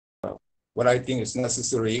what I think is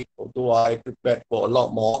necessary, although I prepared for a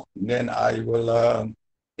lot more. And then I will,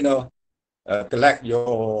 collect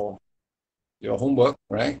your homework,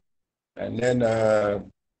 right? And then I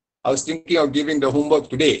was thinking of giving the homework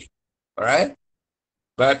today, all right?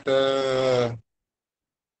 But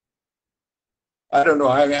I don't know.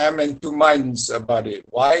 I'm in two minds about it.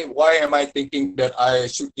 Why am I thinking that I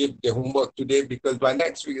should give the homework today? Because by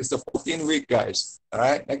next week is the 14th week, guys. All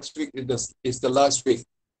right, next week is the last week,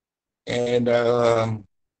 and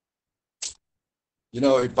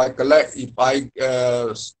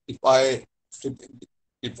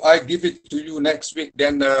if I give it to you next week,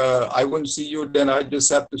 then I won't see you. Then I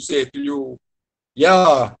just have to say to you,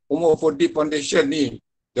 yeah, homework for deep foundation ni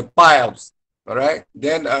the piles. All right,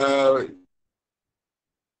 then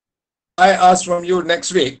I ask from you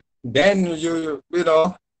next week, then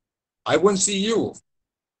I won't see you.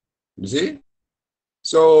 You see?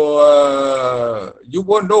 So you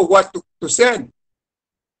won't know what to send.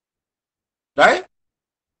 Right?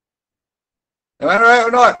 Am I right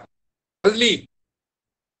or not? Fazli?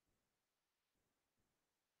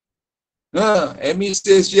 Amy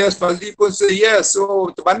says yes, Fazli pun say yes.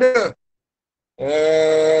 So macam mana?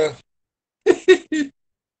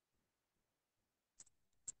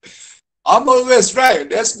 I'm always right.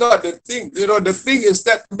 That's not the thing. The thing is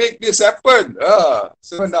that make this happen.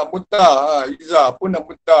 Saya nak muntah. Izzah pun nak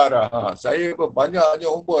muntah dah. Saya banyaknya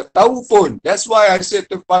homework. Tahu pun. That's why I said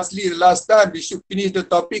to Fazli the last time, we should finish the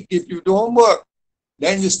topic if you do homework.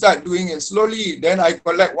 Then you start doing it slowly. Then I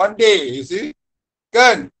collect one day. You see?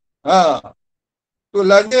 Kan?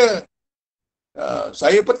 Itulah dia.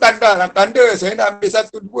 Saya pun tanda. Saya nak ambil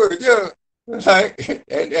satu dua je. Right?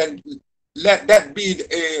 And let that be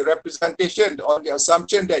a representation on the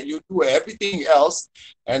assumption that you do everything else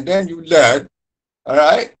and then you learn. All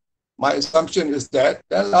right. My assumption is that.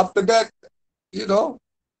 Then after that, the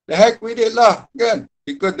heck with it lah, again.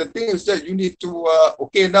 Because the thing is that you need to,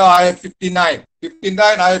 okay, now I have 59. 59,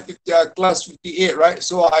 I have class 58, right?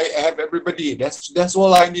 So I have everybody. That's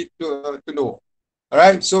all I need to know. All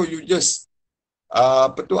right. So you just,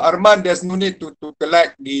 Arman, there's no need to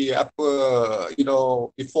collect the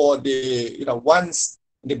before the once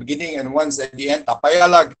in the beginning and once at the end. Tak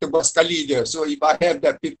payahlah kita buat sekali je. So if I have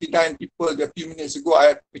that 59 people a few minutes ago,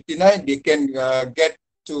 I have 59, they can get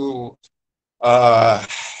to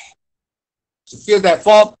fill that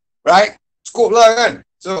form, right? Scope lah kan.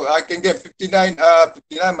 So I can get 59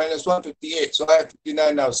 minus 1, 58. So I have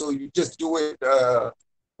 59 now. So you just do it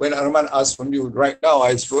when Arman asks from you right now,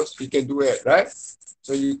 I suppose you can do it, right?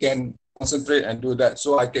 So you can concentrate and do that.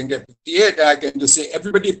 So I can get 58 and I can just say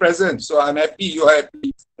everybody present. So I'm happy, you're happy,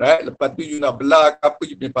 right? Lepas tu you nak belah apa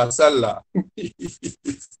you punya pasal lah.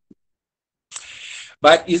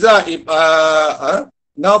 But Izzah, if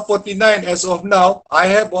now 49 as of now, I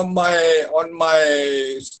have on my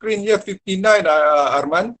screen here 59,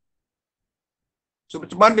 Arman. So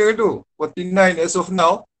macam mana tu? 49 as of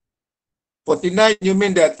now. 49, you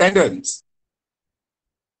mean the attendance?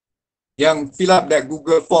 Yang fill up that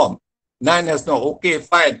Google form. 9 has no. Okay,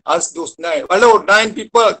 fine. Ask those 9. Hello, 9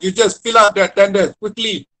 people. You just fill up the attendance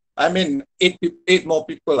quickly. I mean, 8 more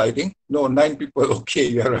people, I think. No, 9 people. Okay,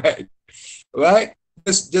 you're right. Right?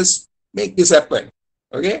 Just make this happen.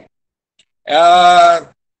 Okay?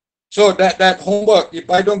 So that homework, if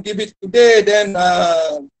I don't give it today, then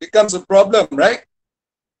becomes a problem, right?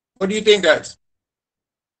 What do you think, guys?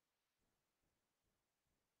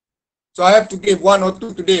 So I have to give 1 or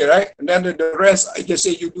 2 today, right? And then the rest, I just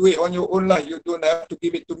say you do it on your own lah. You don't have to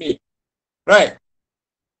give it to me, right?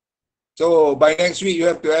 So by next week,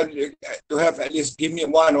 you have to have at least give me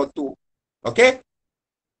 1 or 2. Okay?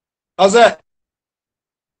 How's that?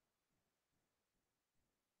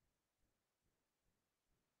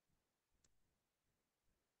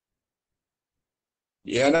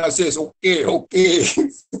 Diana says, okay.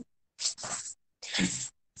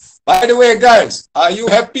 By the way, guys, are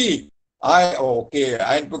you happy? Okay.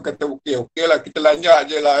 I pun kata okay lah, kita lanjut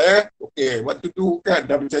je lah Okay, what to do kan,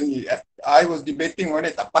 dah macam ni. I was debating on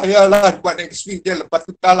it, tak payahlah buat next week je, lepas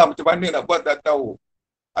tu tak lah macam mana nak buat, tak tahu.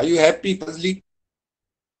 Are you happy, Fazli?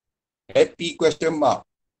 Happy question mark.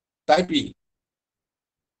 Happy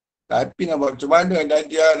nak buat macam mana?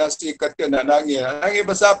 Nadia Nasir kata nak nangis. Nangis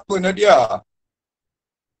pasal apa, Nadia?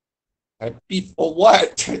 Happy for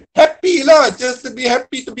what? Happy lah, just to be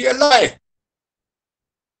happy to be alive.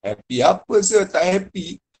 Happy apa sir, tak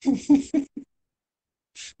happy.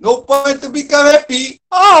 No point to become happy.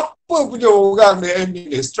 Apa punya orang ni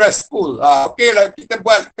stressful. Okay lah, kita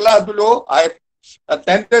buat kelas dulu.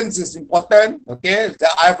 Attendance is important. Okay,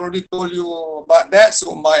 I've already told you about that.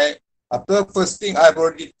 So my After first thing, I've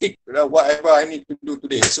already ticked whatever I need to do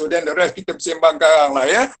today. So then the rest kita bersembang sekarang lah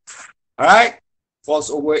ya. Alright?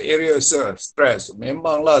 False over area stress.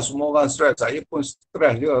 Memanglah semua orang stress. Saya pun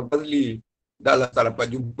stress je. Beli. Dah lah tak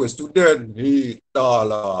dapat jumpa student. Kita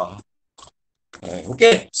lah.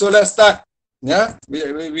 Okay, so let's start. Yeah,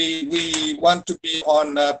 we want to be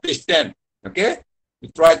on page 10. Okay,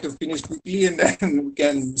 we try to finish quickly and then we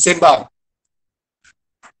can sembang.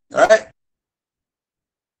 All right.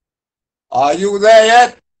 Are you there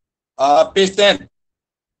yet? Page 10.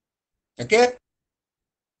 Okay.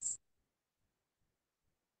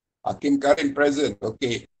 Hakim Karim present.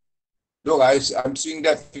 Okay. Look, I'm seeing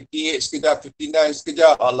that 58 sekejap, 59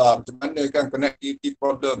 sekejap. Alah, macam mana kan connectivity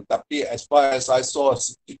problem. Tapi as far as I saw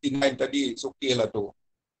 59 tadi, it's okay lah tu.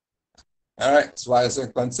 Alright, as far as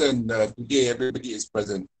I'm concerned, today everybody is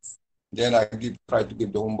present. Then I try to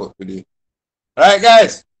give the homework today. Alright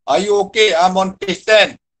guys, are you okay? I'm on page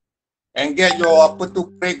 10. And get your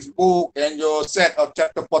Craig's book and your set of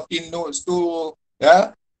chapter 14 notes too.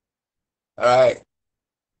 Yeah? Alright.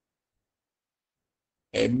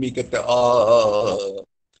 Amy kata,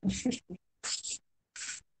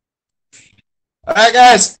 Alright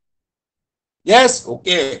guys. Yes,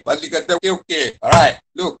 okay. Fadli kata okay. Alright.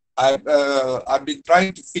 Look, I've been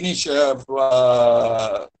trying to finish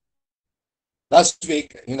last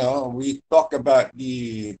week, you know, we talked about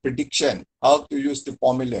the prediction, how to use the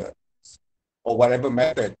formula or whatever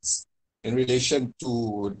methods in relation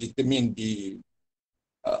to determine the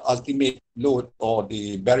ultimate load or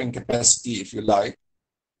the bearing capacity, if you like,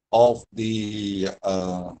 of the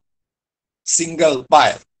single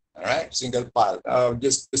pile. All right, single pile.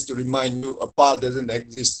 Just to remind you, a pile doesn't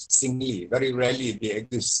exist singly. Very rarely they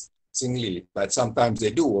exist singly, but sometimes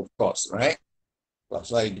they do, of course, right?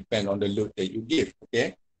 That's why it depends on the load that you give,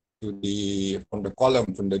 okay? From the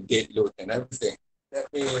column, from the gate load and everything.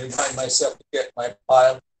 Let me remind myself to get my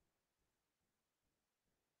pile.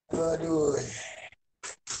 Aduh.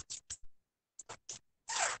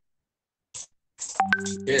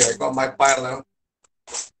 Okay, I got my pile now.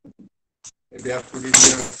 Maybe I put it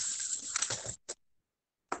here.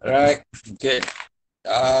 All right, okay.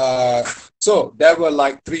 So there were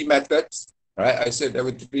like 3 methods, right? I said there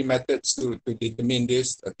were 3 methods to determine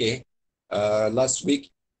this, okay. Last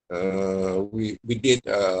week, we did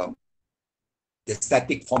the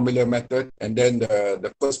static formula method, and then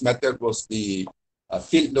the first method was the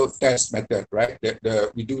field load test method, right?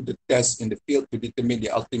 We do the test in the field to determine the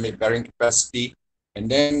ultimate bearing capacity. And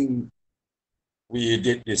then we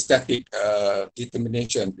did the static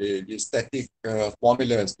determination, the static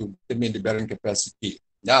formulas to determine the bearing capacity.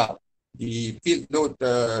 Now, the field load,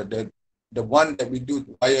 the one that we do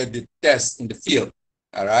via the test in the field,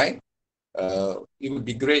 all right? It would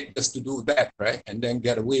be great just to do that, right? And then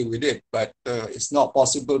get away with it, but it's not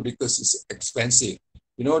possible because it's expensive.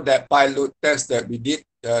 You know, that pile load test that we did,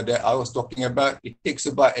 that I was talking about, it takes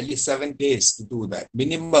about at least 7 days to do that,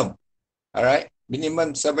 minimum, all right?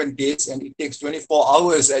 Minimum 7 days, and it takes 24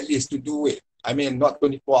 hours at least to do it. I mean, not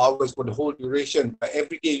 24 hours for the whole duration, but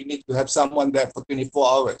every day you need to have someone there for 24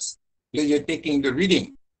 hours because you're taking the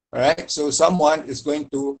reading, all right? So someone is going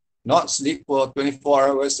to not sleep for 24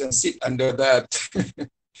 hours and sit under that,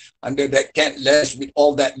 under that cant lash with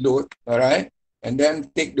all that load, all right? And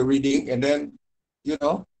then take the reading, and then, you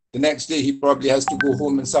know, the next day he probably has to go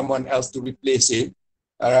home and someone else to replace him,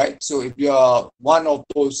 all right? So if you are one of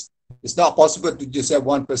those, it's not possible to just have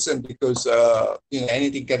one person because you know,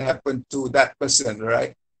 anything can happen to that person,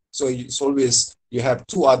 right? So it's always you have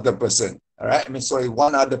 2 other person, all right? I mean, sorry,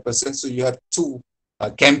 1 other person, so you have 2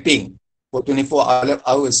 camping for 24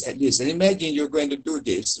 hours at least. And imagine you're going to do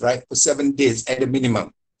this, right, for 7 days at a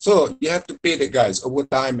minimum. So you have to pay the guys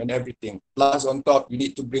overtime and everything. Plus on top, you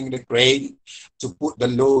need to bring the crane to put the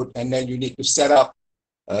load, and then you need to set up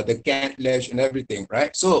the cant lash and everything,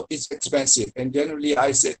 right? So it's expensive. And generally,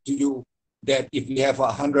 I said to you that if we have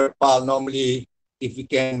 100 pile, normally, if we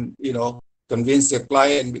can, you know, convince the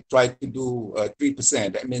client, we try to do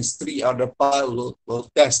 3%. That means 3 other pile will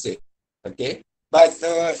test it, okay? But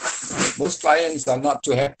most clients are not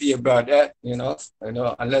too happy about that, you know,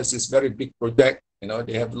 unless it's very big project, you know,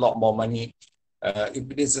 they have a lot more money. If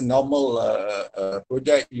it is a normal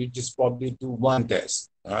project, you just probably do 1 test,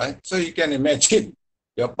 all right? So you can imagine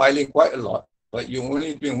you're piling quite a lot, but you're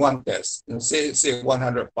only doing 1 test. You know, say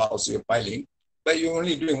 100 piles you're piling, but you're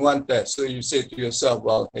only doing 1 test. So you say to yourself,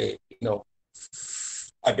 well, hey, you know,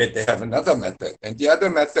 I bet they have another method. And the other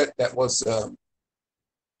method that was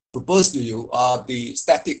proposed to you are the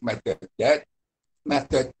static method. That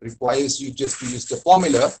method requires you just to use the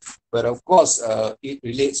formula, but of course, it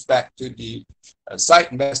relates back to the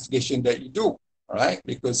site investigation that you do. all right?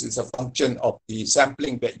 Because it's a function of the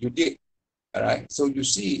sampling that you did, all right? So you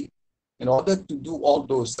see, in order to do all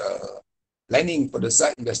those planning for the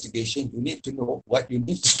site investigation, you need to know what you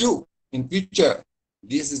need to do in future.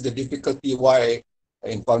 This is the difficulty why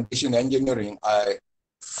in foundation engineering,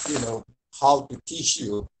 how to teach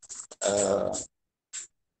you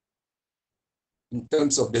in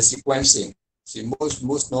terms of the sequencing. See,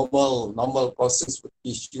 most normal courses would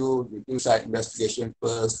teach you do site investigation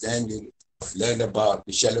first, then you learn about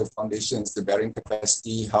the shallow foundations, the bearing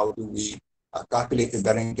capacity, how do we calculate the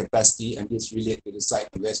bearing capacity, and this relate to the site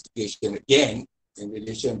investigation again in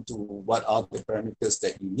relation to what are the parameters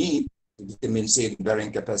that you need to determine, say, the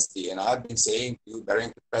bearing capacity. And I've been saying to you,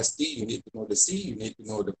 bearing capacity, you need to know the C, you need to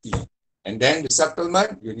know the P. And then the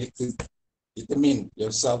settlement, you need to determine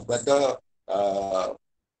yourself whether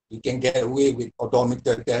you can get away with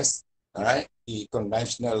odometer test, all right, the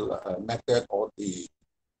conventional method or the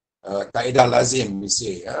Qaeda lazim, we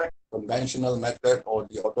say, conventional method or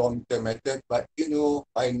the odometer method. But you know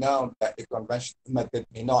by now that the conventional method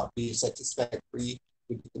may not be satisfactory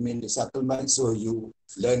to determine the settlement, so you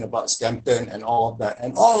learn about Scampton and all of that.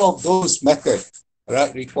 And all of those methods,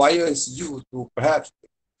 right, requires you to perhaps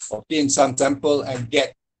obtain some sample and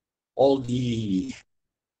get all the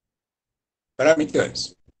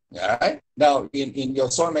parameters. All right. Now, in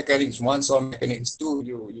your soil mechanics 1, soil mechanics 2,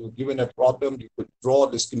 you're given a problem, you could draw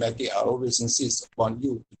the schematic. I always insist upon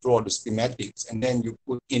you to draw the schematics, and then you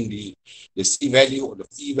put in the C value or the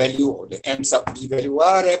P value or the M sub P value,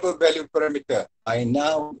 whatever value parameter. By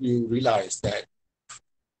now, you realize that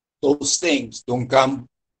those things don't come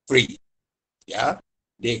free. Yeah,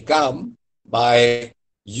 they come by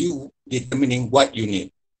you determining what you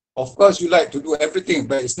need. Of course, you like to do everything,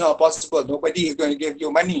 but it's not possible. Nobody is going to give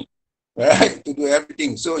you money, right, to do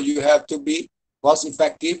everything. So you have to be cost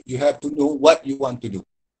effective. You have to know what you want to do,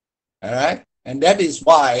 all right? And that is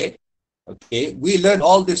why, okay, we learn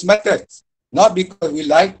all these methods, not because we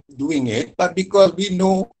like doing it, but because we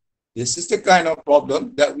know this is the kind of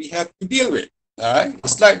problem that we have to deal with, all right?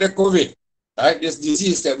 It's like the COVID, right? This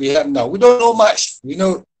disease that we have now. We don't know much. We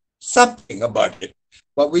know something about it,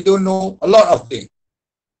 but we don't know a lot of things.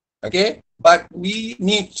 Okay, but we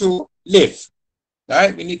need to live,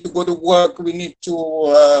 right? We need to go to work. We need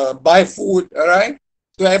to buy food, all right?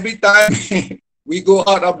 So every time we go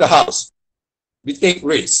out of the house, we take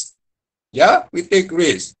risks. Yeah, we take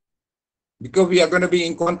risks because we are going to be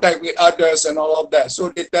in contact with others and all of that. So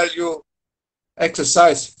they tell you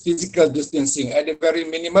exercise, physical distancing at the very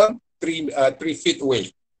minimum, 3 feet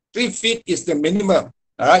away. 3 feet is the minimum.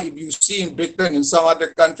 All right. If you see in Britain and some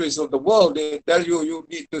other countries of the world, they tell you you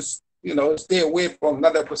need to, stay away from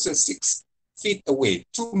another person 6 feet away,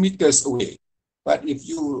 2 meters away. But if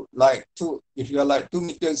you're like 2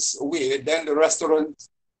 meters away, then the restaurant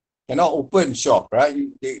cannot open shop, right?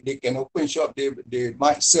 They can open shop. They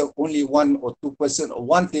might serve only 1 or 2 person or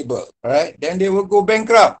 1 table, right? Then they will go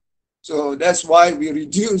bankrupt. So that's why we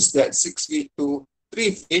reduce that 6 feet to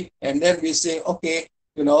 3 feet, and then we say, okay,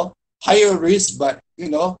 higher risk, but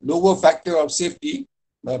lower factor of safety,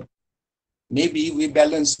 but maybe we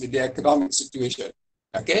balance with the economic situation.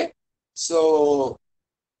 Okay, so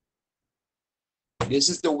this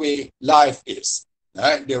is the way life is,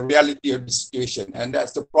 right? The reality of the situation, and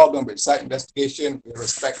that's the problem with site investigation with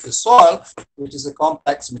respect to soil, which is a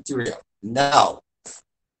complex material. Now,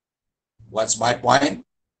 what's my point?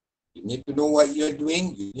 You need to know what you're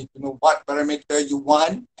doing. You need to know what parameter you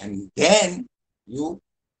want, and then you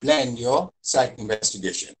plan your site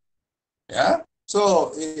investigation. Yeah,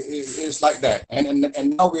 so it's like that.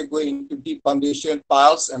 And now we're going to deep foundation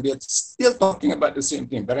piles, and we're still talking about the same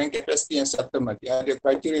thing, bearing capacity and settlement. The other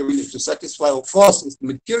criteria we need to satisfy, of course, is the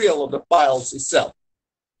material of the piles itself.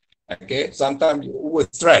 Okay, sometimes you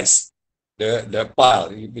overstress the pile,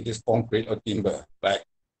 if it is concrete or timber, but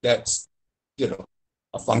that's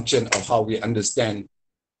a function of how we understand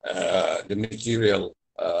the material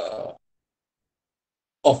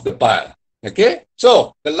of the pile. Okay,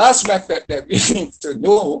 so the last method that we need to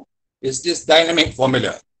know is this dynamic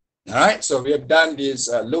formula. All right, so we have done this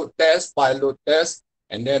load test, pile load test,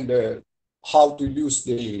 and then how to use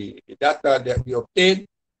the data that we obtain.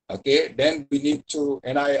 Okay, then we need to,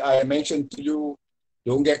 and I mentioned to you,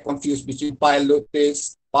 don't get confused between pile load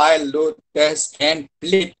test, and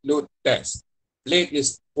plate load test. Plate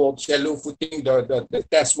is for shallow footing, the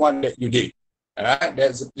test one that you did. All right,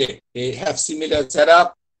 that's a plate. They have similar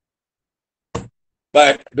setup,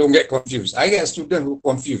 but don't get confused. I get students who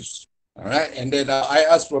confused. All right, and then I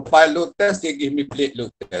ask for pile load test, they give me plate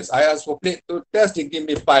load test. I ask for plate load test, they give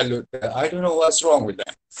me pile load test. I don't know what's wrong with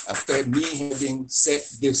that after me having said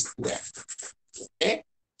this to them. Okay,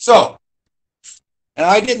 so And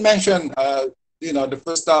I did mention, you know, the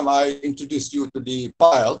first time I introduced you to the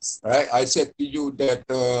piles, right? I said to you that,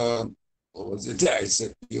 what was it that I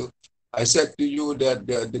said to you? I said to you that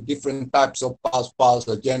the different types of piles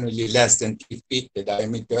are generally less than 3 feet, the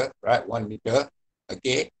diameter, right? 1 meter,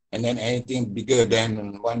 okay? And then anything bigger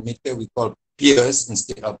than 1 meter, we call piers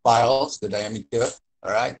instead of piles, the diameter,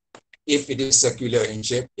 all right? If it is circular in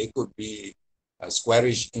shape, it could be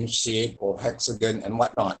squarish in shape or hexagon and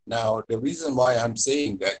whatnot. Now, the reason why I'm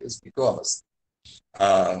saying that is because,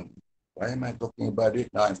 why am I talking about it?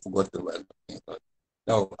 Now I forgot what I'm talking about.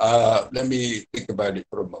 No, let me think about it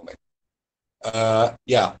for a moment.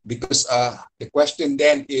 Yeah, because the question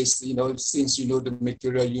then is, you know, since you know the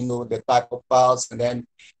material, you know the type of files, and then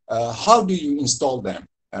how do you install them?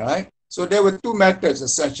 All right. So there were two methods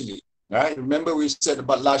essentially. Right. Remember we said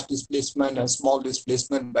about large displacement and small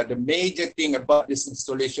displacement, but the major thing about this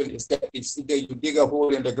installation is that it's either you dig a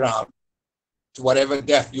hole in the ground to whatever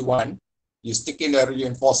depth you want, you stick in a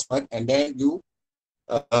reinforcement, and then you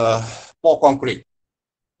pour concrete.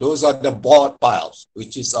 Those are the board piles,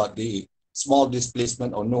 which is the small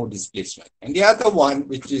displacement or no displacement. And the other one,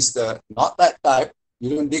 which is the not that type,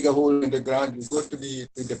 you don't dig a hole in the ground, you go to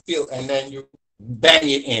the field and then you bang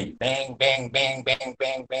it in. Bang, bang, bang, bang,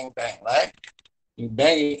 bang, bang, bang, right? You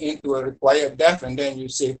bang it into a required depth and then you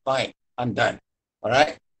say, fine, I'm done. All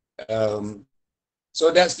right. So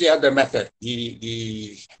that's the other method,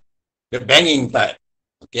 the banging type.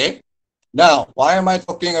 Okay. Now, why am I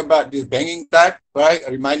talking about this banging type, right?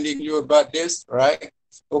 Reminding you about this, right?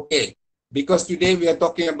 Okay, because today we are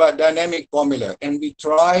talking about dynamic formula, and we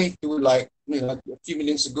try to, like, you know, a few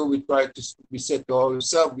minutes ago, we said to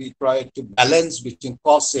ourselves, we try to balance between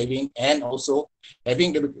cost saving and also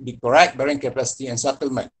having the correct bearing capacity and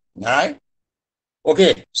settlement, all right?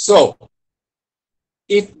 Okay, so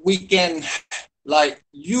if we can, like,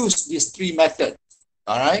 use these three methods,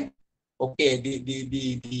 all right? Okay,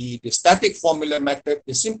 the static formula method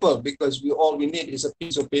is simple because all we need is a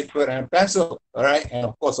piece of paper and a pencil, all right, and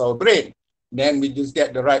of course our brain. Then we just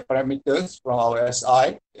get the right parameters from our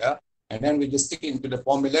SI, yeah, and then we just stick it into the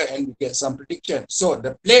formula and we get some prediction. So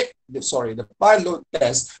the pile load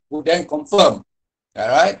test will then confirm, all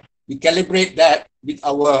right. We calibrate that with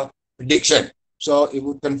our prediction, so it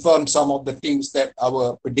will confirm some of the things that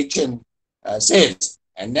our prediction says.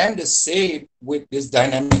 And then the same with this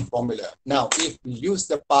dynamic formula. Now, if we use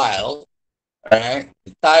the pile, right,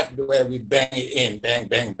 the type where we bang it in, bang,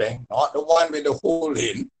 bang, bang, not the one with the hole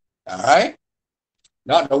in, all right,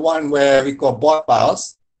 not the one where we call board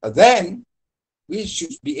piles, then we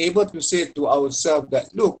should be able to say to ourselves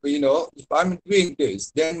that, look, you know, if I'm doing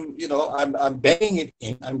this, then, you know, I'm banging it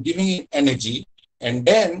in, I'm giving it energy, and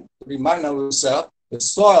then remind ourselves the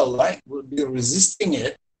soil, right, will be resisting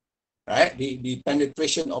it, right? The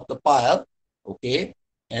penetration of the pile, okay?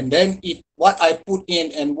 And then if what I put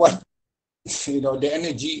in and what, you know, the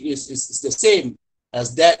energy is the same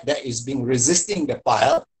as that is being resisting the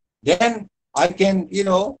pile, then I can, you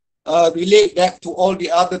know, relate that to all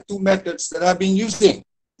the other two methods that I've been using.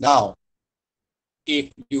 Now,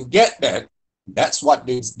 if you get that, that's what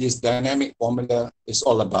this dynamic formula is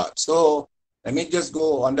all about. So let me just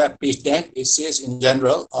go on that page 10. It says in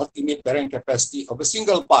general, ultimate bearing capacity of a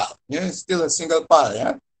single pile. Yeah, it's still a single pile,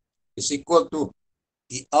 yeah, is equal to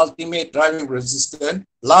the ultimate driving resistance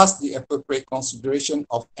plus the appropriate consideration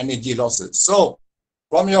of energy losses. So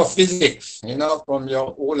from your physics, you know, from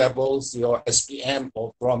your O levels, your SPM,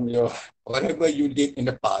 or from your whatever you did in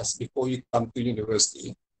the past before you come to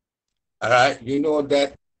university, all right, you know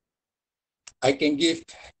that I can give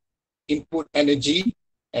input energy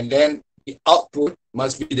and then the output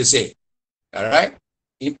must be the same, all right?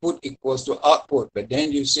 Input equals to output, but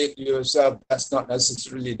then you say to yourself, that's not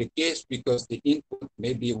necessarily the case because the input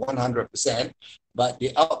may be 100%, but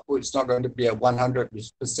the output is not going to be at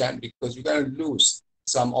 100% because you're going to lose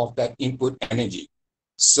some of that input energy.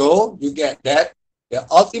 So you get that the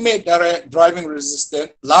ultimate driving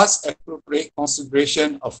resistance plus appropriate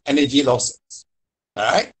consideration of energy losses, all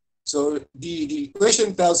right? So the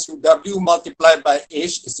equation tells you W multiplied by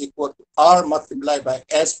H is equal to R multiplied by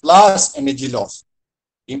S plus energy loss.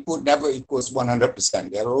 Input never equals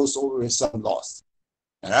 100%. There are also always some loss.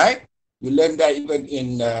 All right? You learn that even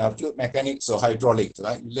in fluid mechanics or hydraulics,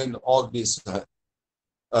 right? You learn all these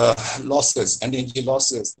losses, energy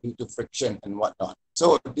losses due to friction and whatnot.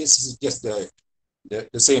 So this is just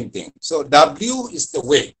the same thing. So W is the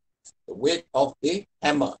weight of the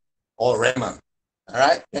hammer or rammer. All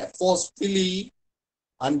right, that falls freely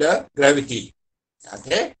under gravity.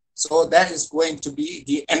 Okay, so that is going to be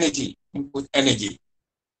the energy, input energy.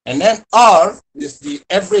 And then R is the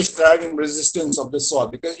average driving resistance of the soil,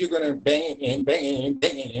 because you're going to bang it in, bang it in,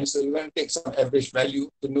 bang it in. So you're going to take some average value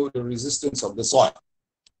to know the resistance of the soil.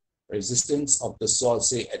 Resistance of the soil,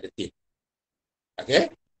 say at the tip. Okay?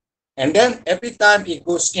 And then every time it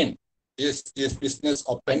goes in, is this business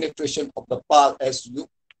of penetration of the pile as you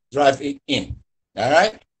drive it in. All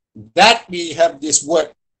right? That we have this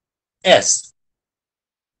word S.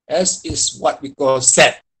 S is what we call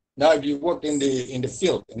set. Now, if you work in the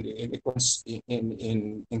field,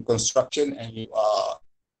 in construction, and you are,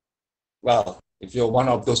 well, if you're one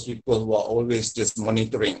of those people who are always just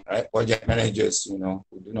monitoring, right? Project managers, you know,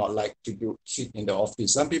 who do not like to sit in the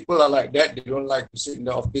office. Some people are like that. They don't like to sit in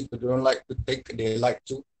the office. They don't like to they like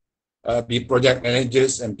to be project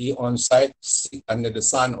managers and be on site, sit under the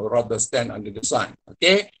sun, or rather stand under the sun.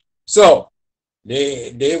 Okay, so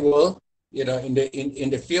they will, you know, in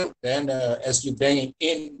the field. Then as you bang it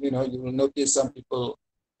in, you know, you will notice some people,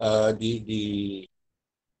 the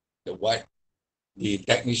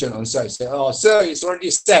technician on site say, "Oh, sir, it's already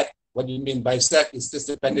set." What do you mean by set? It's just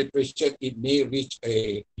the penetration. It may reach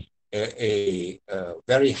a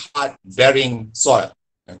very hard bearing soil.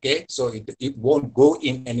 Okay, so it won't go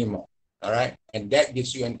in anymore. All right, and that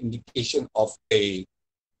gives you an indication of a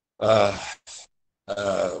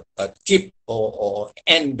tip or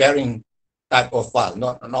end bearing type of pile,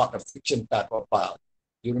 not a friction type of pile.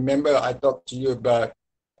 You remember I talked to you about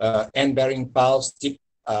end bearing piles, tip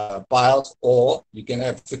piles, or you can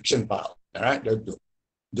have friction pile. All right,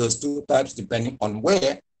 those two types, depending on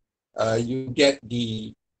where you get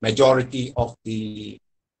the majority of the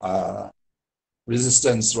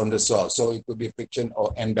resistance from the soil. So it could be friction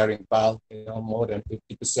or end bearing pile, you know, more than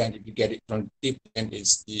 50%. If you get it from the tip, then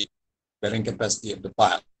it's the bearing capacity of the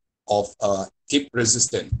pile of tip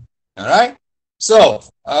resistant. All right. So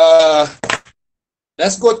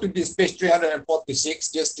let's go to this page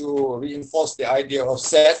 346 just to reinforce the idea of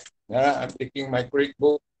set. I'm taking my Greek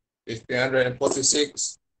book, page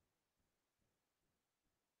 346.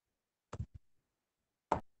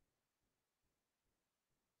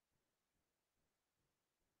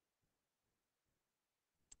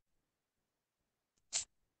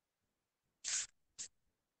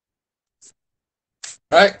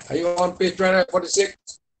 All right, are you on page 346?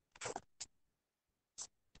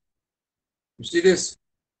 You see this?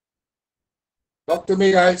 Talk to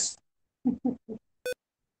me, guys.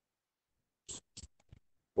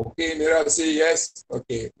 Okay, Mira, say yes.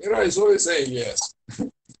 Okay, Mira is always saying yes.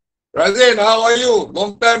 Razin, how are you?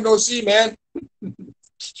 Long time no see, man.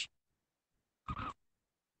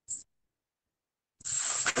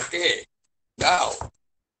 Okay, now,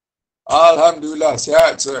 Alhamdulillah,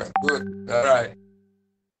 sehat, sir. Good, all right.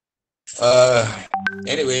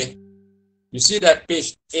 Anyway, you see that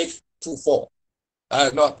page 824.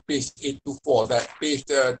 Not page 824, that page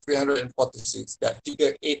 346, that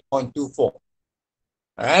figure 8.24. All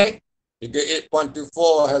right, figure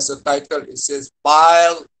 8.24 has a title. It says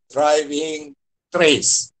pile driving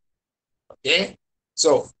trace. Okay,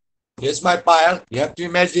 so here's my pile. You have to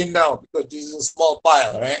imagine now, because this is a small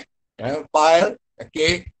pile, right? Pile,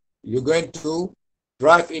 okay, you're going to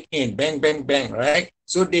drive it in, bang, bang, bang, right?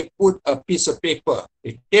 So they put a piece of paper.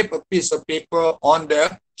 They tape a piece of paper on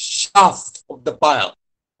the shaft of the pile,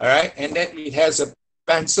 all right? And then it has a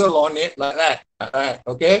pencil on it like that, all right,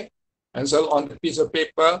 okay? Pencil on the piece of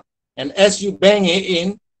paper. And as you bang it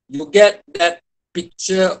in, you get that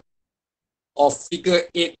picture of figure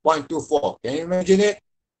 8.24. Can you imagine it?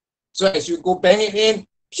 So as you go bang it in,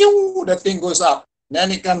 pew, the thing goes up.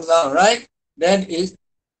 Then it comes down, right? Then it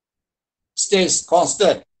stays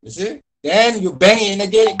constant, you see? Then you bang it in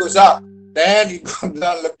again, it goes up. Then it comes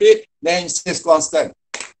down a bit, then it stays constant.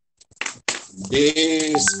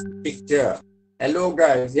 This picture. Hello,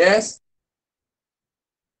 guys, yes?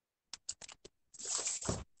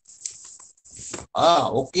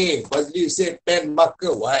 Okay. Firstly, you say pen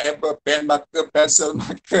marker, whatever, pen marker, pencil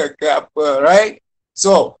marker, right?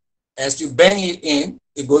 So, as you bang it in,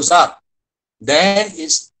 it goes up. Then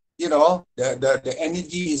it's, you know, the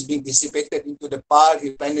energy is being dissipated into the pile,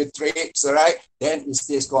 it penetrates, all right? Then it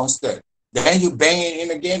stays constant. Then you bang it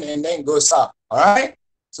in again and then it goes up, all right?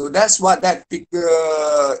 So that's what that figure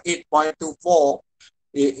 8.24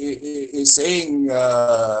 is saying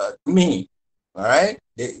to me, all right?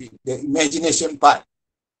 The imagination part.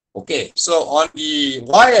 Okay, so on the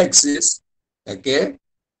y-axis, okay,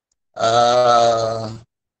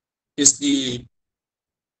 is the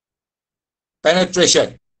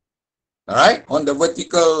penetration. All right, on the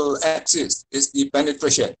vertical axis is the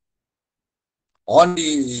penetration. On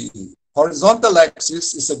the horizontal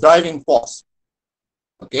axis is the driving force.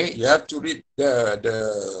 Okay, you have to read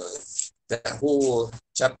the whole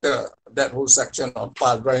chapter, that whole section of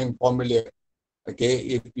pile driving formula.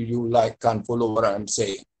 Okay, if you like can't follow what I'm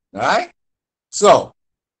saying, right? So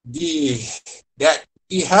that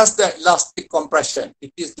it has the elastic compression.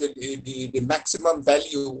 It is the maximum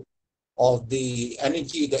value of the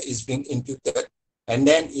energy that is being imputed, and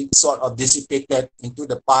then it's sort of dissipated into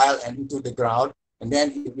the pile and into the ground, and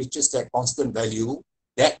then it reaches that constant value.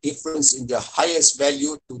 That difference in the highest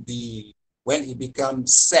value to the when it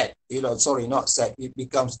becomes set, sorry, not set, it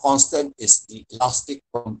becomes constant, is the elastic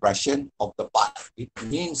compression of the pile. It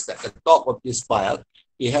means that the top of this pile,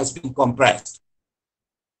 it has been compressed.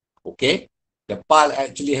 Okay, the pile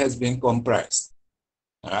actually has been compressed.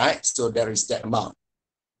 All right, so there is that amount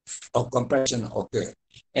of compression occur.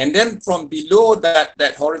 And then from below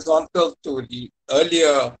that horizontal to the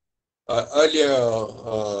earlier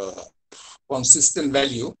consistent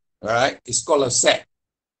value, all right, it's called a set.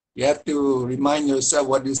 You have to remind yourself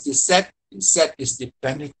what is the set. The set is the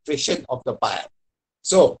penetration of the pile.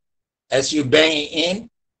 So as you bang it in,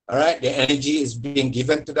 all right, the energy is being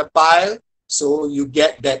given to the pile. So you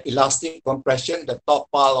get that elastic compression. The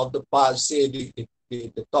top part of the pile, say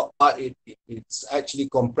the top part, it's actually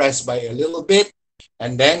compressed by a little bit,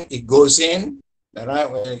 and then it goes in. All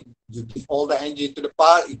right, when you give all the energy to the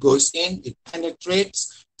pile, it goes in, it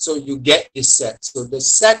penetrates. So you get this set. So the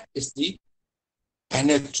set is the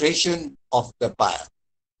penetration of the pile.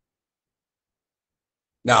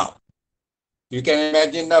 Now, you can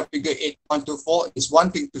imagine now figure 8.24 is one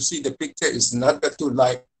thing to see the picture, is another to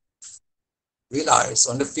like realize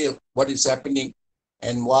on the field what is happening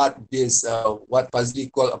and what this what Fazli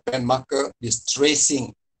call a pen marker, this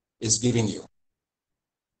tracing is giving you.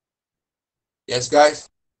 Yes, guys?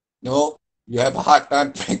 No, you have a hard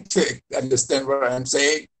time trying to understand what I'm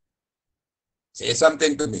saying? Say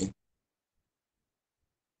something to me.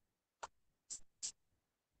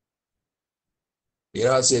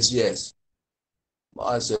 Mira says yes.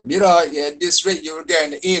 I said, Mira, at this rate you will get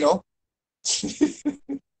an A, no?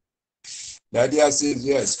 Nadia says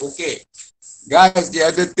yes. Okay. Guys, the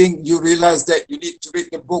other thing, you realize that you need to read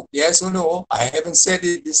the book, yes or no? I haven't said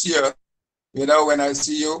it this year, when I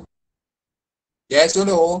see you. Yes or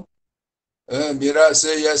no? Mira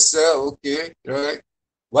says yes, sir. Okay, right.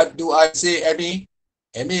 What do I say, Emmy?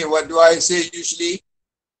 Emmy, what do I say usually?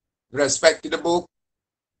 With respect to the book?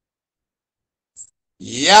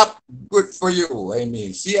 Yep, good for you,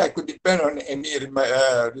 Amy. See, I could depend on Amy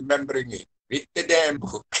remembering it. Read the damn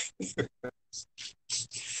book.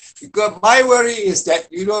 Because my worry is that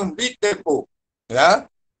you don't read the book. Yeah?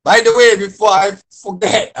 By the way, before I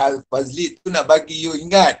forget, Fazli tu nak bagi you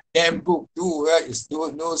ingat, damn book tu is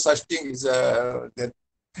no such thing as a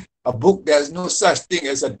book. There's no such thing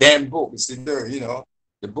as a damn book. It's either,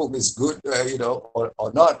 the book is good, or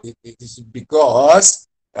not. It is because,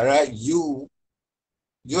 all right,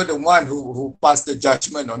 you're the one who passed the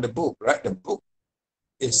judgment on the book, right? The book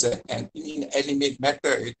is an inanimate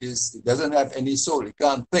matter. It doesn't have any soul. It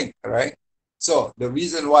can't think, right? So the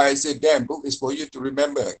reason why I say damn book is for you to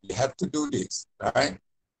remember. You have to do this, all right?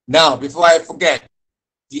 Now, before I forget,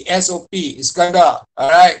 the SOP is Iskandar, all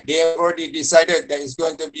right? They have already decided that it's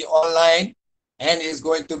going to be online and it's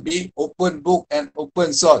going to be open book and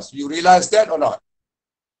open source. You realize that or not?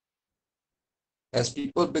 Has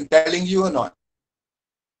people been telling you or not?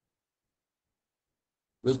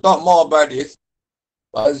 We'll talk more about this.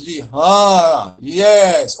 Fazli,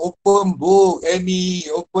 yes, open book, Emmy,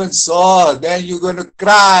 open source, then you're going to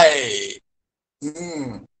cry.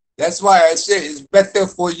 That's why I say it's better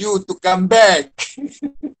for you to come back.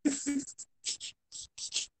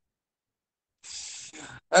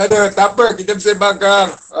 Aduh, tak apa, kita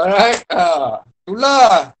bersembahkan. Alright?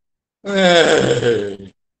 Itulah.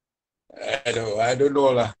 I don't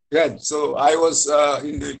know lah. So I was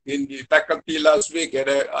in the faculty last week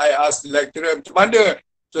and I asked the lecturer, macam mana?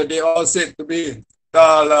 So they all said to me,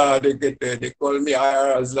 tak lah, they call me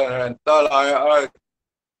IR Azlan, tak lah IR,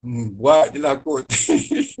 buat je lah kot.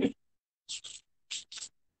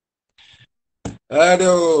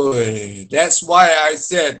 Aduh, that's why I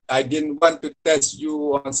said I didn't want to test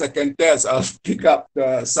you on second test. I'll pick up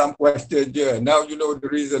some question je. Now you know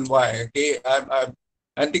the reason why. Okay,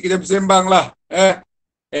 nanti kita bersembang lah.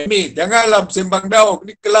 Amy, janganlah bersembang dah.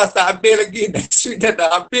 Ni kelas tak habis lagi. Next week dah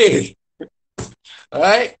tak habis.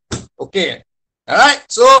 Alright? Okay. Alright,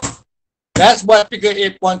 so that's what figure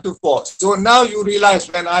 8.24. So now you realize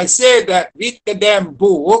when I say that read the damn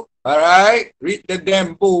book, alright? Read the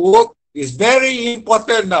damn book is very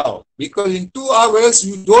important now. Because in 2 hours,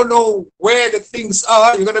 you don't know where the things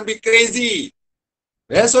are. You're going to be crazy.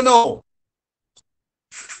 Yes or no?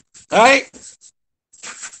 Right?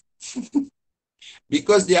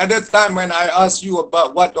 Because the other time when I asked you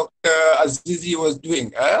about what Dr. Azizi was doing,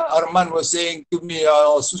 Arman was saying to me,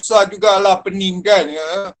 susah juga lah pening kan,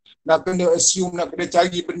 nak kena assume, nak kena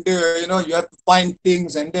cari benda, you have to find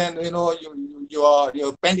things and then,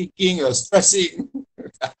 you're panicking, you're stressing.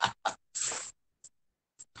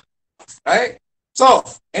 Right? So,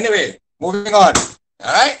 anyway, moving on.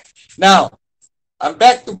 All right? Now, I'm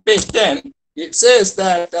back to page 10. It says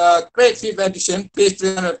that Craig fifth edition, page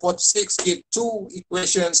 346, give two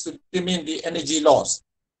equations to determine the energy loss.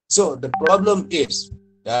 So the problem is,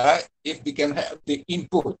 if we can have the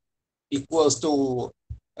input equals to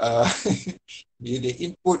the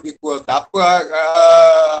input equal to apa,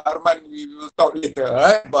 Arman, we will talk later,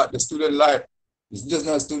 right? But the student life is just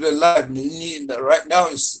not student life. Right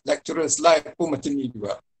now is lecturer's life pun macam ni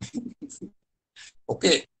juga.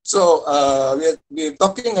 Okay, so we're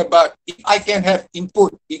talking about if I can have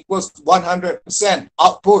input equals 100%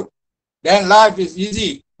 output, then life is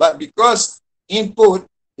easy. But because input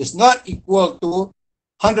is not equal to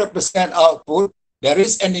 100% output, there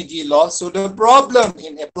is energy loss. So the problem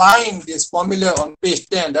in applying this formula on page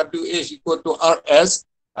 10, WH equal to RS,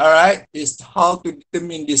 all right, is how to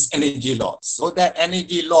determine this energy loss. So that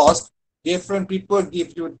energy loss, different people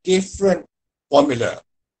give you different formula,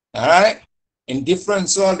 all right? In different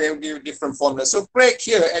soil, they will give different formulas. So Craig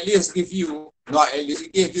here at least give you, not at least, he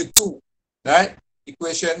gave you two, right?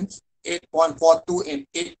 Equations 8.42 and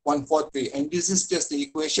 8.43. And this is just the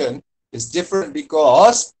equation. It's different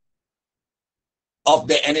because of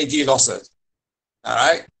the energy losses. All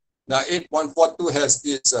right. Now 8.42 has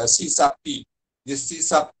this C sub P. This C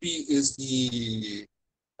sub P is the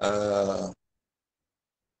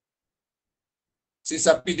C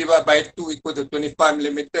sub P divided by 2 equal to 25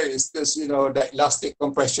 millimeter is just, the elastic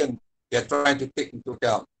compression they're trying to take into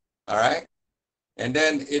account. All right. And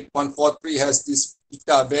then 8.43 has this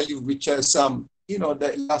beta value, which has some,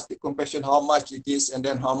 the elastic compression, how much it is, and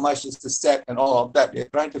then how much is the set and all of that. They're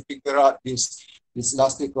trying to figure out this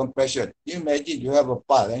elastic compression. You imagine you have a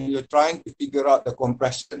pile and you're trying to figure out the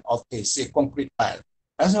compression of a, say, concrete pile.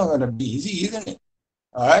 That's not going to be easy, isn't it?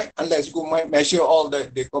 All right, unless you might measure all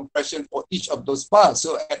the compression for each of those parts.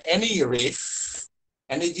 So at any rate,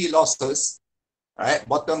 energy losses, right,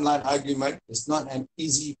 bottom line argument is not an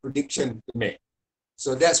easy prediction to make.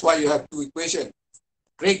 So that's why you have two equations.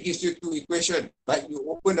 Craig gives you two equations, but you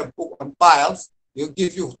open a book on piles, he'll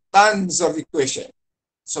give you tons of equations.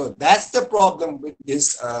 So that's the problem with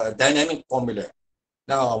this dynamic formula.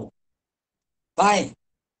 Now, fine,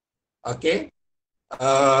 okay.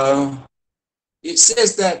 It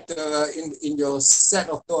says that in your set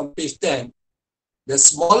of on page 10, the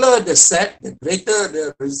smaller the set, the greater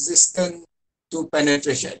the resistance to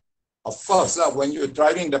penetration. Of course, when you're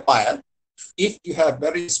driving the pile, if you have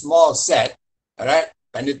very small set, all right,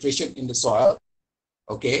 penetration in the soil,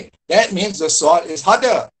 okay, that means the soil is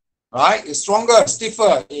harder, right? It's stronger,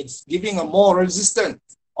 stiffer, it's giving a more resistance,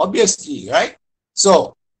 obviously, right?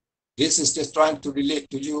 So this is just trying to relate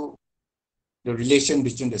to you the relation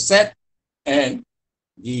between the set and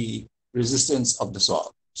the resistance of the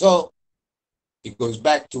soil. So it goes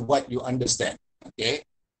back to what you understand, okay,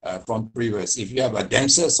 from previous. If you have a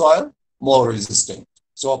denser soil, more resistant.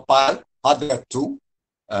 So a pile harder to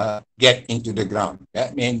get into the ground.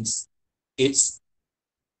 That means it's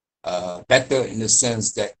better in the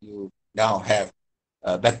sense that you now have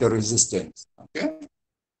better resistance, okay?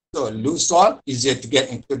 So loose soil, easier to get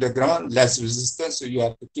into the ground, less resistance, so you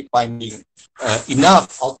have to keep finding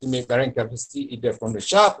enough ultimate bearing capacity either from the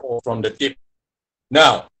shaft or from the tip.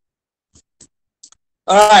 Now,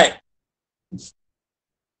 all right.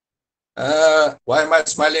 Why am I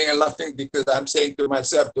smiling and laughing? Because I'm saying to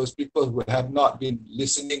myself, those people who have not been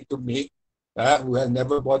listening to me, who have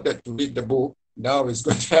never bothered to read the book, now is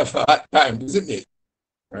going to have a hard time, isn't it?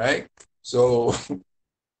 Right? So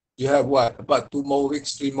you have what, about 2 more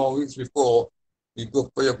weeks, 3 more weeks before you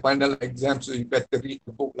go for your final exam, so you better read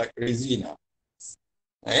the book like crazy now.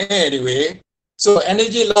 Anyway, so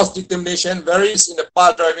energy loss determination varies in the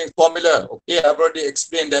pile driving formula. Okay, I've already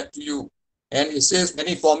explained that to you. And it says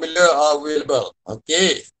many formula are available.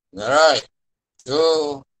 Okay, all right.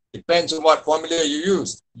 So depends on what formula you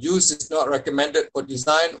use. Use is not recommended for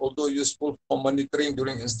design, although useful for monitoring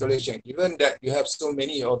during installation. Given that you have so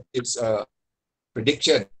many of its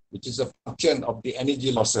prediction, which is a function of the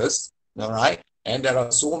energy losses, all right? And there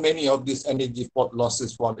are so many of these energy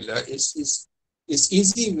losses formula. It's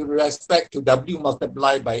easy with respect to W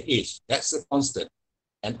multiplied by H. That's a constant.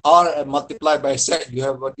 And R multiplied by Z, you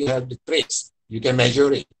have the trace. You can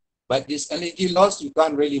measure it. But this energy loss, you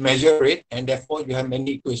can't really measure it, and therefore you have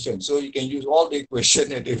many equations. So you can use all the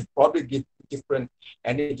equations and they probably give different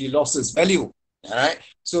energy losses value. All right.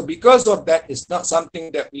 So because of that, it's not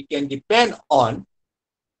something that we can depend on,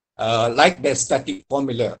 like the static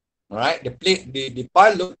formula. All right. The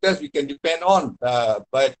pile load test we can depend on,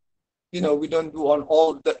 but we don't do on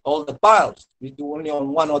all the piles. We do only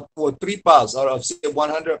on 1 or 2 or 3 piles out of say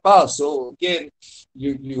 100 piles. So again,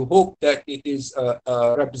 you hope that it is a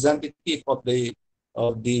representative of the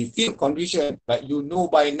field condition, but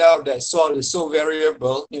by now that soil is so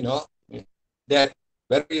variable, that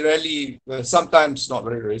very rarely, sometimes not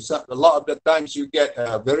very rarely, a lot of the times you get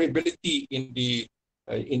variability in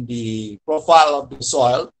the profile of the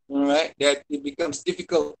soil, right? That it becomes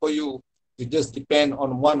difficult for you to just depend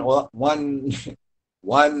on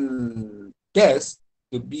one test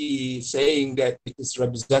to be saying that it is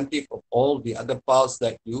representative of all the other piles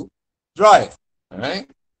that you drive. All right.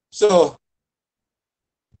 So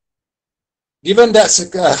given that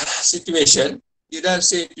situation, you then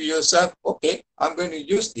say to yourself, okay, I'm going to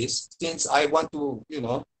use this since I want to,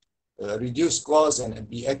 reduce costs and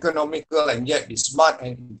be economical and yet be smart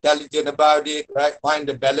and intelligent about it, right? Find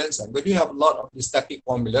the balance. I'm going to have a lot of the static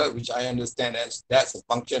formula, which I understand as that's a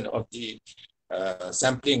function of the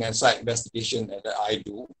sampling and site investigation that I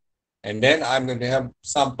do. And then I'm going to have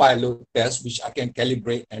some pilot tests, which I can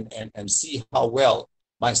calibrate and see how well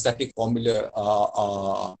my static formula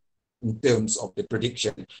in terms of the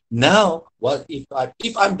prediction. Now,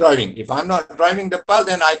 if I'm driving, if I'm not driving the pile,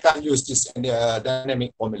 then I can't use this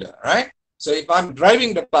dynamic formula, right? So if I'm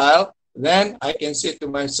driving the pile, then I can say to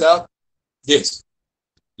myself, this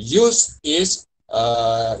use is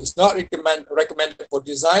it's not recommended for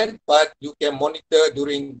design, but you can monitor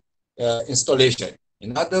during installation.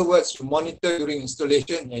 In other words, you monitor during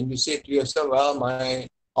installation and you say to yourself, well, my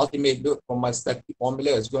ultimate load from my static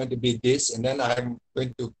formula is going to be this, and then I'm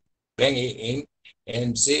going to bang it in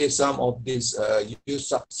and say some of this,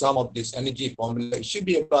 use some of this energy formula. It should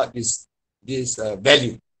be about this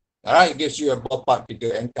value. All right, it gives you a ballpark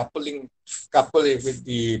figure, and couple it with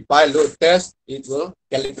the pile load test, it will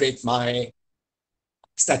calibrate my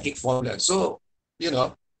static formula. So,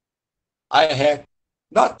 I have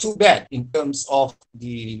not too bad in terms of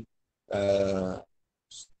the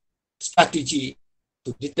strategy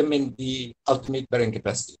to determine the ultimate bearing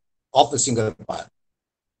capacity of a single pile.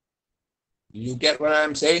 You get what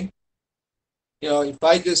I'm saying? If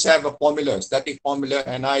I just have a formula, static formula,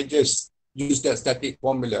 and I just use that static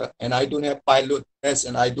formula, and I don't have pile load test,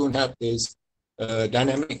 and I don't have this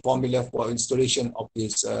dynamic formula for installation of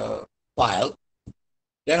this pile,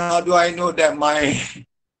 then how do I know that my,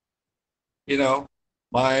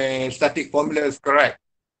 my static formula is correct?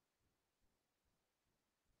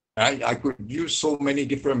 Right? I could use so many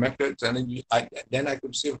different methods, and then I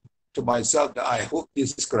could say to myself that I hope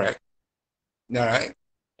this is correct. All right.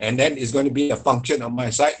 And then it's going to be a function of my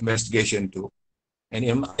site investigation too.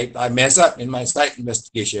 And if I mess up in my site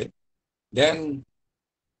investigation, then,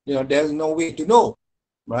 there's no way to know,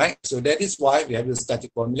 right? So that is why we have the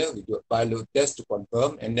static formula. We do a pile load test to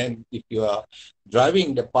confirm. And then if you are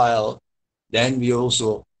driving the pile, then we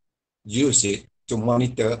also use it to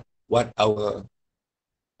monitor what our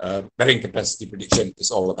bearing capacity prediction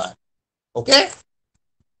is all about. Okay?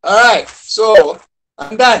 All right. So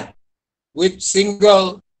I'm done with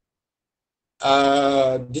single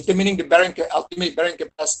determining the ultimate bearing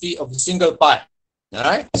capacity of a single pile. All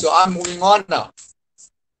right, so I'm moving on now.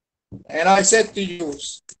 And I said to you,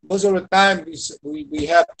 most of the time we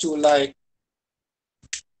have to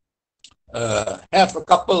have a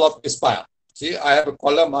couple of this pile. See, I have a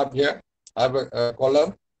column up here. I have a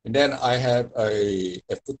column, and then I have a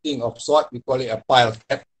footing of sort. We call it a pile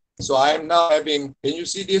cap. So I am now having, can you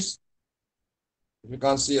see this? If you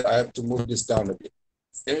can't see it, I have to move this down a bit.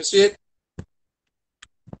 Can you see it?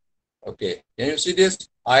 Okay. Can you see this?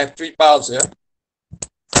 I have 3 piles here.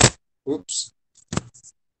 Oops.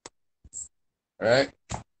 All right.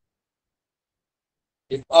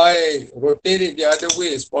 If I rotate it the other way,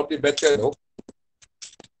 it's probably better though.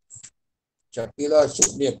 Shakila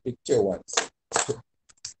showed me a picture once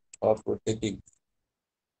of rotating.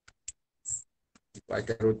 If I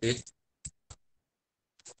can rotate.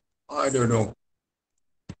 I don't know.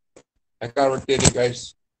 I can't rotate it,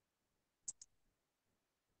 guys.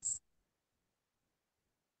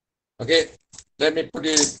 Okay, let me put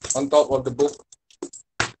it on top of the book.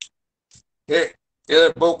 Okay,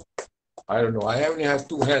 here's the book. I don't know. I only have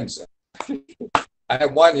 2 hands. I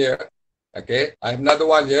have one here. Okay, I have another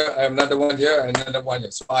one here. I have another one here, and another one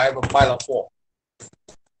here. So I have a pile of 4. All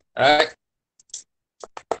right,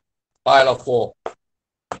 pile of 4.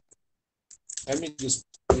 Let me just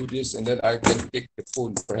do this, and then I can take the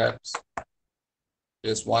phone, perhaps.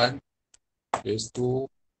 Here's 1. Here's 2.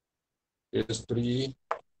 Here's 3.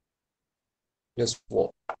 Just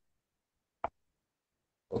 4.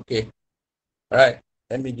 Okay. All right.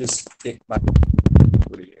 Let me just take my.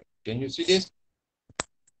 Can you see this?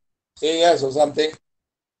 Say yes or something.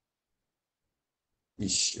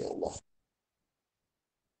 Inshallah.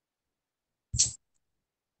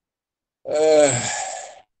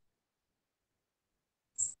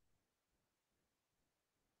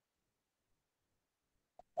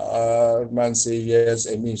 Man say yes.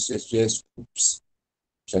 Amy says yes. Oops.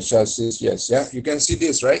 Shasha says yes. Yeah, you can see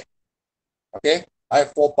this, right? Okay. I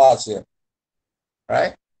have 4 parts here.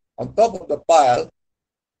 Right? On top of the pile,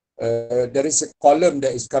 there is a column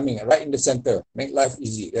that is coming right in the center. Make life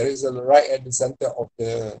easy. There is a right at the center of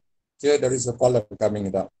the. Here, there is a column coming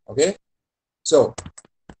down. Okay. So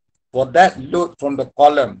for that load from the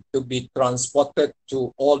column to be transported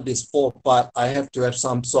to all these 4 parts, I have to have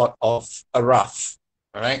some sort of a raft,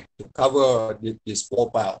 all right, to cover this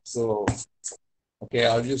 4 piles. So, okay,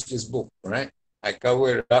 I'll use this book, all right? I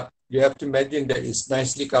cover it up. You have to imagine that it's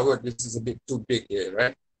nicely covered. This is a bit too big here,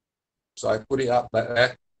 right? So I put it up like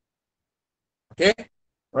that. Okay,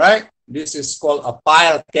 right? This is called a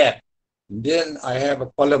pile cap. Then I have a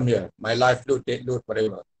column here, my life load, dead load,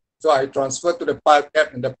 whatever. So I transfer to the pile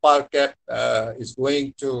cap, and the pile cap is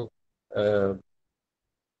going to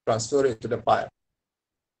transfer it to the pile.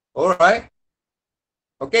 All right.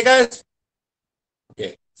 Okay, guys.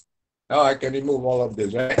 Okay. Now I can remove all of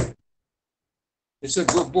this, right? It's a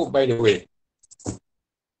good book, by the way.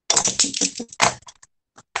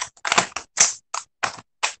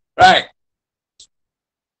 Right.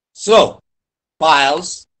 So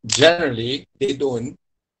piles, generally, they don't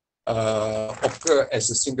occur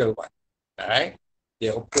as a single one. All right. They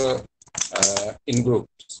occur in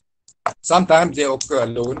groups. Sometimes they occur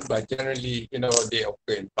alone, but generally, you know, they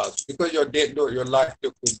occur in piles because your dead load, your life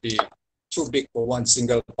load could be too big for one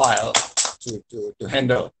single pile to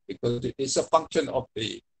handle, because it is a function of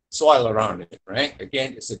the soil around it, right?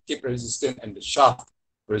 Again, it's a tip resistance and the shaft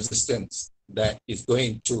resistance that is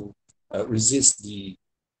going to resist the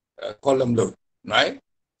column load, right?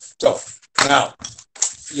 So now,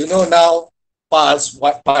 you know now piles,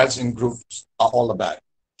 what piles in groups are all about. A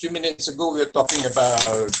few minutes ago, we were talking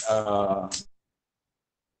about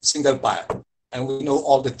single pile, and we know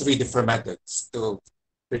all the 3 different methods to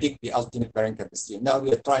predict the ultimate bearing capacity. Now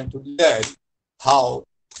we are trying to learn how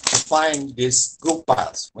to find these group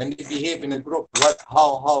piles. When they behave in a group,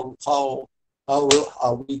 how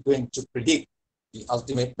are we going to predict the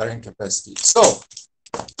ultimate bearing capacity? So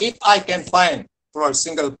if I can find for a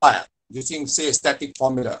single pile using, say, a static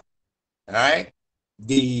formula, right,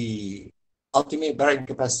 the ultimate bearing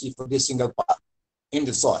capacity for this single pile in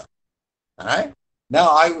the soil, all right, now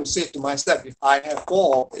I will say to myself, if I have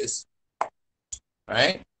 4 of this,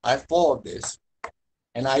 right, I have 4 of this,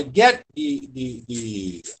 and I get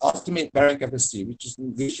the ultimate bearing capacity,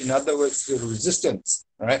 which in other words, the resistance,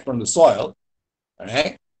 right, from the soil, all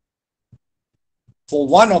right, for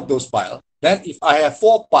one of those piles, then if I have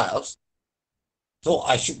 4 piles, so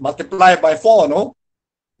I should multiply by 4, no?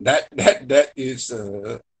 That is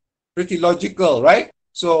pretty logical, right?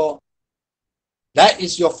 So that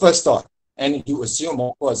is your first thought. And you assume,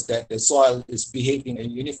 of course, that the soil is behaving in a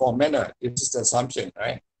uniform manner. This is the assumption,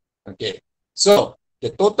 right? Okay. So the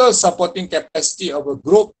total supporting capacity of a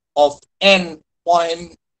group of n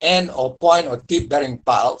point or tip bearing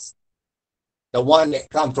piles, the one that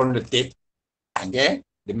comes from the tip, okay,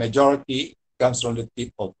 the majority comes from the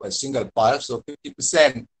tip of a single pile. So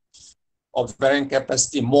 50% of bearing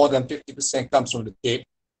capacity, more than 50% comes from the tip,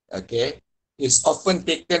 okay, is often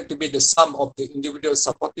taken to be the sum of the individual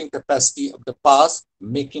supporting capacity of the piles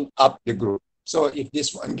making up the group. So if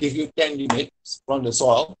this one gives you 10 units from the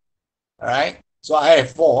soil, all right, so I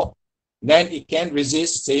have 4, then it can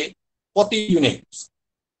resist, say, 40 units,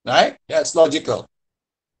 right? That's logical.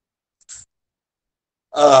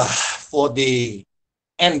 For the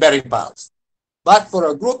n-bearing piles. But for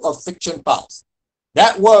a group of friction piles,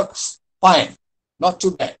 that works fine, not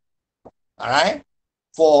too bad, all right?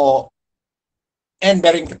 For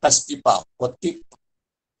n-bearing capacity pile, for tip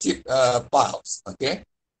piles, okay?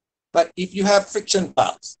 But if you have friction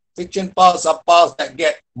piles are piles that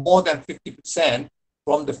get more than 50%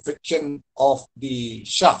 from the friction of the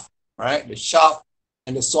shaft, right? The shaft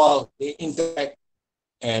and the soil, they interact,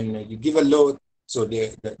 and you give a load, so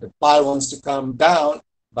the pile wants to come down,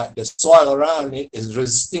 but the soil around it is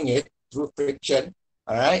resisting it through friction,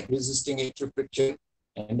 all right? Resisting it through friction,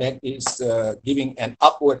 and that is giving an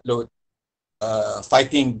upward load,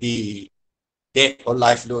 fighting the dead or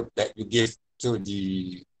life load that you give to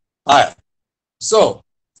the pile. So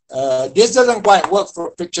this doesn't quite work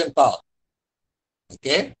for friction pile,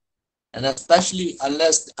 okay? And especially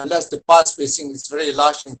unless the path spacing is very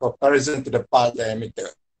large in comparison to the path diameter.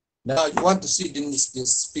 Now you want to see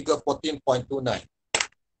this figure 14.29.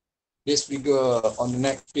 This figure on the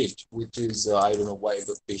next page, which is I don't know why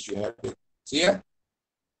the page you have it. See here?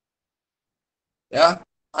 Yeah,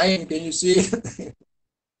 can you see it?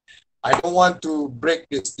 I don't want to break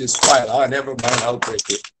this file. Never mind, I'll break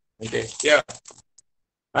it. Okay, here.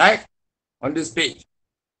 Right? On this page.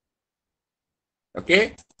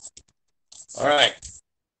 Okay? All right.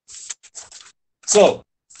 So,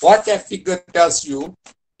 what that figure tells you,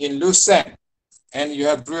 in loose sand, and you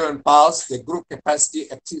have driven piles, the group capacity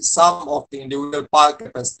exceeds some of the individual pile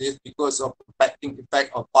capacities because of the compacting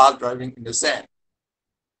effect of pile driving in the sand.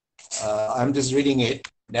 I'm just reading it.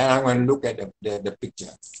 Then I'm going to look at the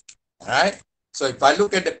picture. All right. So if I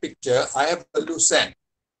look at the picture, I have a loose sand.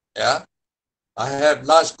 Yeah. I have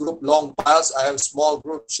large group long piles. I have small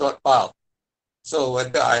group short pile. So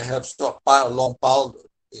whether I have short pile or long pile,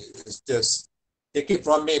 it's just take it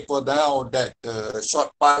from me for now that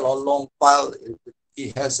short pile or long pile,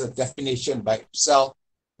 it has a definition by itself.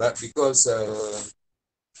 But because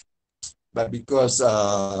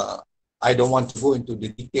I don't want to go into the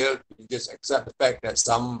detail, you just accept the fact that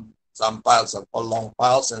some piles are called long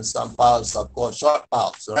piles and some piles are called short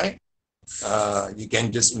piles, right? You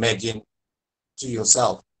can just imagine to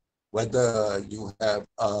yourself whether you have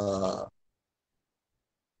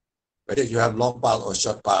long pile or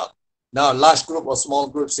short pile. Now, large group or small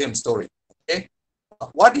group, same story. Okay.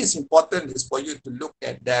 What is important is for you to look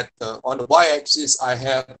at that on the y-axis, I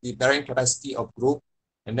have the bearing capacity of group,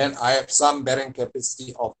 and then I have some bearing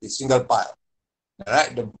capacity of the single pile. All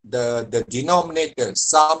right, the denominator,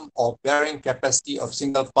 sum of bearing capacity of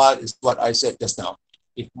single pile is what I said just now.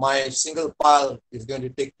 If my single pile is going to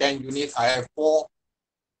take 10 units, I have 4.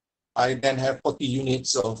 I then have 40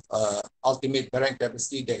 units of ultimate bearing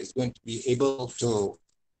capacity that is going to be able to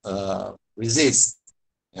resist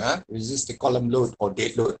the column load or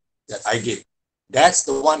dead load that I give. That's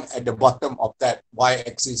the one at the bottom of that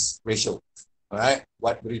y-axis ratio, all right?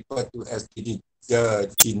 What we refer to as the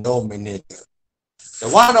denominator. The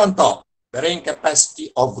one on top, bearing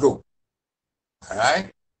capacity of group, all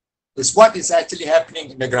right, is what is actually happening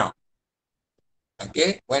in the ground,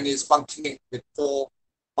 okay, when it's functioning with 4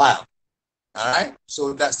 piles, all right?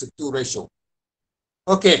 So that's the 2 ratio.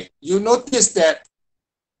 Okay, you notice that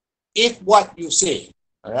if what you say,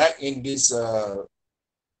 all right, in this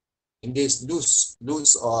loose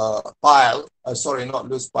pile, sorry, not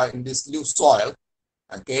loose pile, in this loose soil,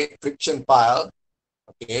 okay, friction pile,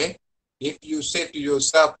 okay, if you say to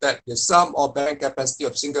yourself that the sum of bearing capacity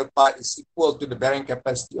of single pile is equal to the bearing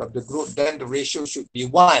capacity of the group, then the ratio should be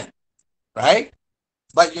 1, right?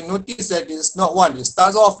 But you notice that it's not 1. It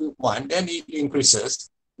starts off with 1, then it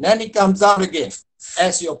increases, then it comes down again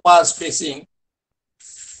as your pile spacing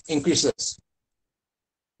increases.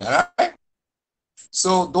 All right.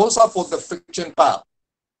 So those are for the friction pile.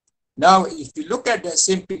 Now, if you look at that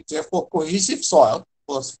same picture for cohesive soil,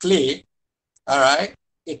 for clay, all right,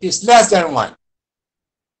 it is less than 1.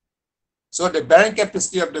 So the bearing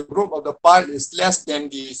capacity of the group of the pile is less than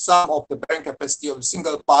the sum of the bearing capacity of a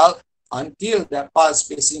single pile until that pile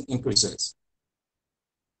spacing increases.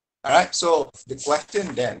 All right. So the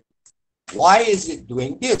question then, why is it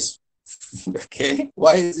doing this? Okay.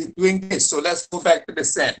 Why is it doing this? So let's go back to the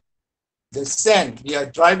sand. The sand, we are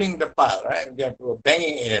driving the pile, right? We are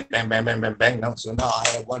banging it, bang, bang, bang, bang, bang. Now, so now I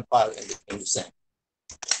have 1 pile in the sand.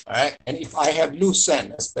 All right. And if I have loose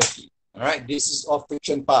sand, especially, all right, this is of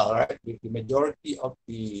friction pile, right? The majority of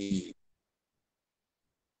the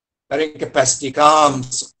bearing capacity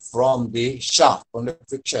comes from the shaft, from the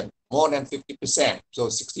friction, more than 50%. So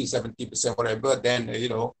 60, 70%, whatever, then,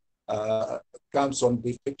 comes from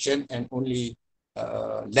the friction, and only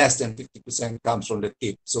less than 50% comes from the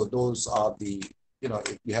tip. So those are the,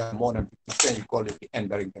 if you have more than 50%, you call it the end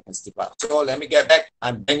bearing capacity pile. So let me get back.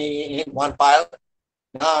 I'm banging in 1 pile.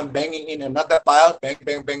 Now I'm banging in another pile. Bang,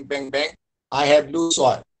 bang, bang, bang, bang. I have loose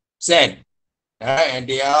soil, sand, and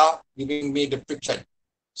they are giving me the friction.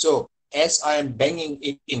 So as I am banging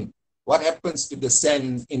it in, what happens to the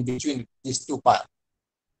sand in between these 2 piles?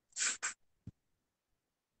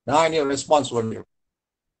 Now I need a response from you.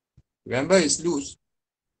 Remember, it's loose.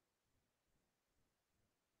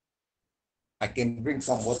 I can bring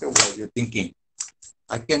some water while you're thinking.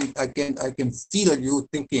 I can feel you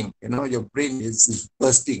thinking. Your brain is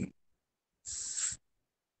bursting.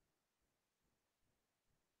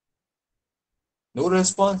 No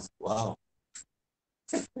response? Wow.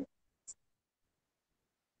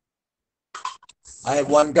 I have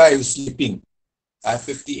one guy who's sleeping. I have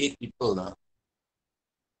 58 people now.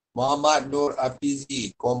 Muhammad Nur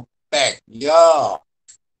Afizi, impact. Yeah.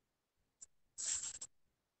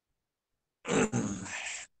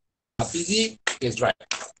 PZ is right.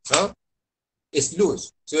 So it's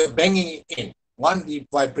loose. So you're banging it in. One, the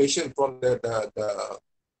vibration from the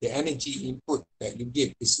energy input that you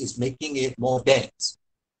give is making it more dense.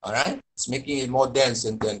 All right? It's making it more dense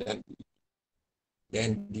than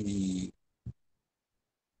the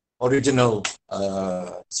original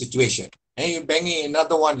situation. And you're banging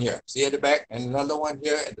another one here. See at the back, and another one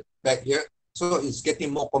here at the back here. So it's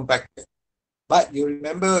getting more compacted. But you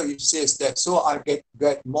remember it says that so I get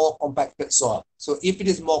more compacted soil. So if it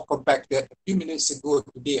is more compacted, a few minutes ago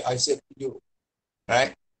today I said to you,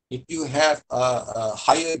 right? If you have a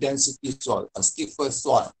higher density soil, a stiffer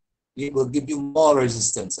soil, it will give you more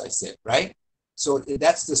resistance, I said, right? So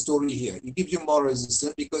that's the story here. It gives you more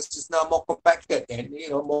resistance because it's now more compacted, and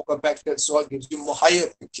more compacted soil gives you more higher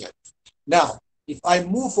friction. Now, if I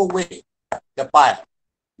move away the pile,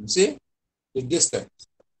 you see the distance,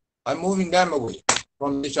 I'm moving them away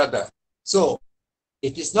from each other. So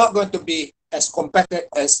it is not going to be as compacted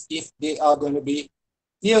as if they are going to be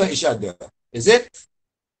near each other. Is it?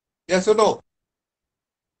 Yes or no?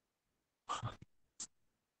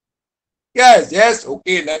 Yes.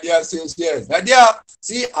 Okay, Nadia says yes. Nadia,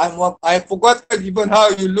 see, I forgot even how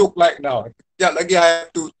you look like now. Sekejap lagi I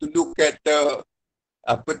have to look at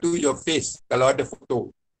your face kalau ada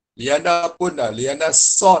foto. Liana pun dah. Liana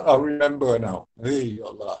sort of remember now. Hey,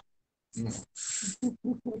 Allah.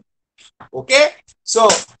 Okay, so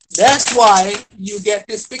that's why you get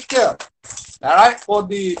this picture. All right, for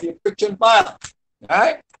the friction pile. All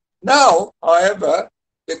right. Now, however,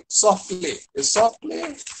 the soft clay, it's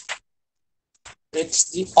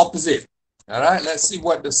the opposite. All right, let's see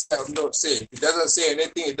what the note says. If it doesn't say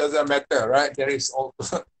anything, it doesn't matter, right? There is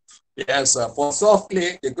also, yes, for soft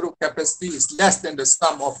clay, the group capacity is less than the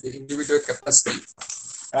sum of the individual capacity,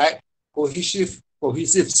 right?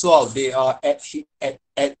 Cohesive soil, they are at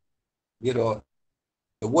the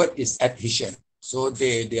word is adhesion. So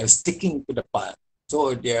they are sticking to the pile.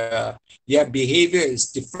 So their behavior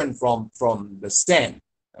is different from the sand,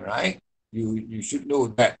 all right? You should know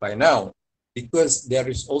that by now, because there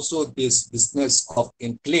is also this business of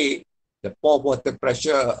in clay, the pore water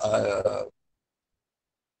pressure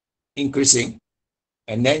increasing,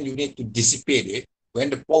 and then you need to dissipate it. When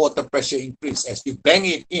the pore water pressure increases, as you bang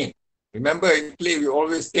it in, remember in clay, we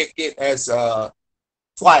always take it as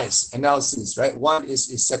twice analysis, right? One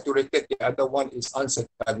is saturated, the other one is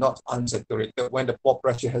not unsaturated. When the pore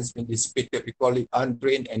pressure has been dissipated, we call it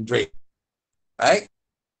undrained and drained, right?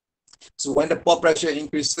 So when the pore pressure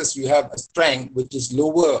increases, you have a strength which is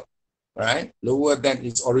lower, right? Lower than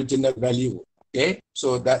its original value, okay?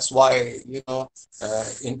 So that's why,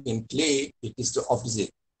 in clay, it is the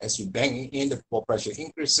opposite. As you bang in, the pore pressure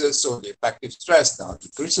increases, so the effective stress now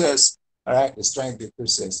decreases, all right? The strength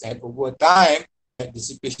decreases. And over time,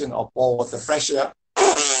 dissipation of pore water pressure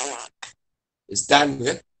is done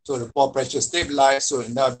with, so the pore pressure stabilizes, so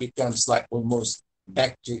it now becomes like almost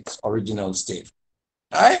back to its original state.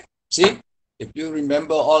 All right, see, if you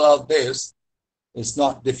remember all of this, it's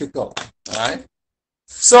not difficult. All right,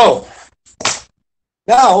 so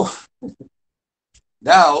now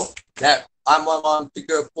that I'm on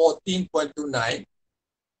figure 14.29,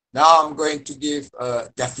 now I'm going to give a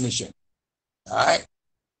definition. All right,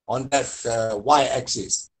 on that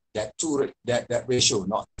y-axis, that ratio,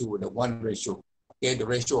 not two, the one ratio. Okay, the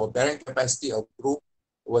ratio of bearing capacity of group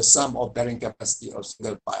over sum of bearing capacity of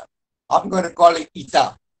single pile. I'm going to call it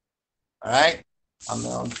eta. All right. I'm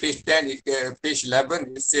on page 10, page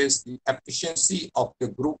 11. It says the efficiency of the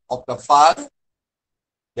group of the pile.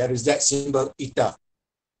 There is that symbol eta.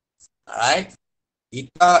 All right.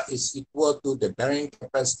 Eta is equal to the bearing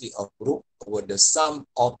capacity of group over the sum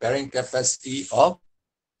of bearing capacity of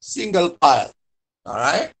single pile. All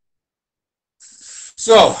right.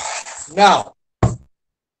 So now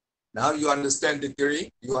you understand the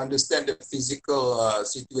theory. You understand the physical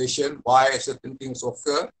situation, why certain things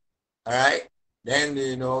occur. All right. Then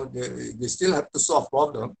we still have to solve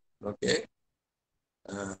problem. Okay.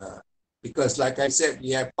 Because like I said,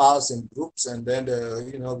 we have piles and groups, and then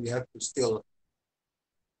we have to still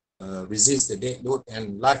resist the dead load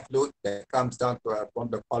and life load that comes down to from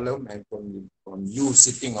the column and from you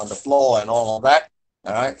sitting on the floor and all of that.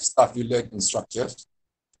 All right, stuff you learn in structures.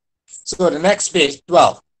 So the next page,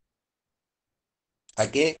 12.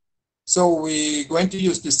 Okay, so we're going to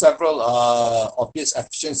use the several obvious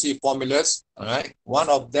efficiency formulas. All right, one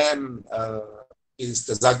of them is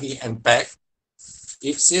the Zaghi and Peck.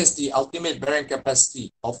 It says the ultimate bearing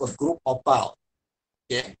capacity of a group of pile,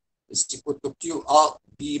 okay, is equal to Q out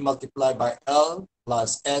B multiplied by L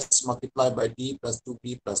plus S multiplied by D plus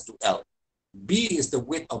 2B plus 2L. B is the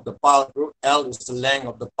width of the pile group, L is the length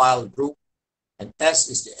of the pile group, and S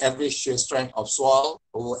is the average shear strength of soil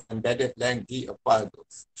over embedded length D of pile group.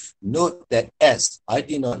 Note that S, I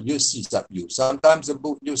did not use C sub U. Sometimes the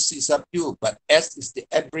book use C sub U, but S is the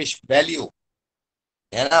average value.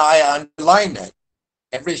 And I underline that,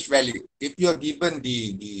 average value. If you're given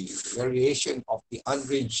the variation of the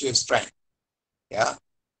unranged shear strength, yeah,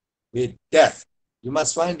 with depth, you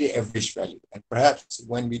must find the average value. And perhaps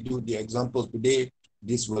when we do the example today,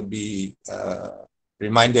 this will be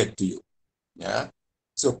reminded to you. Yeah.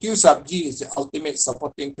 So Q sub G is the ultimate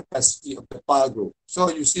supporting capacity of the pile group.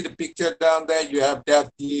 So you see the picture down there, you have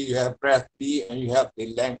depth D, you have breadth B, and you have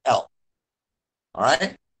the length L. All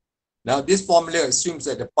right. Now this formula assumes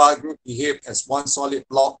that the pile group behaves as one solid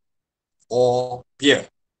block or pier.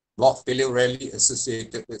 Block failure rarely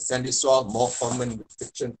associated with sandy soil, more common with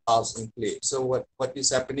friction piles in clay. So what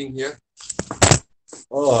is happening here?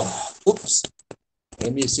 Oh, oops.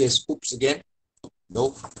 Let me say oops again.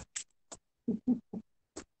 Nope.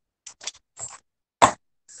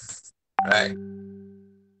 Right.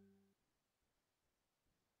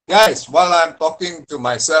 Guys, while I'm talking to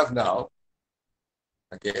myself now,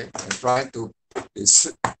 okay, I'm trying to put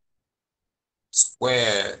this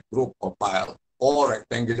square group or pile or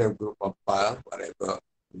rectangular group of pile, whatever.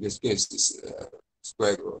 In this case, this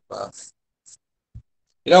square group of pile.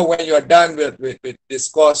 You know, when you're done with this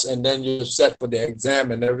course and then you set for the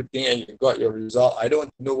exam and everything and you got your result, I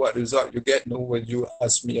don't know what result you get, nor will you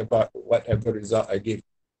ask me about whatever result I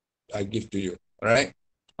give to you, all right?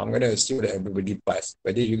 I'm going to assume that everybody passed.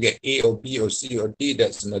 Whether you get A or B or C or D,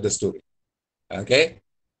 that's another story, okay?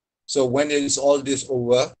 So when it is all this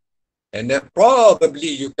over, and then probably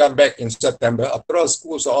you come back in September, after all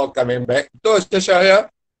schools are all coming back, betul Syasha ya?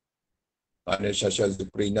 Mana Syasha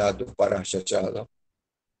Zuprina tu, parah Syasha tu.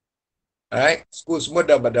 Alright, school semua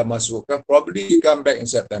dah masuk, probably you come back in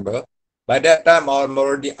September. By that time, I'm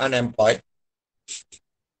already unemployed.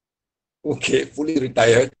 Okay, fully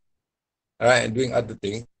retired. Alright, and doing other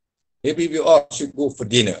things. Maybe we all should go for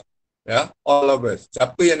dinner. Yeah, all of us.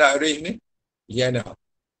 Siapa yang nak arrange ni? Yeah, now.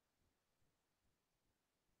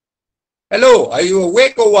 Hello, are you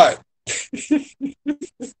awake or what?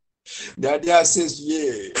 Nadia says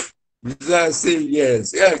yes. Bisa say yes.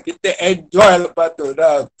 Ya, kita enjoy lepas tu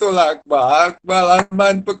dah. Betul lah Akbar. Akbar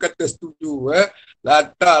Rahman pun kata setuju.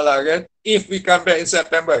 Lantar lah kan. If we come back in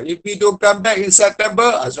September. If we don't come back in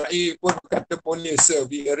September, Azrael pun kata polis,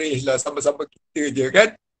 we arrange lah sama-sama kita je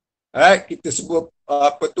kan. Alright, kita semua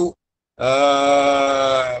apa tu,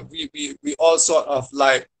 we all sort of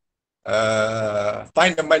like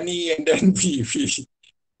find the money and then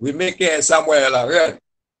we make it somewhere lah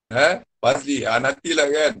kan. Pasti nantilah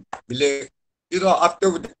kan, bila you know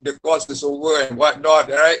after the course is over and whatnot,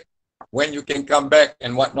 right, when you can come back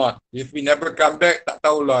and whatnot. If we never come back, tak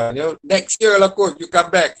tahulah, you know, next year lah kot you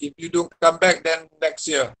come back. If you don't come back, then next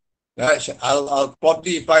year, right? I'll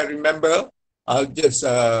probably, if I remember, I'll just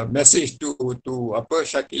message to apa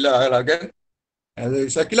Shakila lah kan.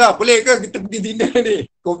 Shakila, boleh ke kita pergi dinner ni?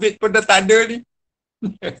 COVID pun dah tak ada ni.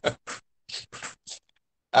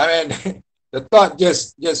 I mean, the thought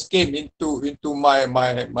just came into my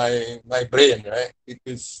brain, right?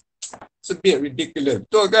 It's a bit ridiculous.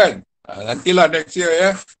 Betul kan? Nantilah next year,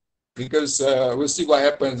 yeah? Because we'll see what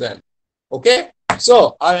happens then. Okay?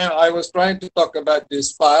 So, I was trying to talk about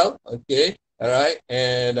this file, okay? All right?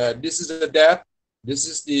 And this is the depth. This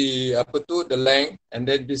is the the length, and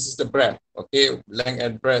then this is the breadth. Okay? Length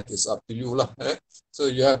and breadth is up to you lah.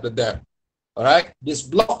 So, you have the depth. All right, this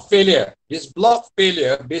block failure,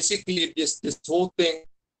 basically this whole thing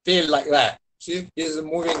failed like that. See, this is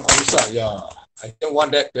moving on the side. Yeah, I don't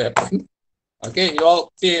want that to happen. Okay, you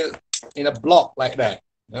all fail in a block like that.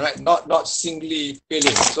 All right, not singly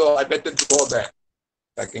failing. So I better draw that.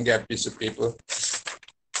 If I can get a piece of paper.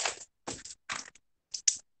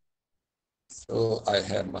 So I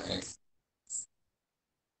have my.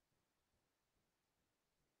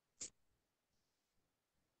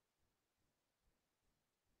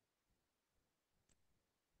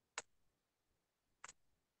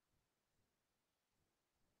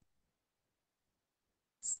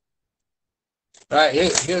 Right,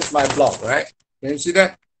 here's my block, right? Can you see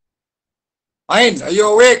that? Ain, are you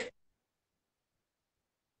awake?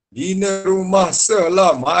 Dinner rumah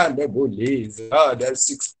selah, mana boleh. There's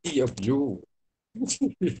 60 of you.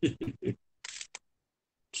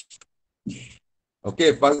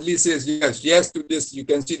 Okay, Fazli says yes. Yes to this, you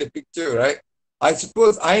can see the picture, right? I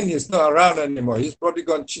suppose Ain is not around anymore. She's probably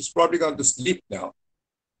gone to sleep now.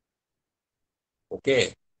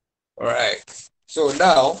 Okay, all right. So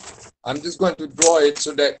now I'm just going to draw it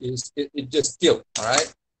so that it just tilts, all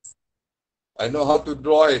right? I know how to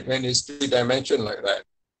draw it when it's 3-dimensional like that.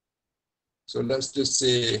 So let's just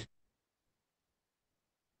say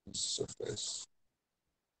surface.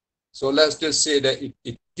 So let's just say that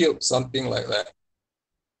it tilts something like that.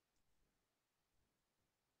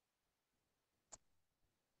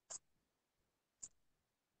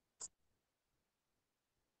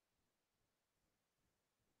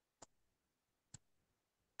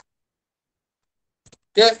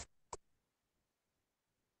 Okay?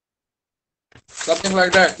 Something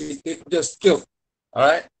like that. It just tilts. All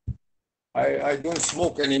right? I don't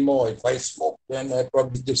smoke anymore. If I smoke, then I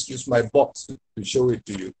probably just use my box to show it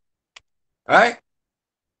to you. All right?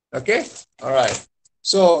 Okay? All right.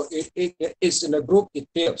 So it's in a group, it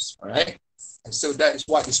fails. All right? And so that is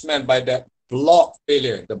what is meant by that block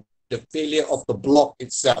failure, the failure of the block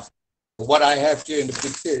itself. What I have here in the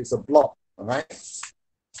picture is a block. All right?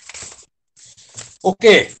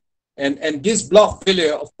 Okay. And this block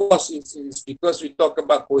failure, of course, is because we talk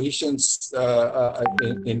about cohesions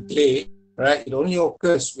in clay, right? It only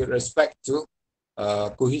occurs with respect to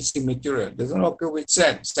cohesive material. It doesn't occur with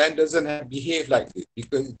sand. Sand doesn't behave like this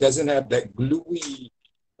because it doesn't have that gluey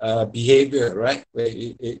behavior, right? Where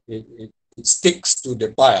it sticks to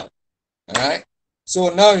the pile. All right. So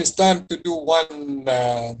now it's time to do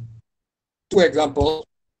two examples,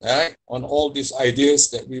 right, on all these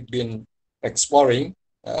ideas that we've been exploring.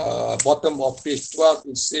 Bottom of page 12,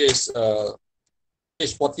 it says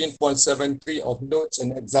page 14.73 of notes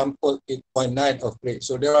and example 8.9 of grade.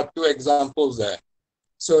 So there are two examples there.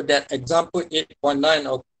 So that example 8.9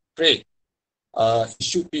 of grade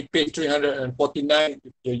should be page 349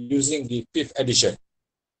 if you're using the 5th edition.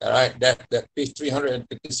 All right, that page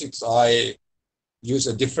 356, I use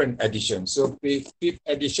a different edition. So page 5th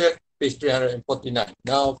edition, page 349.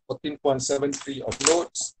 Now 14.73 of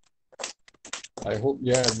notes. I hope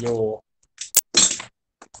you have your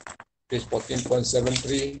page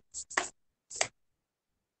 14.73.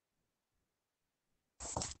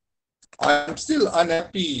 I'm still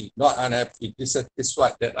unhappy, not unhappy,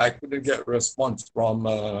 dissatisfied that I couldn't get a response from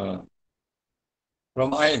Ain.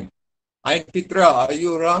 Ain Fitra, are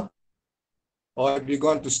you around? Or have you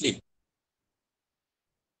gone to sleep?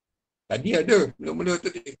 Tadi ada, mula-mula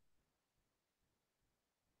tadi.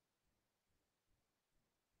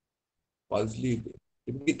 Fazli,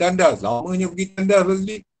 dia pergi tandas, lamanya pergi tandas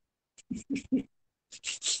Fazli.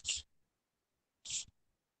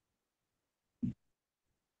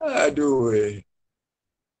 Aduh,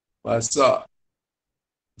 masak.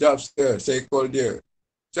 Sekejap, saya call dia.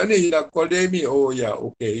 Macam mana you nak call dia ni? Oh ya, yeah,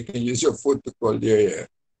 okay, you can use your phone to call dia ya.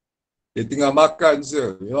 Dia tengah makan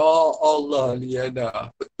sir. Ya Allah,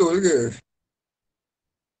 Liana. Betul ke?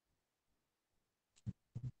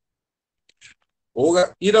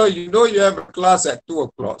 Orang, you know you have a class at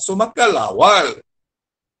 2 o'clock. So makanlah awal.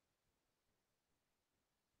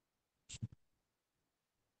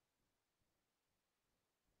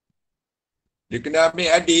 Dia kena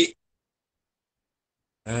ambil adik.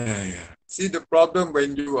 See the problem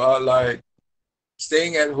when you are like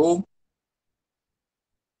staying at home.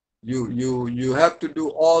 You have to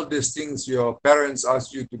do all these things your parents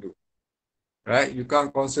ask you to do. Right? You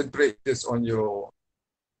can't concentrate just on your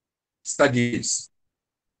studies.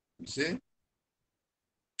 You see?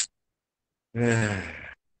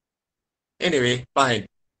 Anyway, fine.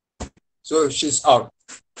 So she's out.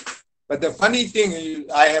 But the funny thing is,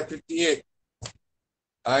 I have 58.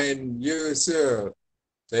 And you, sir,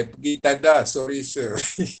 saya pergi tada, sorry, sir.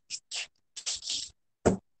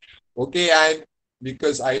 Okay, and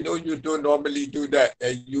because I know you don't normally do that,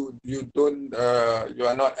 and you don't, you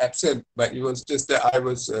are not absent, but it was just that I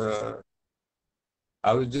was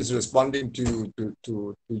just responding to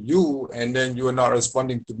you, and then you were not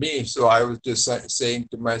responding to me. So I was just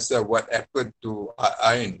saying to myself, what happened to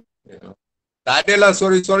Ain? You know, tak adalah,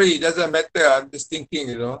 sorry, it doesn't matter. I'm just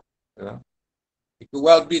thinking, you know. It could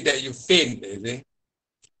well be that you faint, you see.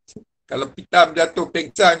 Kalau pitam jatuh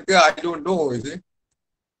pengsan ke, I don't know, you see.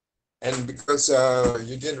 And because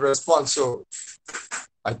you didn't respond, so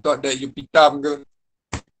I thought that you pitam ke.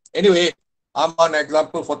 Anyway, I'm on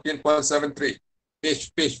example 14.73.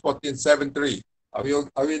 Page 14.73. Are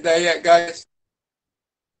we there yet, guys?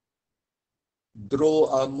 Dro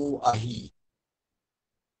amu ahi.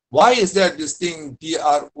 Why is there this thing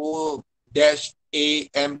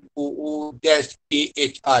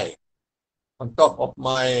DRO-AMOO-AHI on top of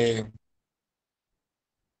my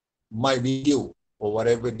video or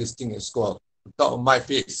whatever this thing is called, on top of my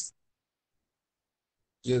face?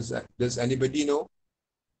 Does anybody know?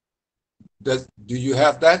 Do you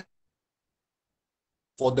have that?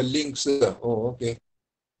 for the link, sir. Oh, okay.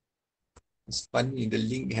 It's funny, the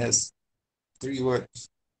link has 3 words.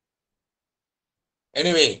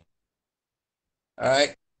 Anyway, all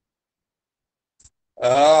right.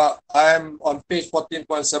 I'm on page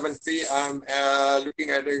 14.73. I'm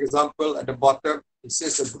looking at the example at the bottom. It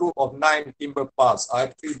says a group of 9 timber piles. I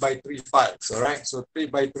have 3 by 3 piles, all right? So 3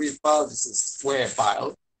 by 3 piles is a square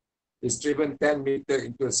pile. It's driven 10 meter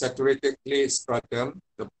into a saturated clay stratum.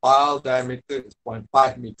 The pile diameter is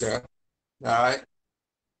 0.5 meter, all right?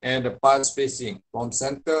 And the pile spacing from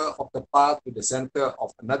center of the pile to the center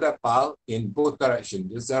of another pile in both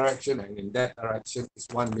directions. This direction and in that direction is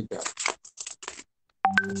 1 meter.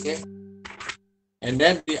 Okay. And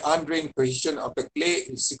then the undrained cohesion of the clay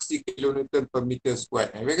is 60 kilonewton per meter squared.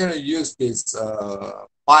 And we're going to use this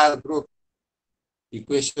pile group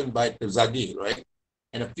equation by Terzaghi, right?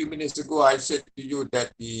 And a few minutes ago, I said to you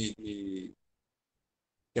that the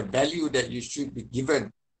value that you should be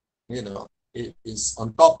given, you know, is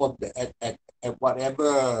on top of the, at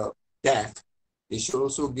whatever depth, they should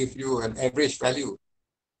also give you an average value.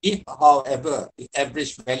 If, however, the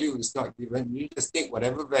average value is not given, you just take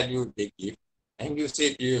whatever value they give and you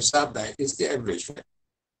say to yourself that it's the average value,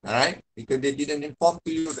 all right? Because they didn't inform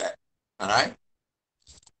to you that, all right?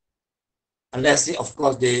 Unless, they, of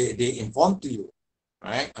course, they inform to you,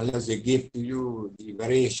 right? Unless they give to you the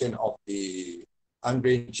variation of the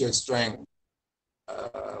undrained shear strength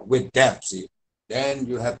with depth, see, then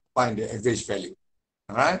you have to find the average value,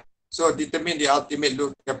 all right? So determine the ultimate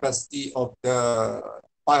load capacity of the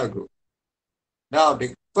pile group. Now,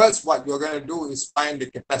 the first what you're going to do is find the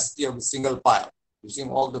capacity of a single pile using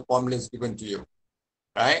all the formulas given to you,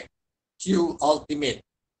 right? Q ultimate,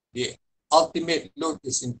 the ultimate load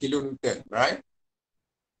is in kilonewton, right?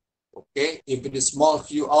 Okay, if it is small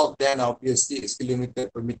Q out, then obviously it's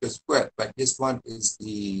kilonewton per meter squared, but this one is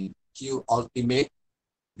the Q ultimate,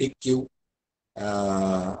 big Q.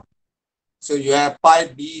 So you have pi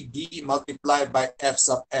b d multiplied by F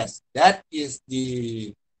sub S. That is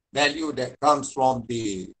the value that comes from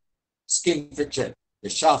the skin friction, the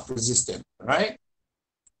shaft resistance, right?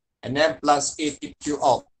 And then plus A tip Q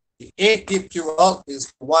out. The A tip Q out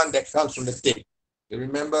is the one that comes from the tip. You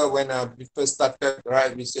remember when we first started,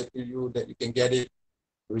 right? We said to you that you can get it,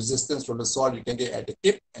 resistance from the soil, you can get at the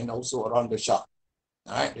tip and also around the shaft.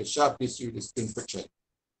 All right, the shaft gives you the skin friction.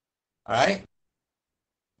 All right.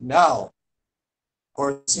 Now, for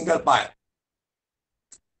a single pile.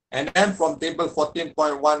 And then from table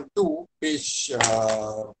 14.12, page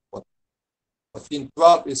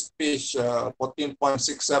 1412 is page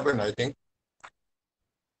 14.67, I think.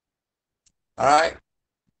 All right.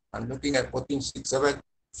 I'm looking at 1467.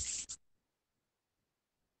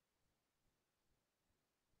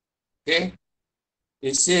 Okay.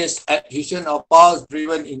 It says adhesion of piles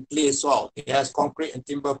driven in clay soil. It has concrete and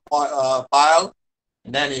timber pile.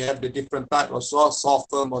 And then you have the different type of soil, soft,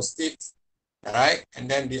 firm, or stiff. All right. And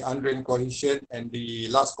then the undrained cohesion, and the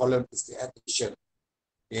last column is the adhesion.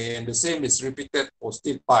 And the same is repeated for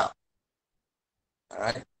stiff pile. All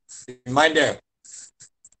right. Reminder,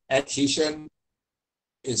 adhesion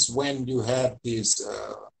is when you have this,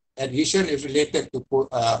 adhesion is related to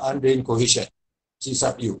undrained cohesion, C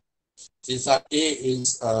sub U. C sub A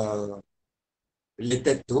is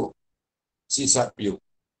related to C sub U.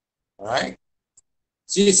 All right.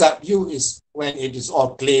 C sub U is when it is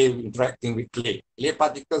all clay interacting with clay. Clay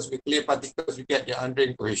particles with clay particles, you get the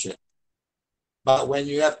undrained cohesion. But when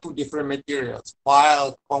you have two different materials,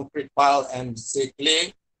 pile, concrete pile, and say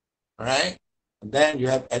clay, all right, and then you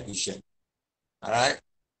have adhesion. All right.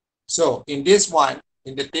 So in this one,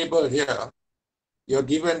 in the table here, you're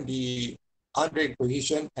given the undrained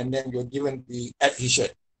cohesion and then you're given the adhesion.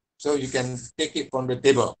 So you can take it from the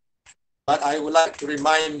table. But I would like to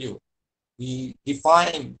remind you, we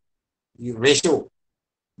define the ratio,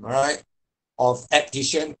 all right, of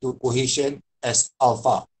adhesion to cohesion as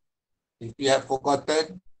alpha. If you have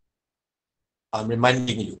forgotten, I'm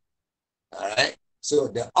reminding you. All right. So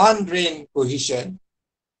the undrained cohesion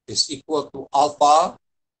is equal to alpha,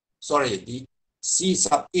 sorry, the C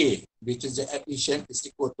sub A, which is the adhesion, is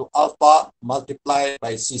equal to alpha multiplied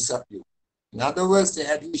by C sub U. In other words, the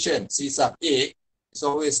adhesion, C sub A, is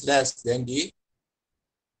always less than the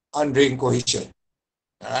undrained cohesion.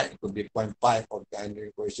 All right, it could be 0.5 of the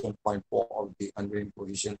undrained cohesion, 0.4 of the undrained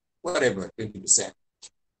cohesion, whatever, 20%.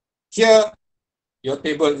 Here, your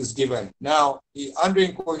table is given. Now, the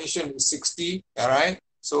undrained cohesion is 60, all right?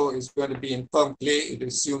 So it's going to be in firm clay. It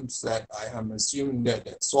assumes that, I am assuming that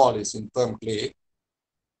the soil is in firm clay.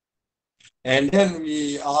 And then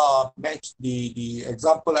we match the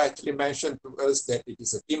example actually mentioned to us that it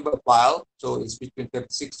is a timber pile. So it's between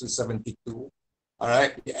 36 to 72. All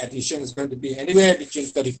right, the addition is going to be anywhere between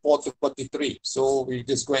 34 to 43. So we're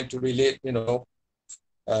just going to relate,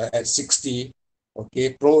 at 60,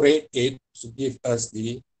 okay, prorate it to give us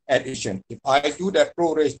the addition. If I do that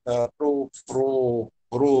pro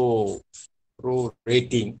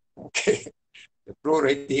rating, okay, the pro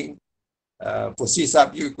rating for C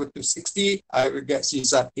sub U equal to 60, I will get C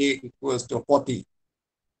sub A equals to 40.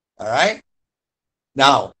 All right.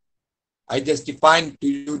 Now, I just defined to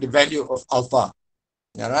you the value of alpha.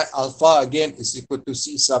 All right, alpha again is equal to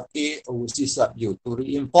C sub A over C sub U. To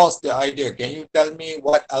reinforce the idea, can you tell me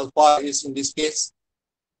what alpha is in this case?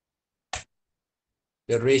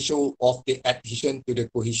 The ratio of the adhesion to the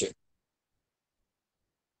cohesion.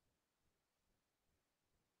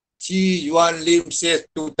 Chi Yuan Lim says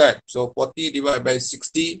 2/3. So 40 divided by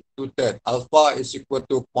 60, 2/3. Alpha is equal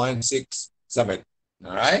to 0.67.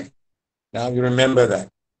 All right. Now you remember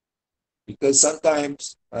that. Because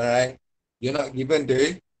sometimes, all right, you're not given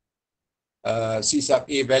the C sub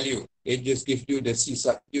A value. They just give you the C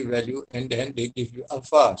sub U value and then they give you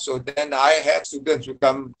alpha. So then I have students who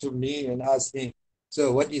come to me and ask me,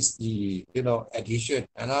 so what is the, addition?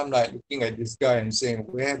 And I'm like looking at this guy and saying,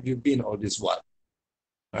 where have you been all this while?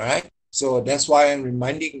 All right. So that's why I'm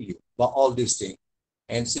reminding you about all these things.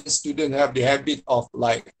 And since students have the habit of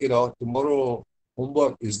like, tomorrow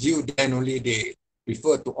homework is due, then only they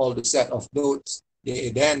refer to all the set of notes.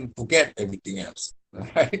 They then forget everything else. All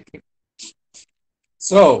right.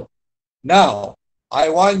 So now I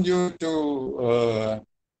want you to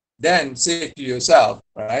then say to yourself,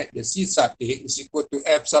 right, the C sub A is equal to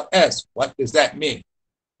F sub S. What does that mean?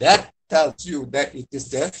 That tells you that it is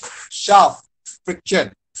the shaft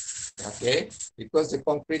friction, okay, because the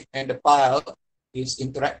concrete and the pile is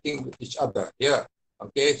interacting with each other here.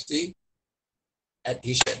 Okay, see,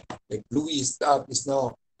 adhesion. The gluey stuff is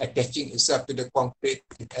now attaching itself to the concrete.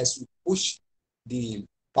 As you push the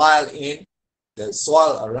pile in, the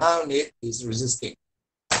soil around it is resisting.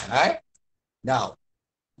 All right. Now,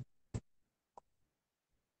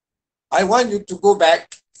 I want you to go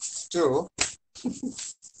back to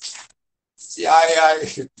see.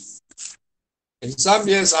 In some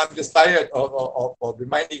years, I'm just tired of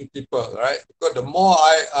reminding people, right? Because the more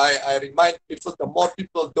I remind people, the more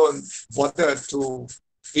people don't bother to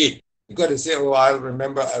eat. Because they say, oh, I'll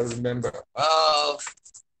remember. Well,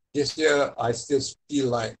 this year, I still feel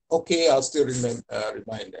like, okay, I'll still remind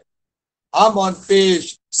them. I'm on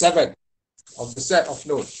page 7 of the set of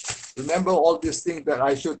notes. Remember all these things that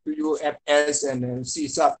I showed to you, FS and then C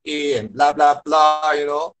sub A and blah, blah,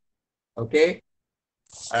 blah, Okay?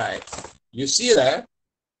 All right. You see that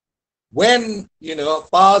when,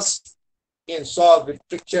 piles in soil with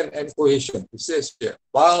friction and cohesion, it says here,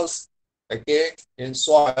 piles, okay, in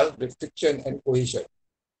soil with friction and cohesion.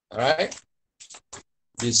 All right.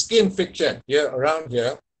 The skin friction here around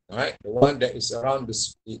here, all right, the one that is around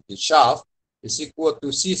the shaft is equal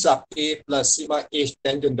to C sub A plus sigma H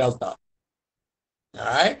tangent delta. All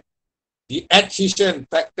right. The adhesion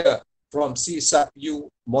factor from C sub U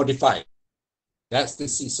modified. That's the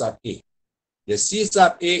C sub A. The C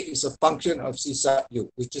sub A is a function of C sub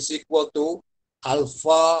U, which is equal to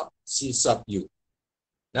alpha C sub U.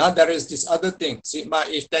 Now there is this other thing, sigma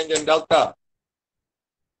H tangent delta.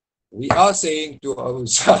 We are saying to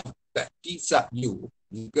ourselves that P sub U,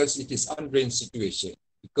 because it is undrained situation,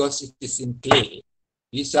 because it is in clay,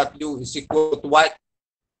 P sub U is equal to what?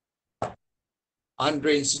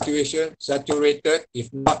 Undrained situation, saturated.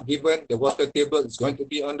 If not given, the water table is going to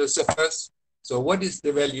be on the surface. So what is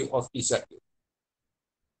the value of P sub U?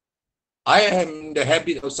 I am in the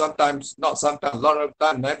habit of sometimes, not sometimes, a lot of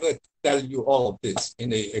time, never tell you all of this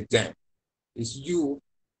in the exam. It's you.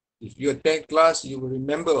 If you attend class, you will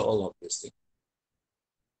remember all of this thing.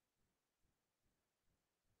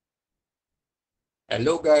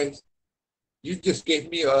 Hello, guys. You just gave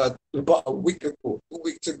me about a week ago, 2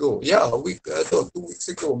 weeks ago. Yeah, a week, no, 2 weeks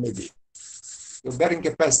ago, maybe. Your bearing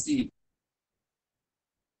capacity.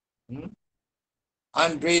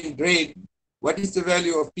 Undrained, drained. What is the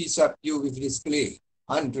value of P sub U with this clay?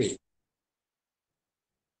 Undrained.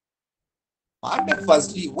 Madam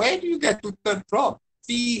Fazli, where do you get to turn from?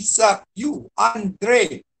 P sub U,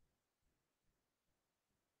 undrained.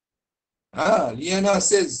 Liana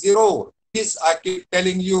says 0. This I keep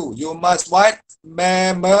telling you. You must what?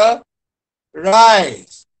 Memorize.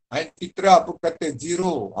 Fitra pun kata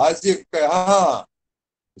 0. Hazif ke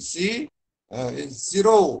see? It's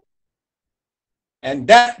 0. And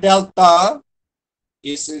that delta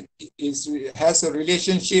has a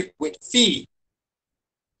relationship with phi.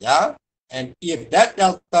 Yeah? And if that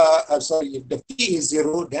delta, if the phi is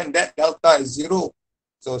 0, then that delta is 0.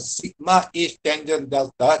 So sigma H tangent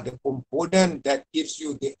delta, the component that gives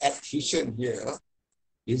you the adhesion here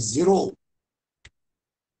is 0.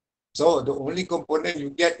 So the only component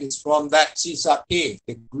you get is from that C sub A,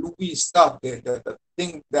 the gluey stuff, the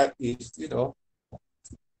thing that is, you know,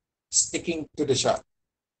 sticking to the shaft.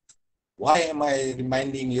 Why am I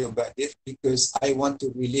reminding you about this? Because I want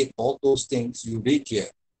to relate all those things you read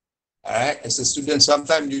here. All right, as a student,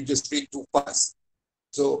 sometimes you just read too fast.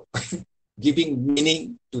 So giving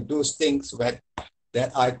meaning to those things that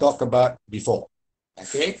I talked about before.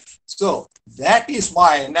 Okay, so that is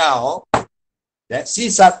why now that C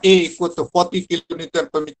sub A equal to 40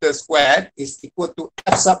 kilonewton per meter squared is equal to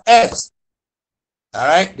F sub S. All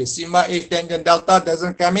right, the sigma H tangent delta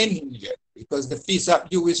doesn't come in here because the P sub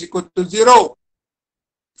U is equal to 0. All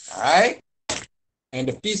right, and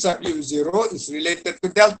the P sub U 0 is related to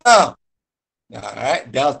delta. All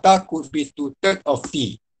right, delta could be 2/3 of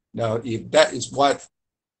T. Now, if that is what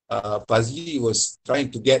Fazli was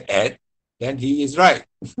trying to get at, then he is right.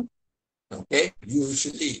 Okay,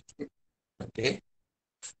 usually. Okay.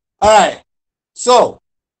 All right. So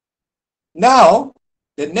now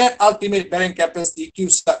the net ultimate bearing capacity Q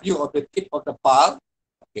sub U of the tip of the pile.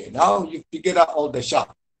 Okay. Now you figured out all the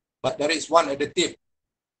shaft, but there is one at the tip.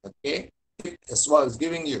 Okay. Tip as well as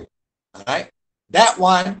giving you. All right. That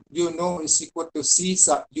one you know is equal to C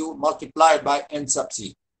sub U multiplied by N sub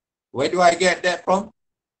C. Where do I get that from?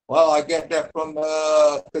 Well, I get that from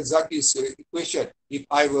Kazaki's equation. If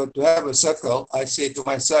I were to have a circle, I say to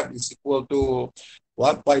myself it's equal to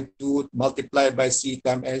 1/2 multiplied by C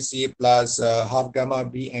times NC plus half gamma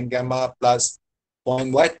B and gamma plus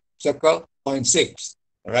point what? Circle? 0.6.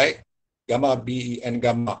 All right? Gamma B and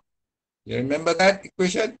gamma. You remember that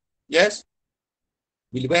equation? Yes?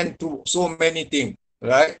 We went through so many things,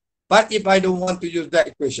 right? But if I don't want to use that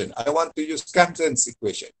equation, I want to use Campson's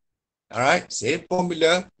equation. All right, same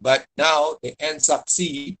formula, but now the N sub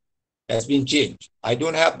C has been changed. I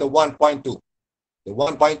don't have the 1.2. The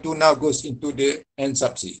 1.2 now goes into the N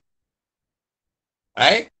sub C.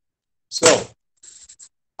 Right? So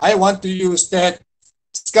I want to use that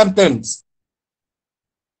Campson's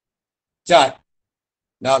chart.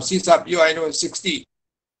 Now C sub U I know is 60.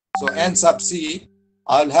 So N sub C,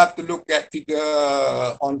 I'll have to look at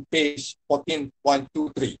figure on page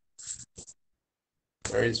 14.23.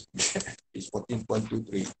 Where is it's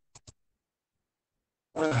 14.23?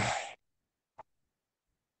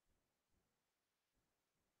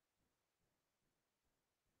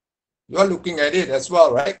 You are looking at it as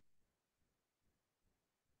well, right?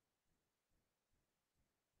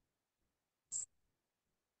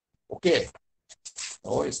 Okay.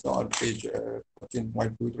 Oh, it's not on page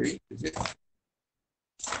 14.23, is it?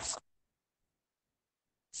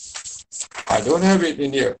 I don't have it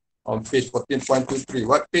in here. On page 14.23.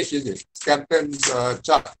 What page is it? Campton's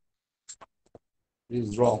chart. This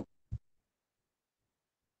is wrong.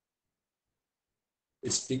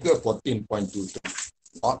 It's figure 14.23,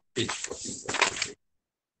 not page 14.23.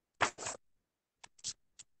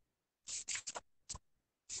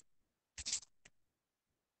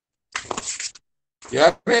 You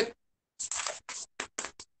have it?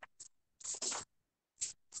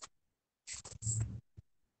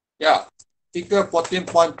 Yeah. Figure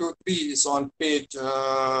 14.23 is on page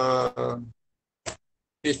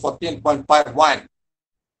 14.51.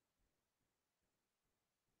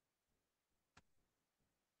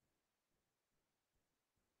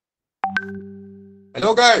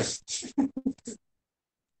 Hello, guys.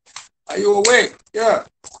 Are you awake? Yeah.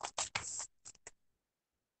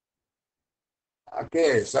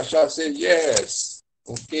 Okay, Sasha said yes.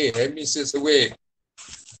 Okay, Amy says awake.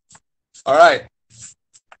 All right.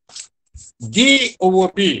 D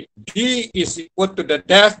over B. D is equal to the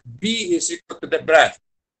depth, B is equal to the breadth.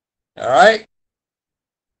 All right?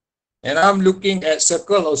 And I'm looking at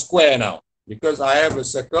circle or square now because I have a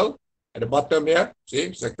circle at the bottom here.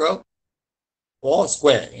 See, circle or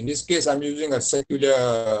square. In this case, I'm using a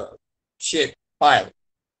circular shape pile.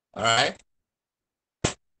 All right?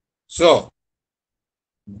 So,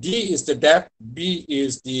 D is the depth, B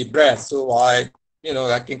is the breadth. So I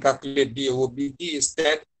can calculate D over B. D is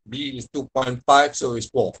 10. B is 2.5, so it's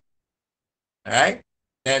 4. All right?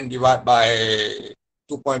 Then divide by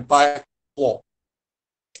 2.5, 4.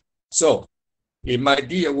 So, if my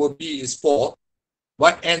D over B is 4,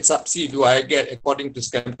 what N sub C do I get according to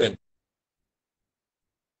Campton?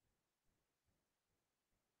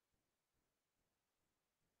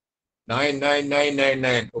 Nine.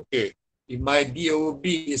 Okay. If my D over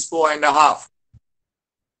B is 4.5,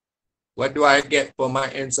 what do I get for my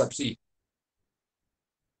N sub C?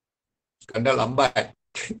 Skandal lambat.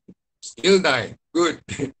 Still 9. Good.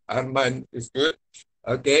 Arman is good.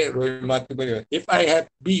 Okay, if I have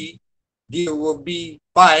B, D over B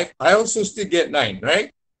 5, I also still get 9,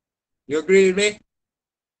 right? You agree with me?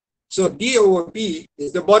 So D over B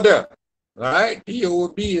is the border, right? D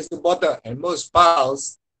over B is the border, and most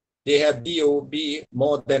files, they have D over B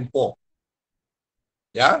more than 4.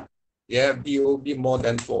 Yeah? They have D over B more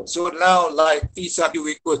than 4. So now, like P sub U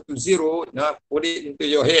equals to 0, now put it into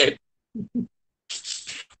your head.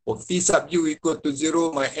 For P sub U equal to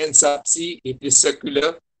 0, my N sub C, if it's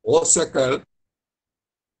circular or circle,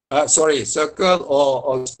 circle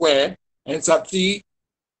or square, N sub C,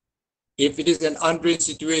 if it is an undrained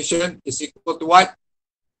situation, is equal to what?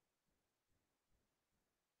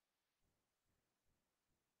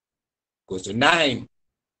 Goes to 9.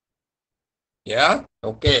 Yeah,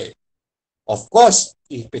 okay. Of course,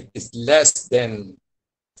 if it is less than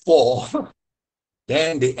 4,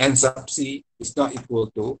 then the N sub C is not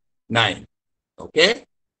equal to 9. Okay?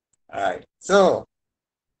 All right. So,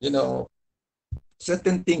 you know,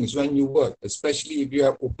 certain things when you work, especially if you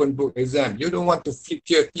have open book exam, you don't want to flip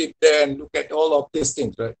here, flip there, and look at all of these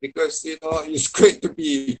things, right? Because, you know, it's going to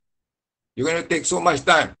be, you're going to take so much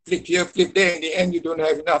time. Flip here, flip there. In the end, you don't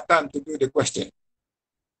have enough time to do the question.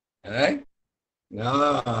 All right?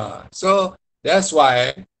 No. So that's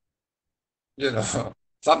why, you know,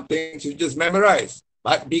 some things you just memorize,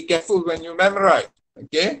 but be careful when you memorize.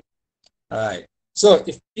 Okay? All right. So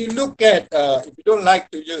if you look at, if you don't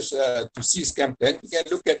like to use to see Scampton, you can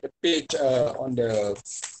look at the page on the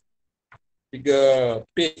figure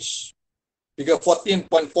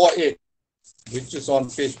 14.48, which is on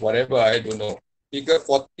page whatever, I don't know. Figure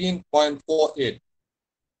 14.48.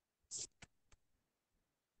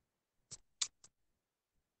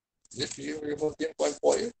 Is it figure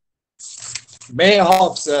 14.48?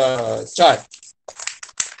 Mayhoff's chart.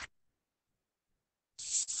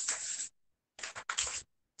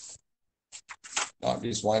 Not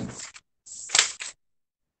this one.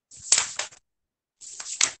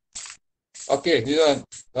 Okay, this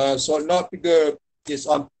one. So now figure is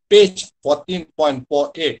on page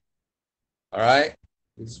 14.48. All right,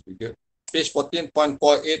 this figure, page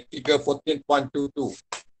 14.48, figure 14.22.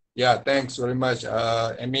 Yeah, thanks very much,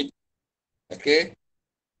 Amit. Okay,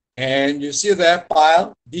 and you see that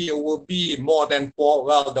pile D over B more than 4.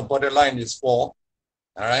 Well, the borderline is 4. All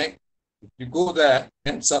right, if you go there,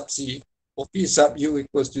 N sub C or P sub U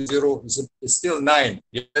equals to 0 is still 9.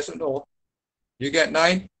 Yes or no? You get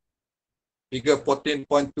 9? Figure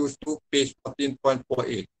 14.22, page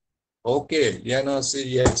 14.48. Okay, Liana said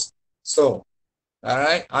yes. So, all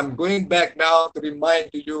right, I'm going back now to remind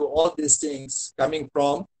you all these things coming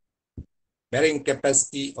from bearing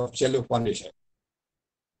capacity of shallow foundation.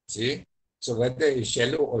 See? So whether it's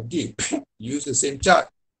shallow or deep, use the same chart,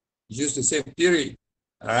 use the same theory.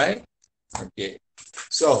 All right? Okay.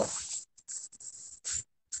 So,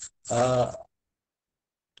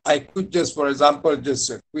 I could just, for example,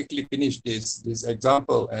 just quickly finish this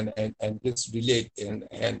example and just relate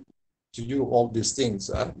and to you all these things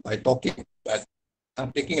by talking. But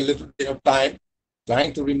I'm taking a little bit of time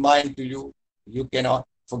trying to remind to you, you cannot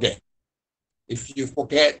forget. If you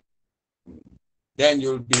forget, then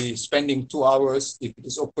you'll be spending 2 hours, if it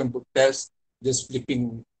is open book test, just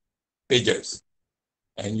flipping pages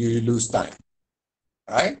and you lose time,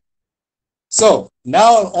 right? So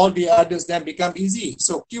now all the others then become easy.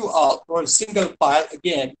 So Q out for a single pile,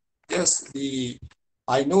 again, just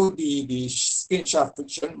I know the skin shaft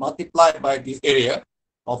friction multiplied by the area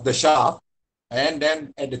of the shaft, and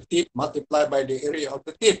then at the tip multiplied by the area of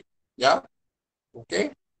the tip. Yeah,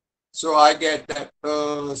 okay. So I get that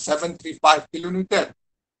 735 kilonewton.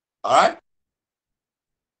 All right.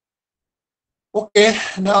 Okay,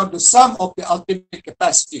 now the sum of the ultimate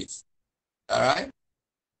capacities. All right.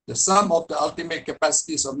 The sum of the ultimate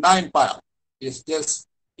capacities of 9 pile is just,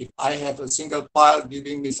 if I have a single pile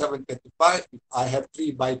giving me 735, if I have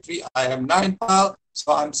 3 by 3, I have 9 pile.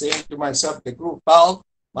 So I'm saying to myself, the group pile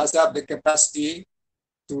must have the capacity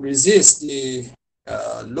to resist the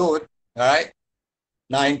load, right?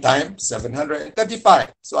 9 times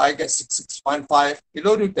 735. So I get 6615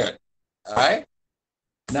 kilonewton. All right.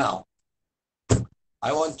 Now,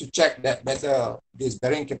 I want to check that whether this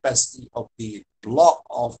bearing capacity of the block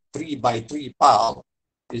of 3 by 3 pile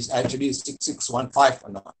is actually 6615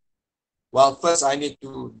 or not. Well, first I need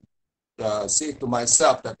to say to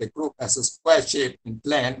myself that the group has a square shape in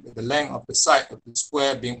plan with the length of the side of the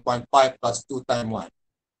square being 0.5 plus 2 times 1.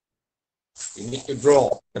 You need to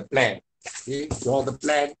draw the plan. Okay, draw the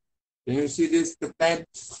plan. Can you see this, the plan?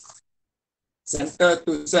 Center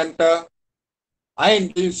to center.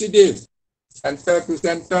 Can you see this? Center to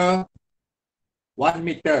center, 1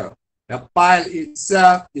 meter. The pile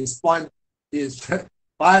itself is is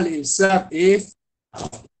pile itself is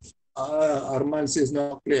Arman says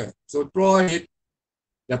not clear. So draw it.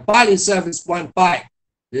 The pile itself is 0.5.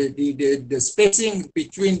 The spacing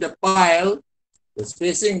between the pile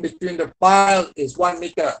is 1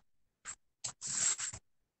 meter.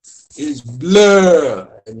 Is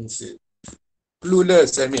blur. Let me see.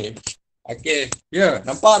 Clueless, I mean. Okay, here,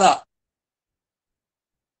 nampak tak?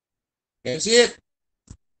 Can you see it?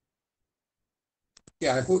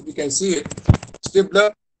 Yeah, I hope you can see it. Still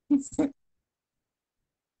blur?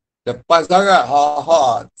 Depan sangat.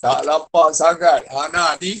 Tak nampak sangat.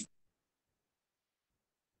 Nah, ni.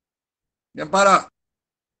 Nampak tak?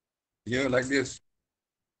 Here, like this.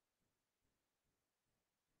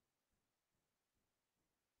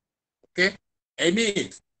 Okay.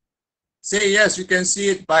 Amy, say yes, you can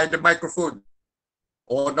see it by the microphone.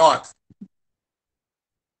 Or not.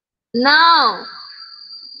 No.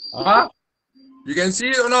 Huh? You can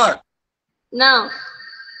see it or not? No.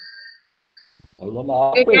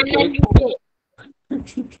 Alamak, apa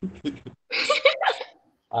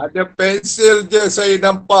Ada pensel je saya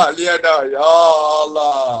nampak, Liana. Ya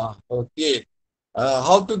Allah. Okay.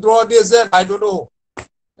 How to draw this then? I don't know.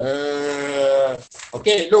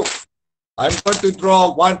 Okay, look. I'm going to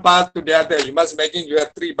draw one pile to the other. You must imagine you have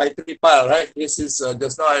 3 by 3 pile, right? This is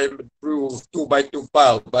just now I drew 2 by 2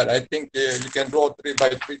 pile, but I think you can draw 3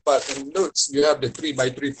 by 3 pile. In notes, you have the 3 by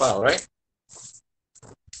 3 pile, right?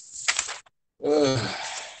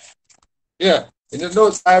 Yeah, in the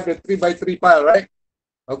notes, I have the 3 by 3 pile, right?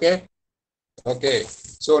 Okay. Okay.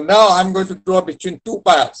 So now I'm going to draw between 2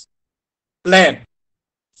 piles. Plan.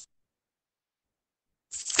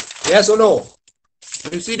 Yes or no?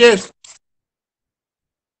 Do you see this?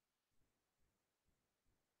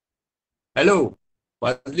 Hello.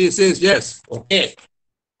 What this says yes. Okay.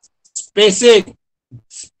 Spacing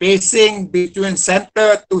between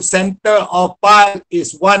center to center of pile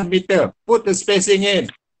is 1 meter. Put the spacing in.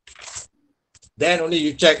 Then only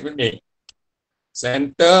you check with me.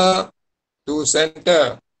 Center to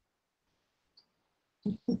center.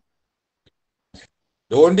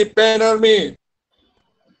 Don't depend on me.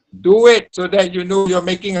 Do it so that you know you're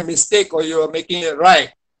making a mistake or you're making it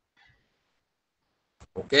right.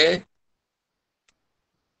 Okay?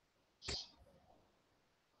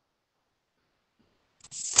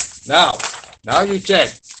 Now you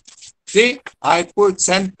check. See, I put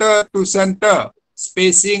center to center.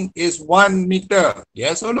 Spacing is 1 meter.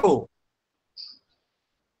 Yes or no?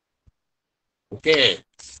 Okay.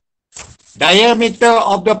 Diameter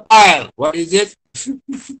of the pile. What is it?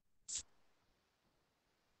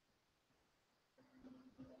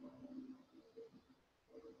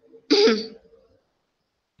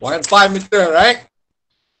 0.5 meter, right?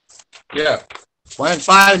 Yeah.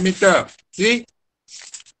 0.5 meter. See?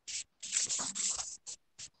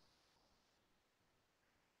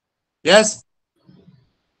 Yes?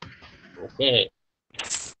 Okay.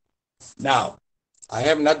 Now, I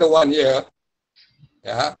have another one here.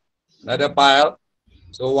 Yeah. Another pile.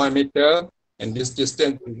 So 1 meter. And this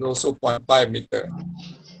distance is also 0.5 meter.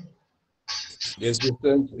 This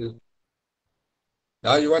distance is...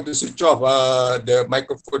 Now you want to switch off the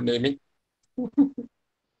microphone, Amy.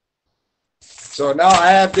 So now I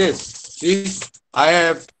have this. See? I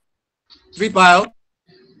have 3 piles.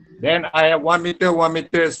 Then I have 1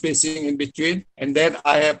 meter spacing in between, and then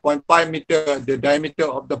I have 0.5 meter the diameter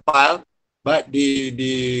of the pile, but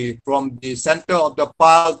from the center of the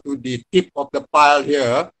pile to the tip of the pile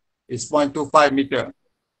here is 0.25 meter.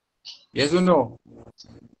 Yes or no?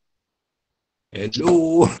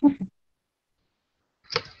 Hello.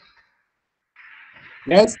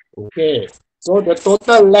 Yes. Okay. So the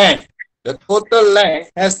total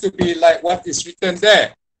length has to be like what is written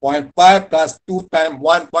there. 0.5 plus 2 times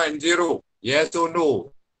 1.0. Yes or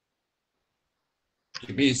no?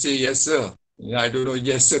 If me say yes, sir. I don't know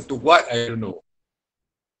yes, sir to what? I don't know.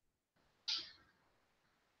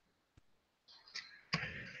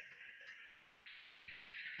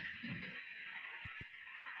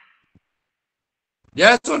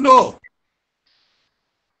 Yes or no?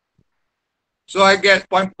 So I get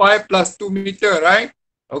 0.5 plus 2 meter, right?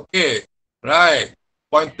 Okay, right.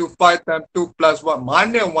 0.25 times 2 plus 1.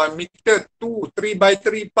 Mana 1 meter? 2, 3 by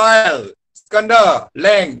 3 pile. Skandar,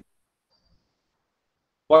 length.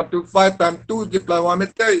 0.25 times 2 plus 1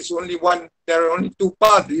 meter is only 1. There are only 2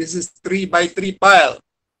 piles. This is 3 by 3 pile.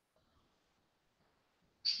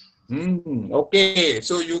 Okay,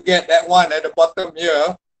 so you get that one at the bottom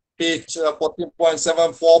here. Page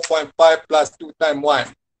 14.74.5 plus 2 times 1.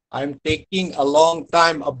 I'm taking a long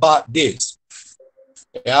time about this.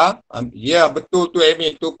 Yeah, betul tu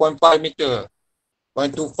Amy, 2.5 meter.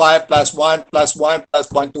 0.25 plus 1 plus 1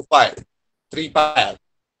 plus 0.25. 3 pile.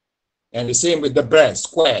 And the same with the breast,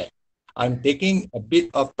 square. I'm taking a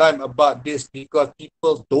bit of time about this because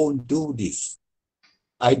people don't do this.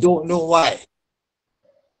 I don't know why.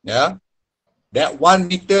 Yeah. That 1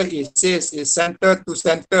 meter, it says is center to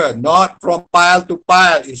center, not from pile to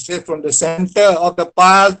pile. It says from the center of the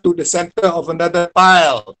pile to the center of another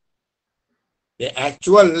pile. The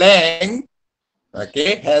actual length,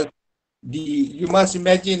 okay, has you must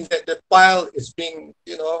imagine that the pile is being,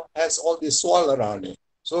 has all this soil around it.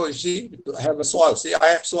 So you see, I have a soil. See, I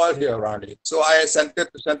have soil here around it. So I center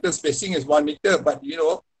to center spacing is 1 meter, but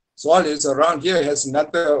soil is around here, has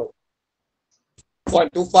another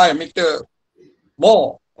 0.25 meter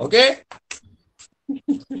more. Okay.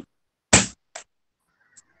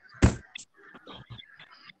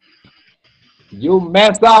 You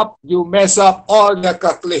mess up all the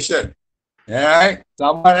calculation. All right.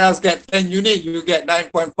 Someone else get 10 unit, you get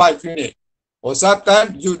 9.5 unit. Or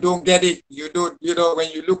sometimes you don't get it. You don't,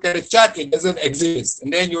 when you look at the chart, it doesn't exist.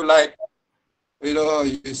 And then you're like,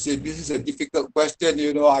 you say, this is a difficult question,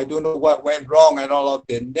 I don't know what went wrong and all of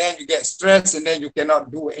that. And then you get stressed and then you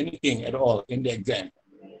cannot do anything at all in the exam.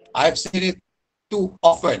 I've seen it too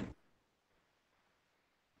often.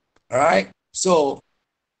 All right. So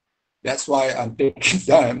that's why I'm taking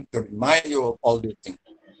time to remind you of all these things.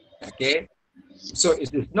 Okay. So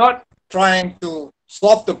it is not trying to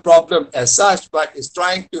solve the problem as such, but it's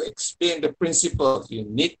trying to explain the principles. You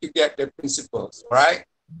need to get the principles, right?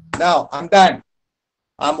 Now, I'm done.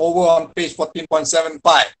 I'm over on page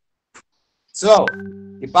 14.75. So,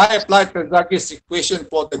 if I apply Terzaghi's equation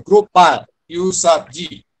for the group pile, Q sub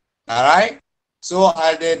G, all right? So,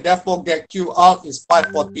 I therefore get Q out is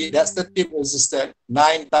 540. That's the tip resistance,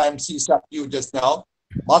 9 times C sub Q just now.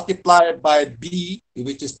 Multiplied by B,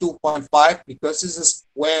 which is 2.5, because this is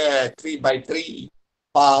square 3 by 3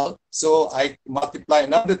 pile. So I multiply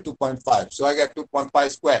another 2.5. So I get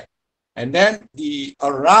 2.5 square. And then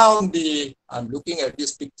I'm looking at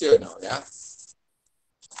this picture now, yeah.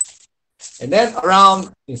 And then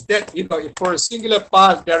around, instead, if for a singular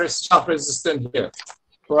pile, there is shaft resistance here.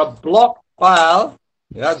 For a block pile,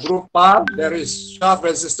 group pile, there is shaft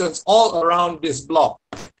resistance all around this block.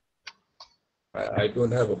 I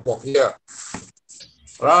don't have a block here.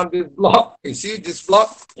 Around this block, you see this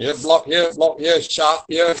block? Here, block here, shaft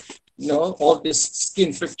here, all this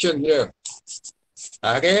skin friction here.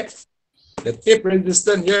 Okay? The tip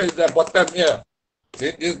resistance here is the bottom here.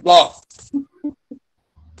 See this block.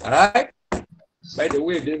 Alright? By the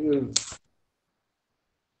way, this is,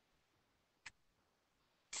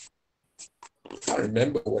 I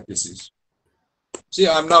remember what this is. See,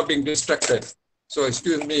 I'm now being distracted. So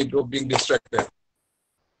excuse me for being distracted.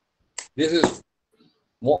 This is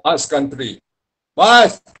Moaz country.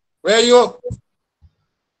 Moaz, where are you?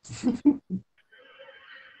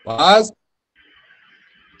 Moaz?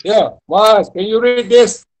 Yeah, Moaz, can you read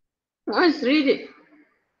this? Let's read it.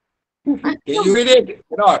 Can you read it?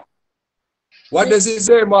 Cannot. What does it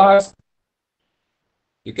say, Moaz?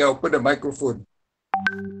 You can open the microphone.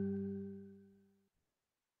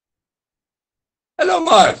 Hello,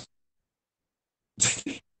 Moaz.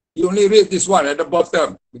 You only read this one at the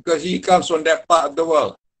bottom because he comes from that part of the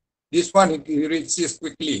world. This one he reads this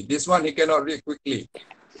quickly. This one he cannot read quickly.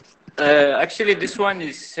 Actually, this one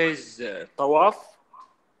says tawaf.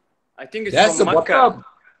 I think it's that's from the Makkah. Bottom.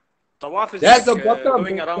 Tawaf is that's like, the bottom.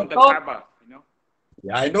 going around the top. Kaaba,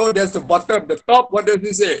 Yeah, I know that's the bottom. The top, what does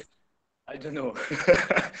it say? I don't know.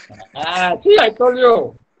 See, I told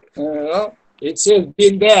you. It says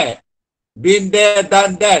been there,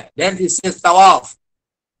 done that. Then it says tawaf.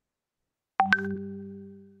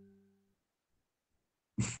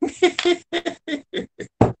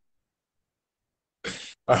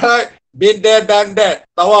 All right, been there, done that.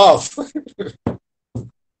 Tawaf.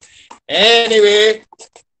 Anyway,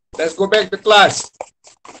 let's go back to class.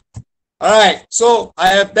 All right, so I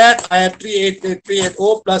have that. I have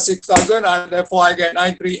 380 plus 6,000, and therefore I get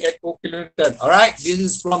 9380 kilonewton. All right, this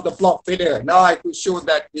is from the block failure. Now I could show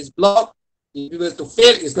that this block, if it was to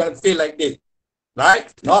fail, it's going to fail like this,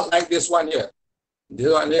 right? Not like this one here.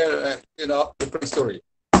 This one here, different story.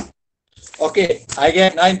 Okay, I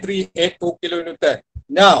get 9380 kilonewton.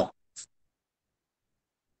 Now,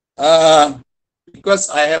 because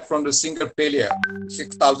I have from the single failure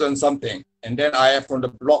 6,000 something, and then I have from the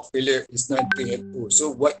block failure is 9382. So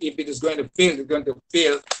what if it is going to fail? It's going to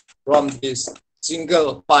fail from this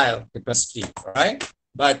single pile capacity, right?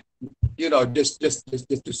 But just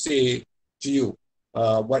to say to you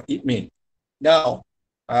what it means. Now,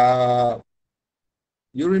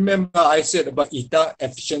 you remember I said about eta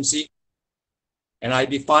efficiency, and I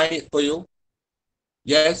define it for you.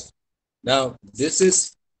 Yes. Now this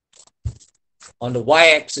is on the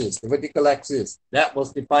y-axis, the vertical axis. That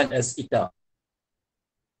was defined as eta.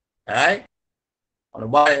 All right? On the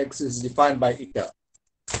y-axis is defined by eta.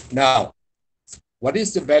 Now, what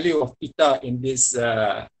is the value of eta in this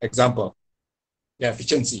example? The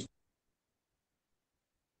efficiency.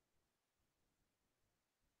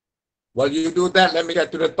 While you do that, let me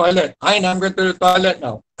get to the toilet. I'm going to the toilet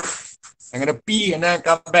now. I'm going to pee and then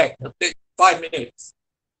come back. It'll take 5 minutes.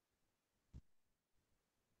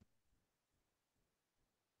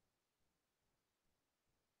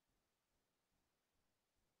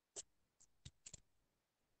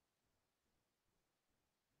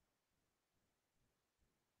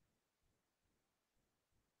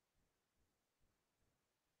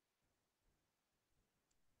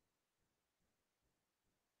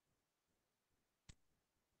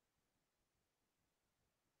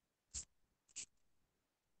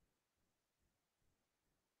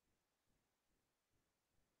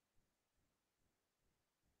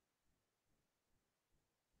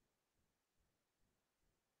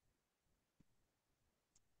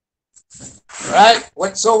 Right?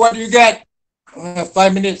 So what do you get?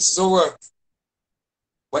 5 minutes is over.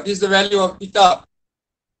 What is the value of eta?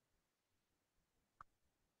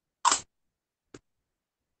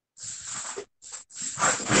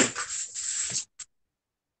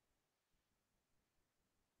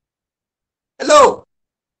 Hello.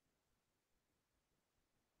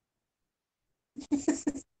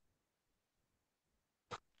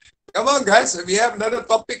 Come on, guys. We have another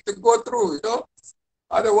topic to go through, you know.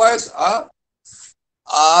 Otherwise,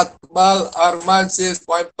 Akmal Arman says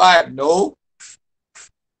 0.5. No.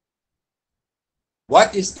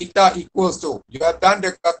 What is eta equals to? You have done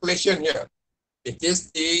the calculation here. It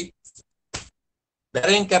is the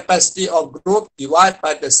bearing capacity of group divided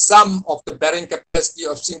by the sum of the bearing capacity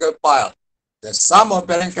of single pile. The sum of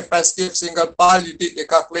bearing capacity of single pile, you did the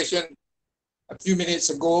calculation a few minutes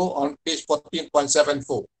ago on page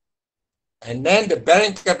 14.74. And then the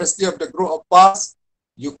bearing capacity of the group of piles,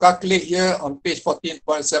 you calculate here on page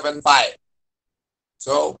 14.75.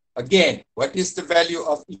 So again, what is the value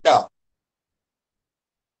of eta?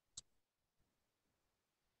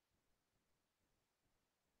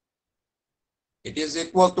 It is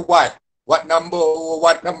equal to what? What number over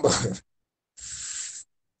what number?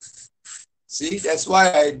 See, that's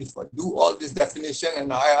why I do all this definition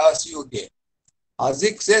and I ask you again.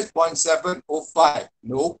 Azik says 0.705.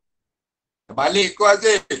 No. Balik ko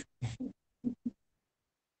Azik.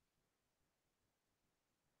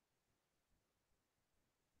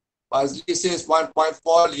 Fazli says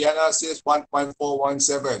 1.4. Liana says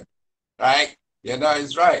 1.417. Right? Liana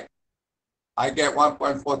is right. I get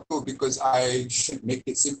 1.42 because I should make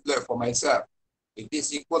it simpler for myself. It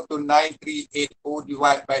is equal to 9380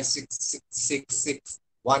 divided by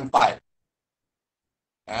 66615.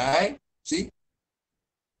 Alright, see?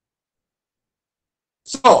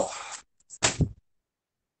 So,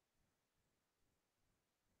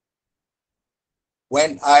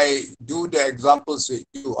 when I do the examples with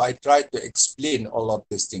you, I try to explain all of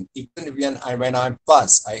these things. Even when I'm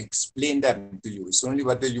fast, I explain them to you. It's only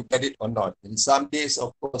whether you get it or not. In some days,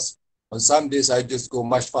 of course, on some days, I just go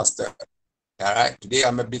much faster. All right. Today,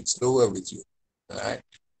 I'm a bit slower with you. All right.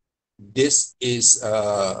 This is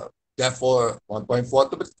therefore 1.4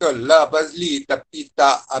 tu betul lah Bazli, tapi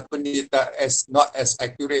tak apa ni, tak not as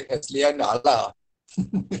accurate as Liana lah.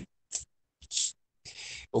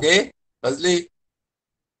 Okay, Bazli.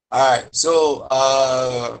 All right. So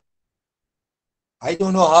I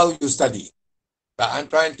don't know how you study, but I'm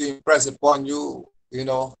trying to impress upon you, you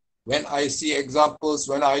know, when I see examples,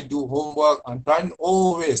 when I do homework, I'm trying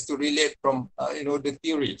always to relate from, you know, the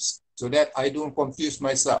theories so that I don't confuse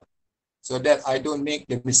myself, so that I don't make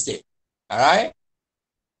the mistake. All right?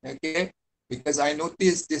 Okay? Because I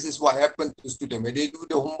notice this is what happens to students. When they do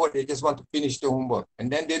the homework, they just want to finish the homework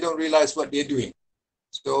and then they don't realize what they're doing.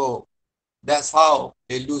 So that's how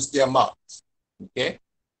they lose their marks. Okay?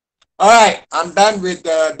 All right, I'm done with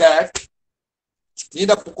that. Ni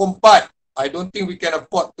dah pukul 4. I don't think we can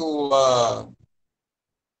afford to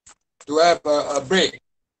have a break.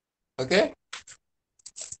 Okay?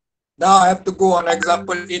 Now I have to go on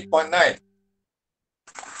example 8.9.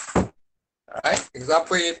 All right,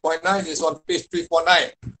 example 8.9 is on page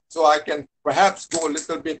 349. So I can perhaps go a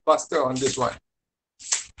little bit faster on this one.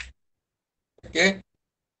 Okay?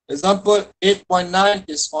 Example 8.9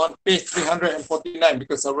 is on page 349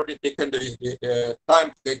 because I've already taken the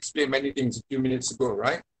time to explain many things a few minutes ago,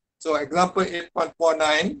 right? So example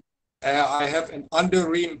 8.49, I have an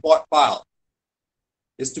under-rim board pile.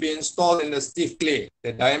 It's to be installed in a stiff clay.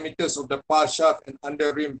 The diameters of the pile shaft and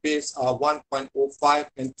under-rim base are 1.05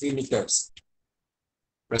 and 3 meters,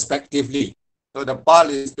 respectively. So the pile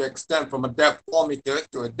is to extend from a depth 4 meters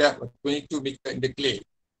to a depth of 22 meters in the clay.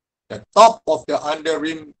 The top of the under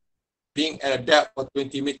rim being at a depth of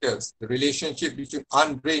 20 meters. The relationship between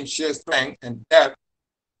undrained shear strength and depth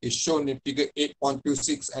is shown in figure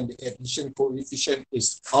 8.26 and the addition coefficient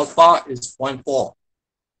is alpha is 0.4.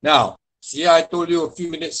 Now, see, I told you a few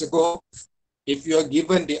minutes ago, if you are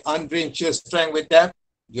given the undrained shear strength with depth,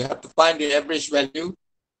 you have to find the average value.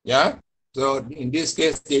 Yeah. So in this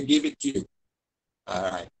case, they give it to you. All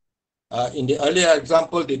right. In the earlier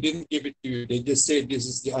example, they didn't give it to you. They just say this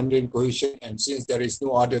is the undrained coefficient, and since there is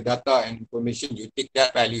no other data and information, you take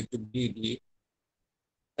that value to be the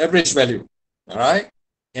average value. All right.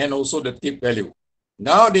 And also the tip value.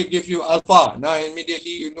 Now they give you alpha. Now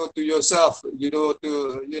immediately you know to yourself, you know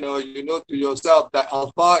to yourself that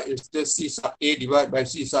alpha is just C sub A divided by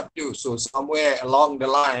C sub U. So somewhere along the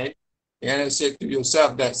line, you're going to say to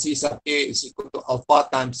yourself that C sub A is equal to alpha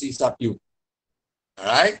times C sub U. All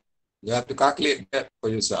right. You have to calculate that for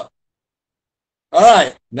yourself. All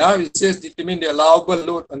right. Now it says determine the allowable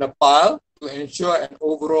load on the pile to ensure an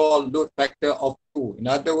overall load factor of 2. In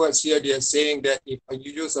other words, here they are saying that if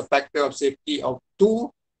you use a factor of safety of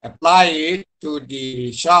 2, apply it to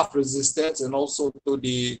the shaft resistance and also to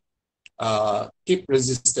the tip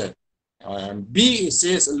resistance. B, it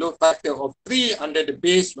says a load factor of 3 under the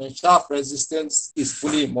base when shaft resistance is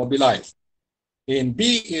fully mobilized. In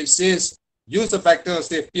B, it says use a factor of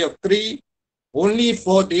safety of 3 only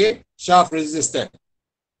for the shaft resistance.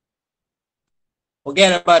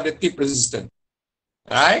 Forget about the tip resistance.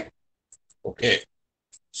 Right? Okay.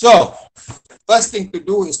 So, first thing to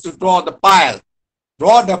do is to draw the pile.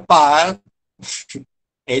 Draw the pile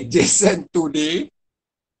adjacent to the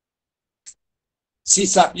C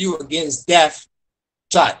sub U against depth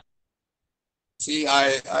chart. See,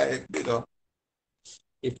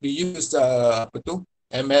 if we use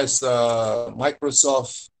MS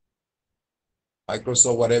Microsoft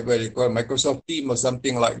whatever you call it, Microsoft Team or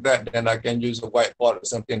something like that, then I can use a whiteboard or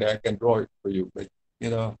something that I can draw it for you. But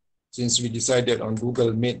since we decided on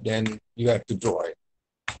Google Meet, then you have to draw it.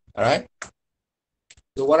 All right.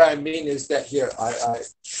 So what I mean is that here, I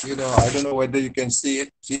don't know whether you can see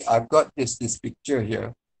it. See, I've got this picture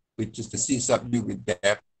here, which is the C sub U with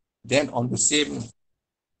depth. Then on the same,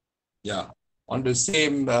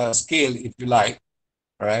 scale, if you like,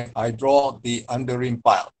 right? I draw the under rim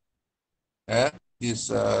pile.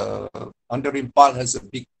 This under rim pile has a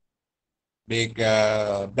big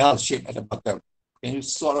bell shape at the bottom. Can you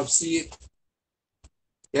sort of see it?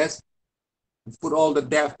 Yes. Put all the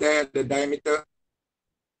depth there, the diameter.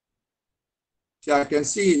 See, I can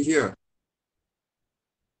see it here.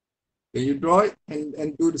 Can you draw it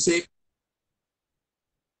and do the same?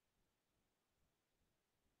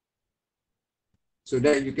 So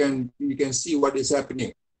that you can see what is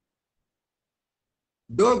happening.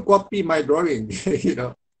 Don't copy my drawing.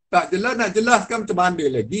 Tak jelas nak jelaskan macam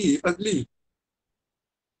mana lagi, Fazli.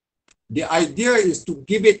 The idea is to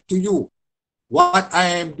give it to you what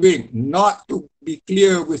I am doing, not to be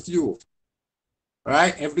clear with you.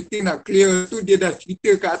 Right? Everything nak clear tu dia dah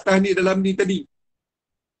cerita kat atas ni dalam ni tadi.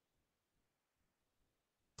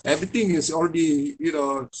 Everything is already,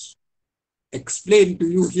 explained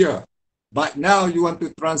to you here. But now you want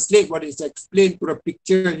to translate what is explained to the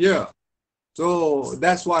picture here. So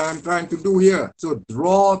that's what I'm trying to do here. So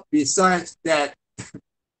draw besides that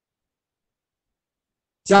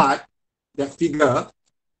chart, that figure,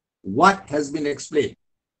 what has been explained.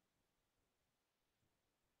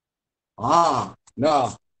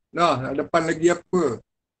 Depan lagi apa?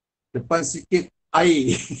 Depan sikit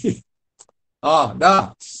air.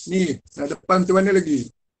 Dah. Ni, depan tu mana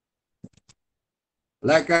lagi?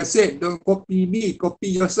 Like I said, don't copy me,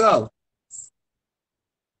 copy yourself.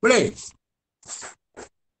 Boleh?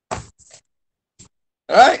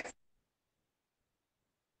 Alright?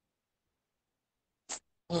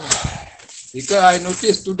 Because I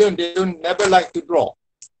notice students, they never like to draw.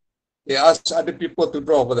 They ask other people to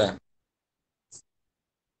draw for them.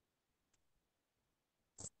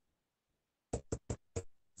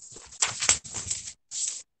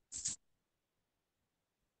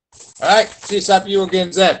 Alright, C sub U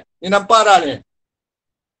against Z. Ni nampak dah ni?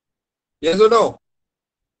 Yes or no?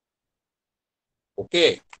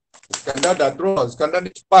 Okay. Iskandar dah draw. Iskandar ni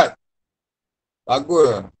cepat.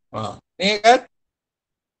 Bagus. Ni kan?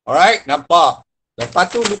 Alright, nampak. Lepas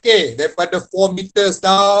tu, okay. Daripada 4 meters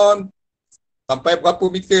down sampai berapa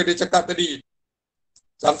meter dia cakap tadi.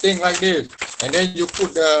 Something like this. And then you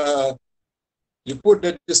put the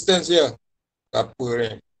distance here. Apa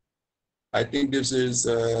ni? I think this is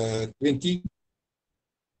 20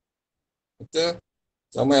 meter.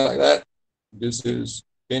 Somewhere like that. This is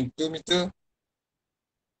 22 meter.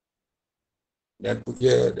 then put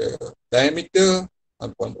here the diameter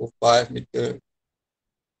 1.05 meter,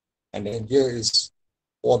 and then here is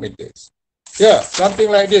 4 meters. Yeah, something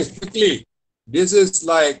like this quickly. This is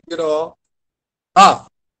like, you know, half.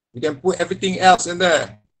 You can put everything else in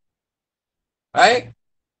there, right?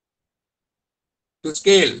 To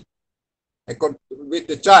scale with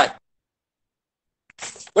the chart.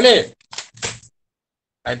 Boleh?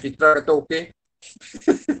 And Fitra kata okay.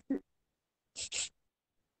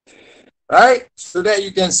 Right? So that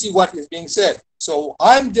you can see what is being said. So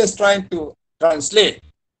I'm just trying to translate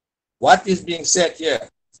what is being said here.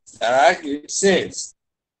 All right? It says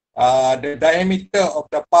the diameter of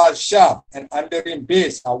the pile shaft and underrim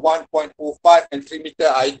base are 1.05 and 3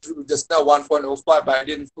 meter. I drew just now 1.05, but I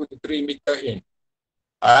didn't put the 3 meter in.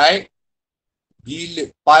 All right? Bila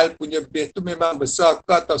pile punya base tu memang besar ke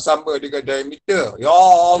atau sama dengan diameter? Ya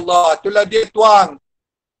Allah, itulah dia tuang.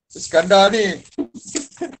 Iskandar ni.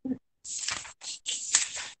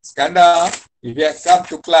 Iskandar, if you had come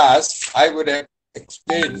to class, I would have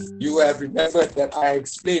explained. You have remembered that I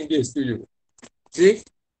explained this to you. See?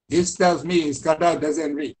 This tells me Iskandar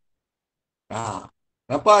doesn't read.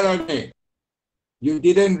 Nampak tak ni? You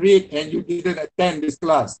didn't read and you didn't attend this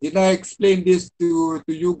class. Did I explain this to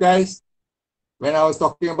you guys when I was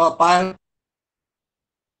talking about pile?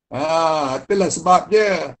 Itulah sebab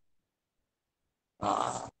dia.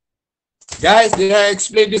 Guys, did I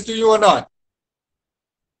explain this to you or not?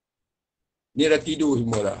 Ni dah tidur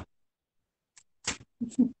semua dah.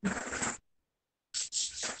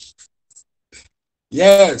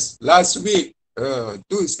 Yes, last week.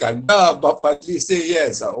 Tu Iskandar, Bapa Patli say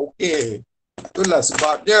yes. Okay. Itulah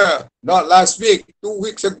sebabnya. Not last week. 2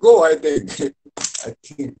 weeks ago, I think. I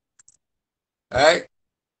think. Right?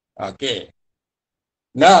 Okay.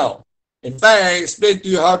 Now, in fact, I explained to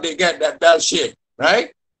you how they get that bell shape.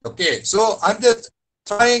 Right? Okay. So, I'm just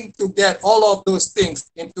trying to get all of those things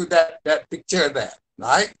into that picture there.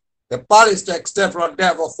 Right? The pile is to extend from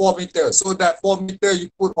depth of 4 meters. So that 4 meter you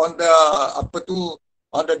put on the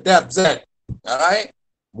on the depth Z. Alright?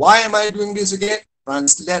 Why am I doing this again?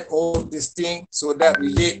 Translate all this thing so that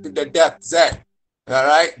relate to the depth Z.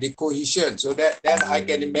 Alright? The cohesion. So that then I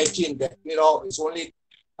can imagine that, you know, it's only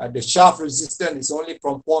the shaft resistance is only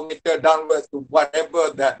from 4 meter downwards to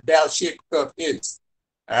whatever that bell-shaped curve is.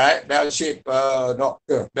 Alright? Bell-shaped, not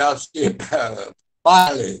curve, bell-shaped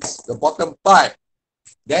pile is. The bottom part.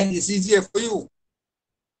 Then it's easier for you,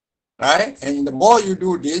 right? And the more you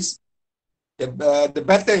do this, the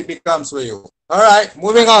better it becomes for you. All right,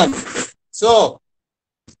 moving on. So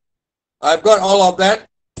I've got all of that.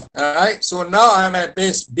 All right, so now I'm at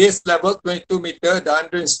base level 22 meter. The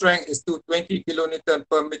undering strength is 220 kilonewton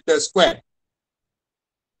per meter square.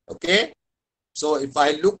 Okay, so if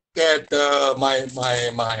I look at my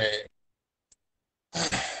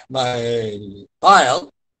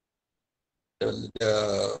pile.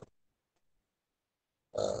 The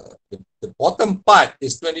bottom part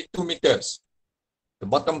is 22 meters. The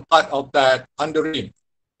bottom part of that underrim,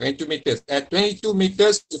 22 meters. At 22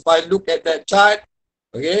 meters, if I look at that chart,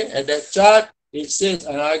 okay, at that chart, it says,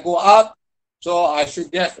 and I go up, so I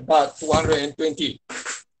should get about 220.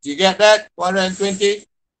 You get that? 220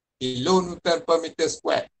 kilonewton per meter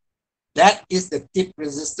square. That is the tip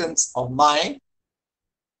resistance of my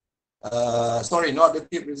sorry, not the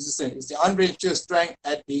tip resistance, it's the undrained shear strength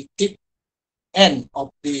at the tip end of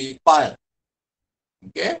the pile.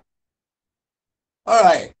 Okay. All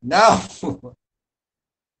right. Now,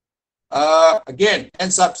 again, N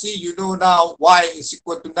sub C, you know now y is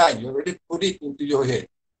equal to 9. You already put it into your head.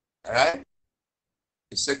 All right.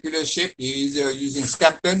 The circular shape is using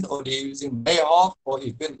Scampton, or they're using Bayhoff, or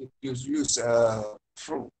even if you use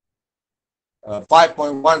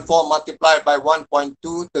 5.14 multiplied by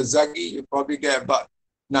 1.2 Terzaghi, you probably get about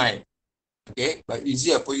 9. Okay, but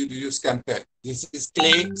easier for you to use Scampton. This is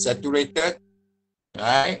clay, saturated,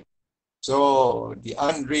 right? So the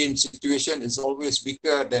undrained situation is always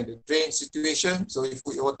weaker than the drained situation. So you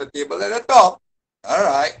put your water table at the top. All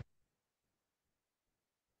right.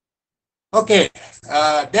 Okay,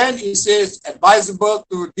 then it says advisable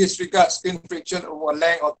to disregard skin friction over a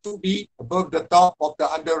length of 2B above the top of the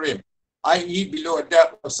underrim, i.e. below a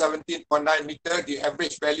depth of 17.9 meter. The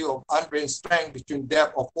average value of undrained strength between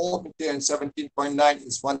depth of 4 meter and 17.9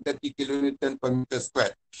 is 130 kilonewton per meter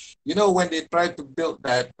squared. You know, when they try to build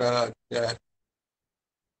that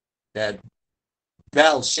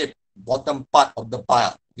bell-shaped bottom part of the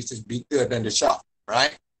pile, which is bigger than the shaft,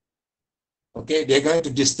 right? Okay, they're going to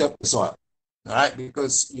disturb the soil, all right,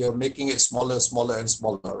 because you're making it smaller, smaller, and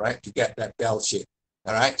smaller, right, to get that bell shape,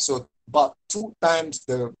 all right? So about 2 times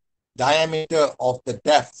the diameter of the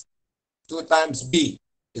depth, 2 times B,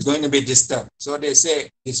 is going to be disturbed. So they say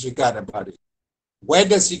disregard about it. Where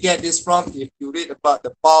does he get this from? If you read about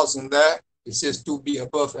the pulse in there, it says to be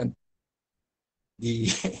above and the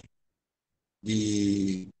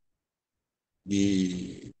the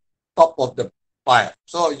top of the pipe.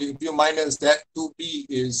 So if you minus that, 2b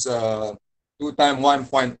is 2 times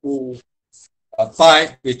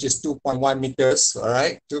 1.05, which is 2.1 meters. All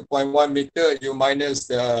right, 2.1 meter. You minus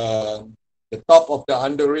the top of the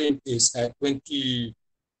under ring is at 20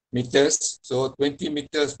 meters. So 20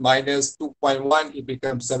 meters minus 2.1, it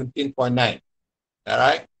becomes 17.9. All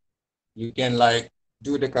right, you can like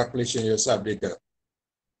do the calculation yourself later.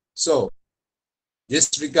 So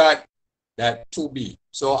disregard that 2b.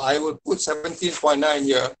 So I will put 17.9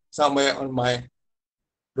 here somewhere on my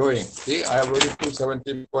drawing. See, I already put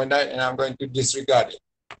 17.9 and I'm going to disregard it.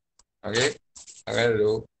 Okay, I'm going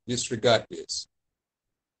to disregard this.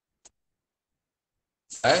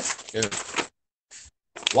 Right? Yeah.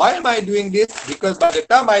 Why am I doing this? Because by the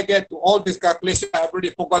time I get to all this calculation, I've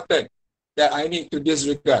already forgotten that I need to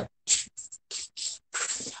disregard.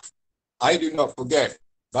 I do not forget,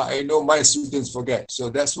 but I know my students forget. So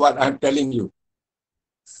that's what I'm telling you.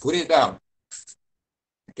 Put it down.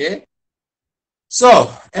 Okay.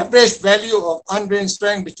 So average value of undrained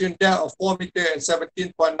strength between depth of 4 meter and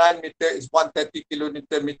 17.9 meter is 130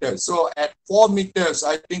 kilonewton meter. So at 4 meters,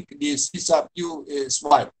 I think the C sub U is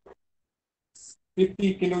what?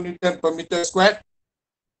 50 kilonewton per meter squared.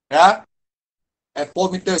 Yeah. At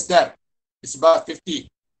 4 meters depth, it's about 50.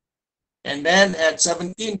 And then at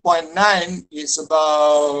 17.9 is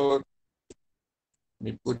about, let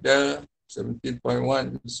me put there,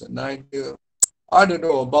 17.1 is 9 here. I don't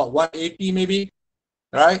know, about 180 maybe,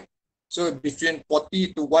 right? So between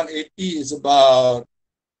 40 to 180 is about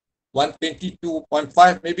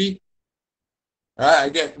 122.5 maybe. Right, I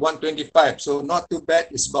get 125. So not too bad,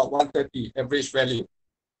 it's about 130 average value.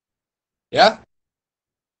 Yeah?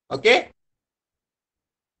 Okay?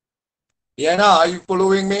 Yeah, now are you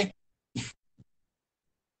following me?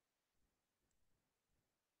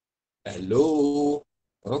 Hello.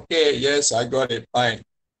 Okay, yes, I got it. Fine.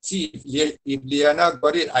 See, if Liana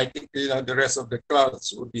got it, I think the rest of the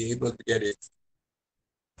class would be able to get it.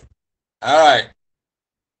 All right.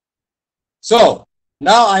 So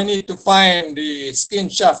now I need to find the skin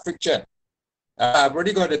shaft friction. I've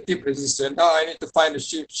already got the tip resistance. Now I need to find the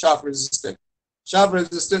shaft resistance. Shaft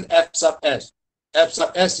resistance F sub S. F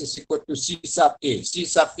sub S is equal to C sub A. C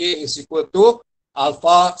sub A is equal to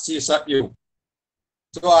alpha C sub U.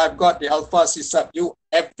 So I've got the alpha C sub U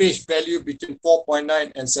average value between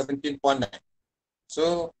 4.9 and 17.9.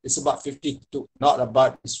 So it's about 52, not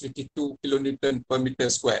about, it's 52 kilonewton per meter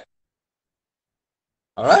square.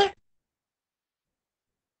 All right.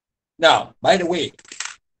 Now, by the way,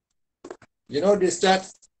 you know this chart,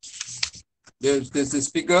 there's this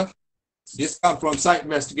figure, this comes from site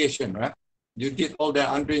investigation, right? You did all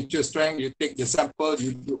the undrained shear strength, you take the sample,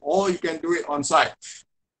 you do all, you can do it on site.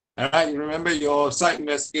 All right, you remember your site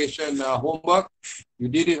investigation homework, you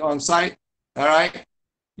did it on site, all right?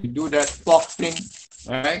 You do that plot thing,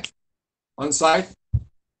 all right, on site.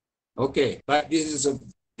 Okay, but this is a,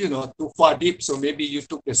 too far deep, so maybe you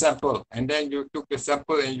took the sample and then you took the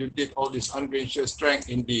sample and you did all this undrained shear strength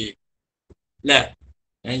in the lab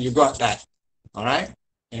and you got that, all right?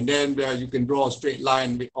 And then you can draw a straight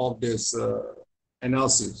line with all this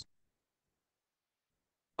analysis.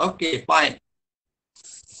 Okay, fine.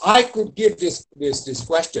 I could give this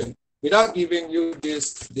question without giving you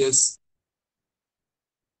this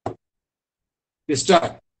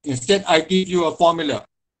chart. Instead, I give you a formula.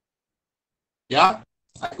 Yeah,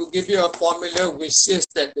 I could give you a formula which says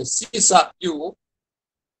that the C sub U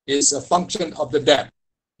is a function of the depth.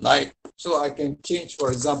 Like, so I can change,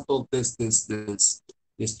 for example, this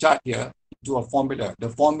chart here to a formula. The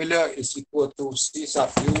formula is equal to C sub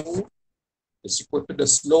U is equal to the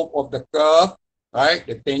slope of the curve, right?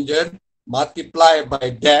 The tangent multiplied by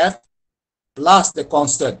depth plus the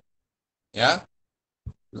constant. Yeah,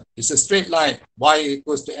 it's a straight line. Y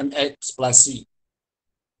equals to mx plus c,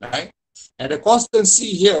 right? And the constant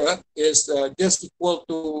c here is just equal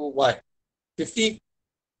to what? 50.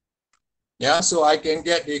 Yeah, so I can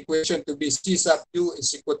get the equation to be C sub U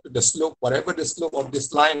is equal to the slope, whatever the slope of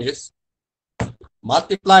this line is,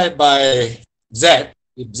 multiplied by Z,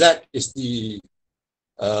 if Z is the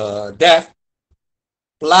depth,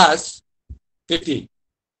 plus 50.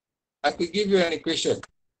 I could give you an equation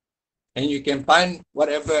and you can find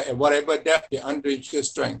whatever depth the undrained shear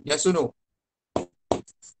strength. Yes or no?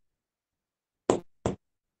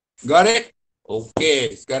 Got it?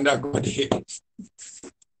 Okay, Skandar got it.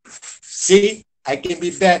 See, I can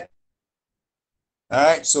be bad. All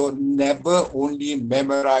right, so never only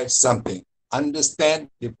memorize something. Understand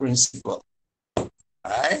the principle. All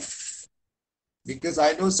right, because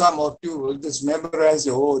I know some of you will just memorize,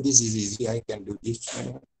 oh, this is easy, I can do this,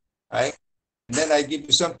 right? And then I give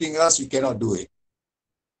you something else, you cannot do it.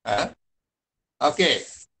 Okay,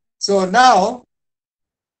 so now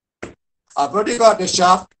I've already got the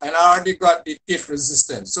shaft and I already got the tip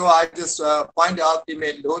resistance. So I just find the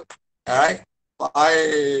ultimate load, all right?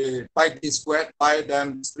 Pi d squared, pi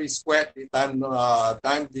times 3 squared times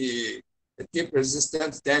the tip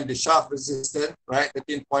resistance, then the shaft resistance, right?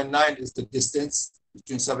 13.9 is the distance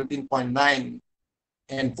between 17.9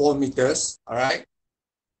 and 4 meters, all right?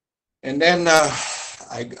 And then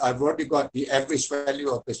I've already got the average value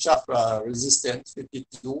of the shaft resistance,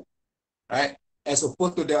 52, right? As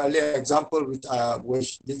opposed to the earlier example,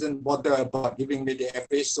 which didn't bother about giving me the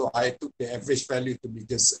average, so I took the average value to be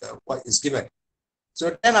just what is given.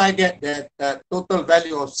 So then I get that total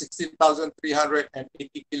value of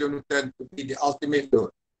 16,380 kilonewton to be the ultimate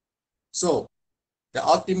load. So the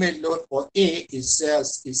ultimate load for A, it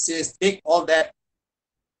says take all that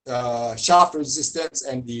shaft resistance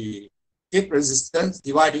and the tip resistance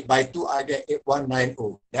divided by 2, I get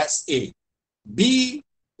 8190. That's A. B,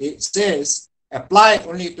 it says apply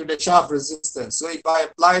only to the shaft resistance. So if I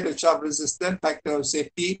apply the shaft resistance, factor of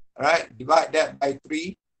safety, right, divide that by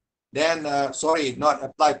 3, then, sorry, not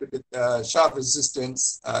apply to the shaft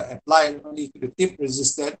resistance, apply only to the tip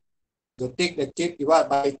resistance. So take the tip, divide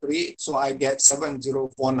by 3, so I get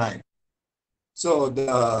 7049. So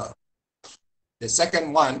the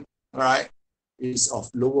second one, right, is of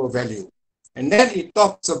lower value. And then it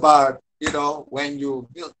talks about, you know, when you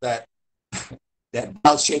build that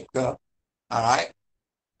bell-shaped curve, all right,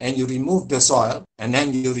 and you remove the soil and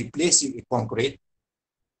then you replace it with concrete,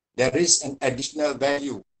 there is an additional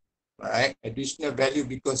value, right? Additional value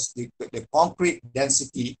because the concrete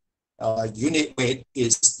density unit weight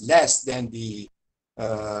is less than the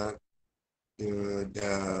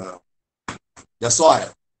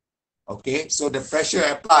soil. Okay, so the pressure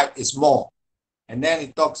applied is more. And then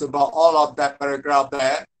it talks about all of that paragraph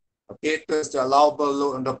there. Okay, because the allowable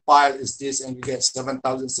load on the pile is this, and you get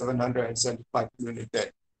 7,775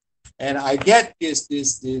 kilonewton. And I get this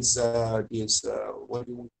what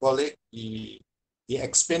do we call it? The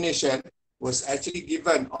explanation was actually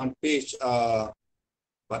given on page what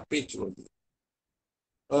page was it?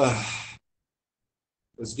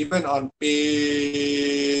 Was given on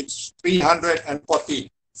page 340.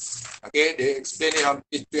 Okay, they explain it on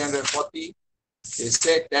page 340. They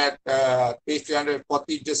said that page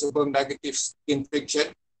 340, just above negative skin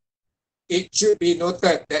friction. It should be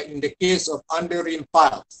noted that in the case of under-rim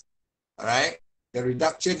piles, all right, the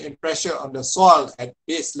reduction in pressure on the soil at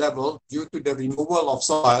base level due to the removal of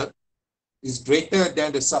soil is greater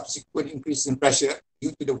than the subsequent increase in pressure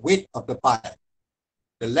due to the weight of the pile.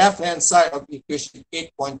 The left-hand side of equation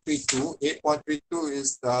 8.32, 8.32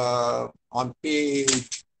 is on page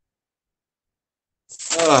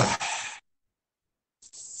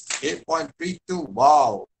 8.32,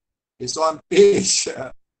 wow, it's on page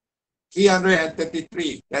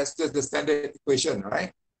 333. That's just the standard equation,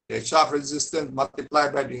 right? The shaft resistance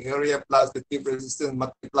multiplied by the area plus the tip resistance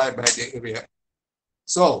multiplied by the area.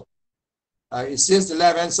 So it says the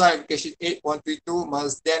left-hand side equation 8.32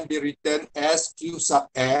 must then be written as Q sub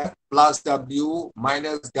F plus W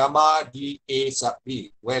minus gamma dA sub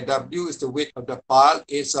B, where W is the weight of the pile,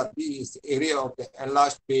 A sub B is the area of the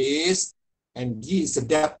enlarged base, and G is the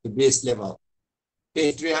depth to base level.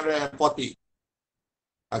 Page 340.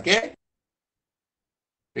 Okay?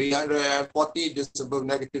 340, just above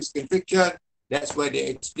negative skin friction. That's where they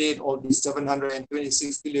explain all these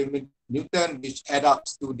 726 kilonewton, which add up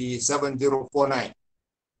to the 7049.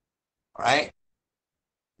 All right?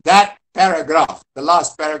 That paragraph, the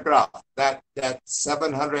last paragraph, that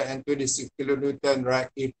 726 kilonewton, right?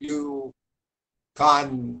 If you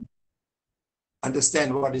can't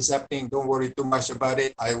understand what is happening, don't worry too much about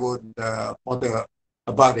it. I would bother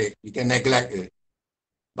about it. You can neglect it.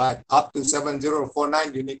 But up to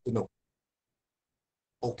 7049, you need to know.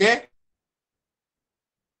 Okay?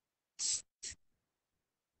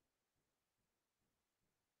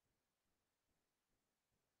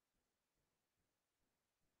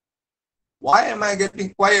 Why am I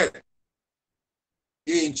getting quiet?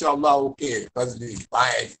 Inshallah, okay, because we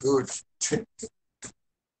fine, good.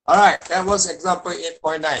 All right, that was example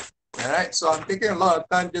 8.9. All right, so I'm taking a lot of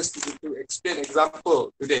time just to explain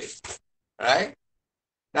example today. All right,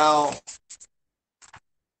 now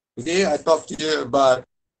today I talked to you about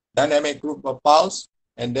dynamic group of piles,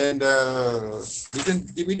 and then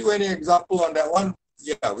did we do any example on that one?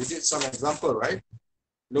 Yeah, we did some example, right?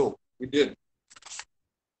 No, we didn't.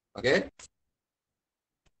 Okay.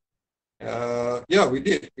 Yeah, we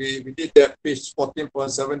did. We did that page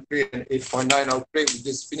 14.73 and 8.9 outbreak. We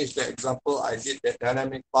just finished the example. I did that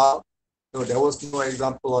dynamic file. So there was no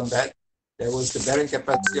example on that. There was the bearing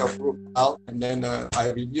capacity of group file, and then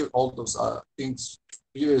I reviewed all those things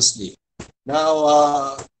previously.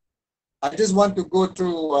 Now, I just want to go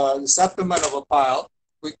through the settlement of a pile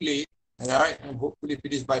quickly, all right, and hopefully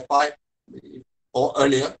finish by 5 or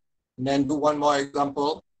earlier, and then do one more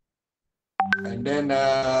example, and then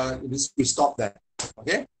we stop that.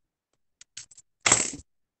 Okay.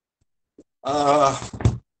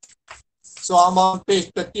 So I'm on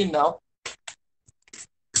page 13 now.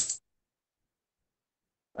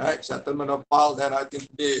 All right, settlement of pile. Then I think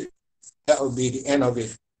that will be the end of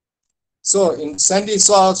it. So in sandy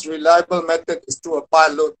soils, reliable method is through a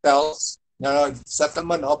pile load test.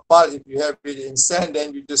 Settlement of pile, if you have it in sand,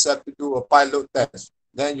 then you just have to do a pile load test.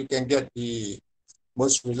 Then you can get the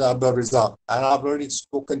most reliable result. And I've already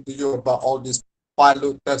spoken to you about all this pile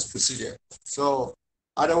load test procedure. So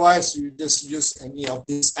otherwise, you just use any of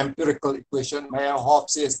this empirical equation. Meyerhoff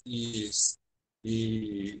says the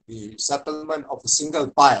settlement of a single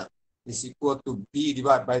pile is equal to B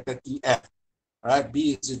divided by the TF. Right?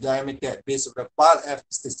 B is the diameter at base of the pile. F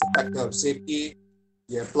is the factor of safety.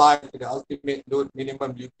 You apply to the ultimate load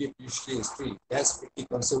minimum you give usually is 3. That's pretty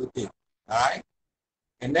conservative. All right.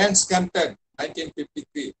 And then Scampton,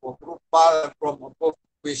 1953, for group pile from above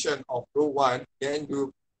equation of row 1, then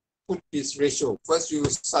you put this ratio. First you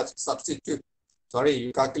substitute,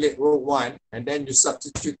 you calculate row 1, and then you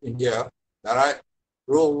substitute in here. All right.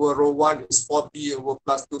 Row over row 1 is 4B over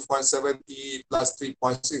plus 2.7T plus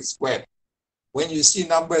 3.6 squared. When you see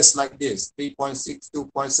numbers like this, 3.6,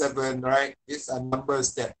 2.7, right? These are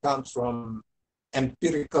numbers that comes from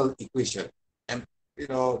empirical equation. And,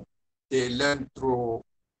 they learn through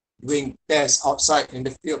doing tests outside in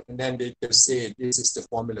the field, and then they just say, this is the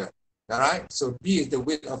formula. All right? So B is the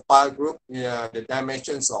width of pile group. The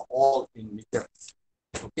dimensions are all in meters.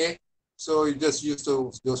 Okay? So you just use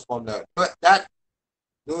those formulas. But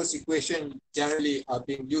those equations generally are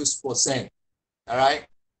being used for sand. All right?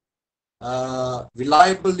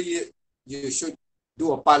 Reliably, you should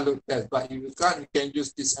do a pile load test, but if you can't, you can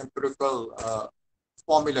use this empirical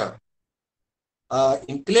formula.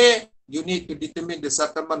 In clay, you need to determine the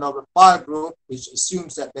settlement of the pile group, which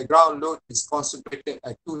assumes that the ground load is concentrated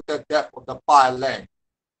at 2/3 depth of the pile length.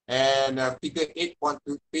 And figure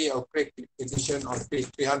 8.23 of Craig edition on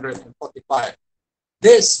page 345.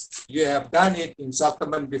 This, you have done it in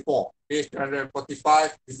settlement before. Page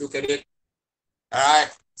 345, you look at it. All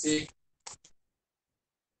right, see?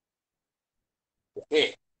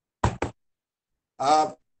 Okay.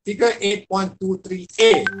 Figure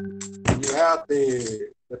 8.23a, you have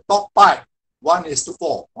the top part,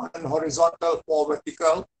 1:4, 1 horizontal, 4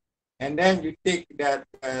 vertical, and then you take that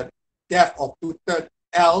depth of 2/3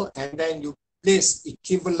 L, and then you place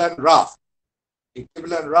equivalent rough.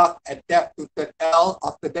 Equivalent rough at depth 2/3 L.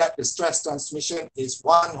 After that, the stress transmission is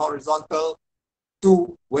 1 horizontal,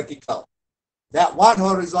 2 vertical. That 1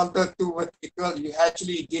 horizontal, 2 vertical, you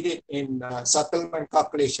actually did it in settlement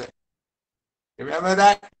calculation. Remember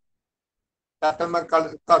that? Settlement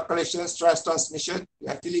calculation, stress transmission, you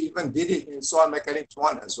actually even did it in soil mechanics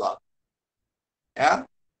 1 as well. Yeah.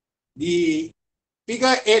 The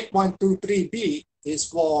figure 8.23b is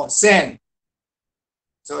for sand.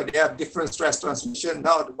 So they have different stress transmission.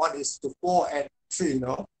 Now the 1:4 at 3,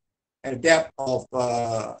 at depth of,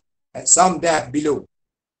 at some depth below.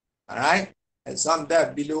 All right. At some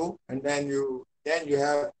depth below, and then you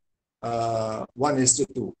have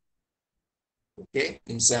 1:2. Okay,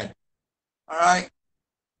 in sand. All right.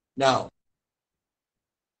 Now,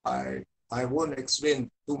 I won't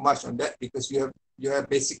explain too much on that because you have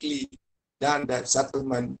basically done that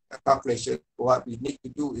settlement calculation. What we need to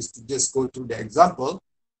do is to just go through the example.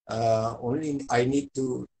 Only I need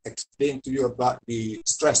to explain to you about the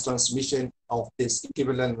stress transmission of this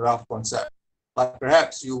equivalent rough concept. But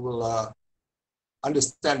perhaps you will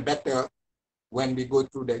understand better when we go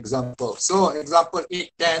through the example. So example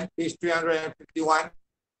 810, page 351.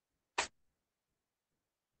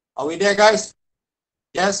 Are we there, guys?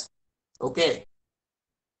 Yes? Okay.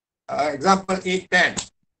 Example 810.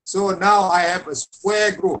 So now I have a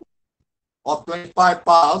square group of 25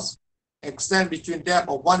 piles, extend between depth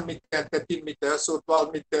of 1 meter and 13 meters, so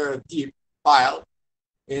 12 meter deep pile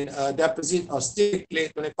in a deposit of stick clay,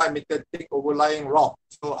 25 meter thick overlying rock.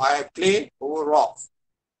 So I have clay over rock,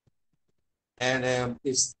 and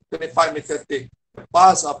it's 25 meter thick. The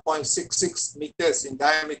piles are 0.66 meters in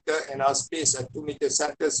diameter and are spaced at 2 meter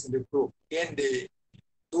centers in the group. Again, the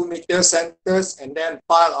 2 meter centers and then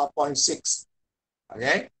pile are 0.6.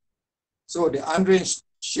 Okay, So the undrained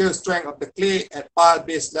shear strength of the clay at pile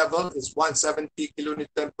base level is 170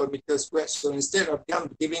 kilonewton per meter squared. So instead of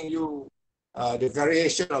them giving you the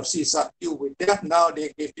variation of C sub Q with depth, now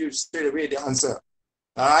they give you straight away the answer.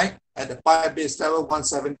 All right, at the pile base level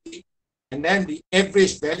 170. And then the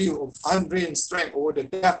average value of undrained strength over the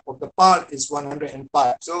depth of the pile is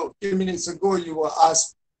 105. So a few minutes ago, you were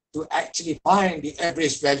asked to actually find the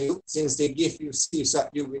average value since they give you C sub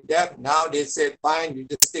U with depth. Now they said, fine, you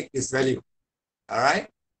just take this value. All right,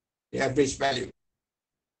 the average value.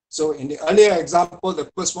 So in the earlier example,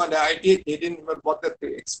 the first one that I did, they didn't even bother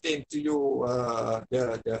to explain to you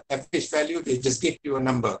the average value. They just gave you a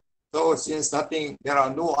number. So since there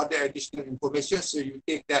are no other additional information, so you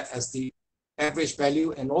take that as the average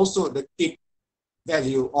value and also the tip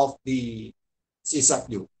value of the C sub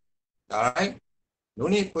U. All right. No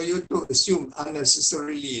need for you to assume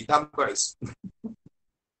unnecessarily numbers.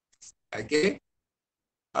 Okay.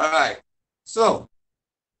 All right. So,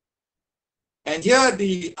 and here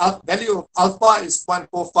the value of alpha is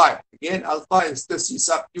 0.45. Again, alpha is the C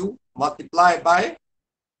sub U multiplied by,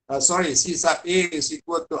 C sub A is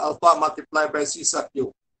equal to alpha multiplied by C sub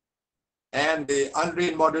U. And the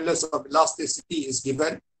undrained modulus of elasticity is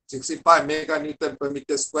given, 65 meganewton per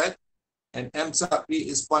meter squared. And M sub B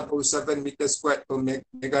is 0.07 meter squared per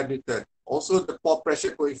meganewton. Also, the pore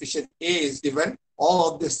pressure coefficient A is given.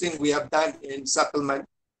 All of this thing we have done in settlement,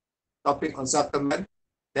 topic on settlement.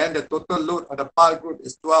 Then the total load on the pile group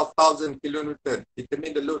is 12,000 kilonewton.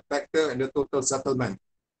 Determine the load factor and the total settlement.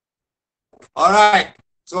 All right.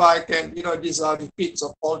 So I can, these are repeats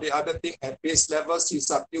of all the other things at base level. C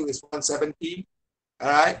sub U is 170. All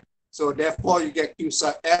right. So therefore, you get Q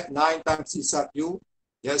sub F 9 times C sub U.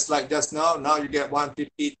 Just like just now. Now you get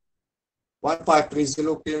 1530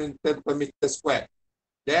 kilonewton per meter squared.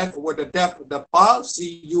 Then over the depth of the pile,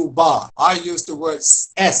 CU bar. I used the word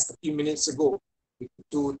S a few minutes ago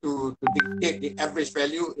to dictate the average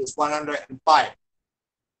value is 105.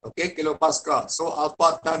 Okay, kilopascal. So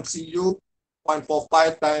alpha times CU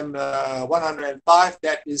 0.45 times 105.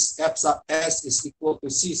 That is F sub S is equal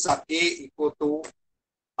to C sub A equal to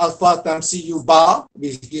alpha times CU bar,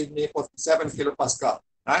 which gives me 47 kilopascal.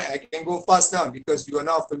 Right? I can go fast now because you are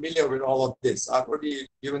now familiar with all of this. I've already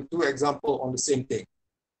given 2 examples on the same thing.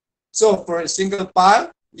 So for a single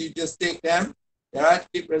pile, you just take them, right?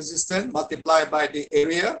 Tip resistance multiplied by the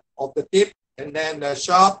area of the tip, and then the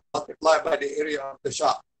shaft multiplied by the area of the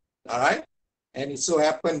shaft. All right. And it so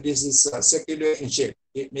happens this is circular in shape.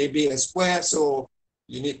 It may be a square, so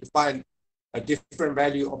you need to find a different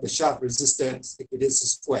value of the shaft resistance if it is a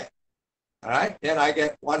square. All right. Then I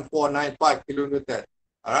get 1495 kilonewton.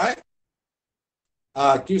 All right.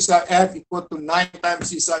 Q sub F equal to 9 times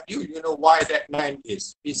C sub U. You know why that 9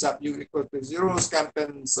 is. P sub U equal to 0.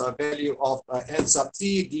 Scampton's value of N sub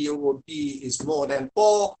C. D over P is more than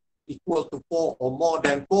 4, equal to 4 or more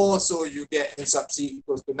than 4. So you get N sub C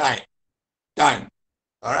equals to 9. Done.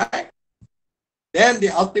 All right. Then the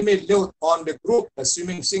ultimate load on the group,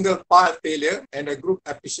 assuming single pile failure and a group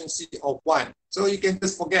efficiency of 1. So you can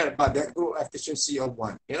just forget about that group efficiency of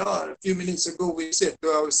 1. A few minutes ago, we said to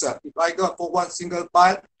ourselves, if I go for one single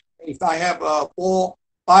pile, if I have 4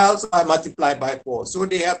 piles, I multiply by 4. So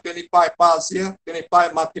they have 25 piles here,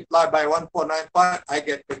 25 multiplied by 1495, I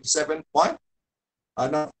get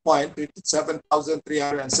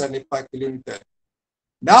 37,375 kilonewton.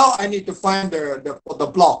 Now I need to find for the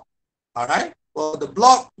block. All right. For the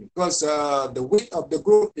block, because the width of the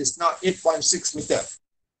group is now 8.6 meters.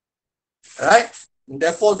 Right? And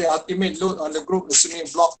therefore, the ultimate load on the group, assuming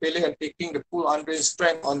block failure and taking the full undrained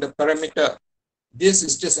strength on the perimeter. This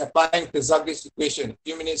is just applying the Zagre's equation. A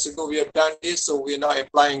few minutes ago, we have done this, so we're now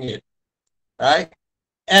applying it. Right?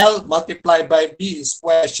 L multiplied by B is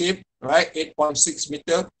square shape, right? 8.6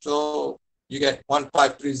 meters. So you get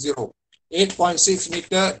 1530. 8.6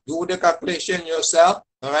 meters. Do the calculation yourself.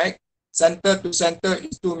 All right? Center to center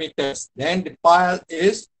is 2 meters. Then the pile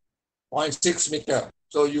is 0.6 meters.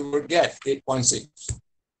 So you will get 8.6.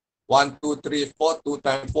 1, 2, 3, 4. 2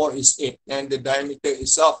 times 4 is 8. And the diameter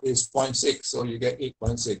itself is 0.6. So you get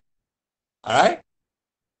 8.6. All right?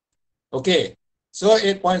 Okay. So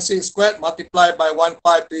 8.6 squared multiplied by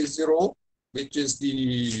 1530, which is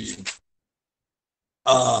the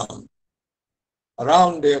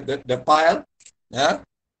around the pile. Yeah.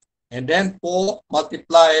 And then 4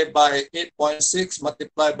 multiplied by 8.6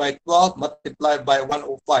 multiplied by 12 multiplied by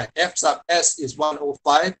 105. F sub S is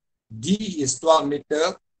 105. D is 12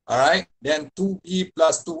 meter. All right. Then 2B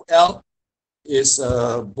plus 2L is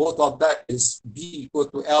both of that is B equal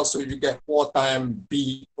to L. So you get 4 times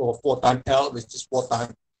B or 4 times L, which is 4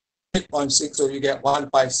 times 8.6. So you get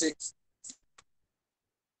 156.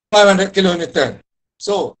 500 kilonewton.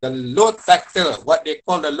 So the load factor, what they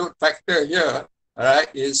call the load factor here, all right,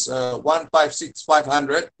 is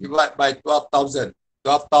 156,500 divided by 12,000.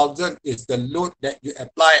 12,000 is the load that you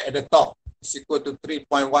apply at the top. It's equal to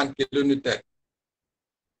 3.1 kilonewton.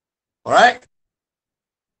 All right.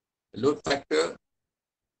 The load factor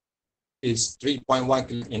is 3.1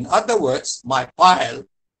 kilo. In other words, my pile,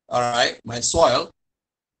 all right, my soil,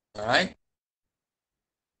 all right,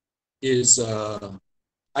 is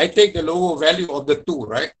I take the lower value of the two,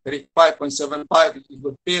 right? 35.75, it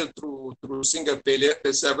will fail through single failure,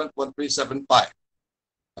 7.375. All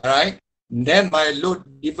right. And then my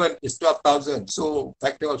load given is 12,000. So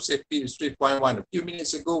factor of safety is 3.1. A few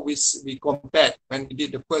minutes ago, we compared when we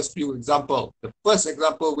did the first few example. The first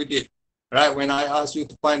example we did, right? When I asked you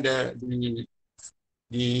to find the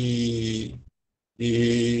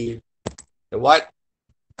what?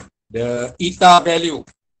 The eta value,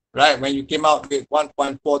 right? When you came out with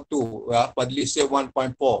 1.42, Padli say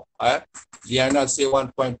 1.4, Diana say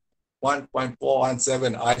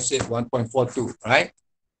 1.417, I said 1.42, right?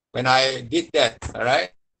 When I did that, all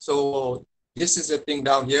right? So this is the thing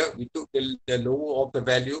down here. We took the lower of the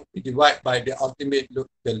value, we divide by the ultimate load,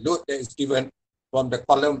 the load that is given from the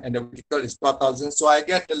column and the vertical is 12,000. So I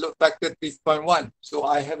get the load factor 3.1. So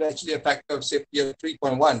I have actually a factor of safety of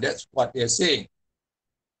 3.1. That's what they're saying.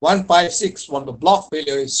 156 from the block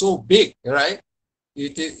failure is so big, right?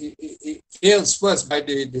 It fails first by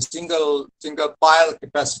the single pile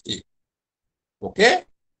capacity. Okay?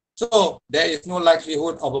 So there is no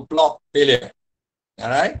likelihood of a block failure. All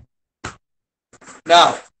right?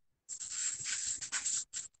 Now,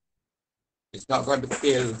 it's not going to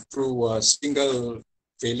fail through a single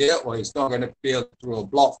failure, or it's not going to fail through a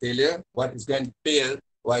block failure. What is going to fail,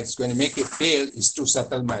 what is going to make it fail is through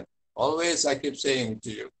settlement. Always, I keep saying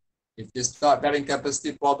to you, if it's not bearing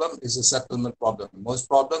capacity problem, it's a settlement problem. Most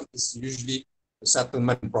problem is usually a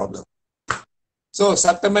settlement problem. So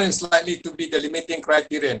settlement is likely to be the limiting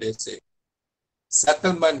criterion, they say.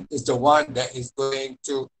 Settlement is the one that is going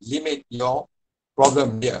to limit your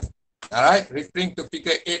problem here. All right, referring to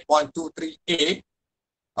figure 8.23a,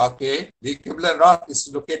 okay, the equivalent rough is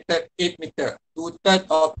located 8 meter, 2/3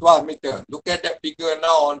 of 12 meter. Look at that figure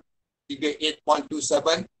now on figure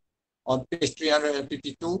 8.27 on page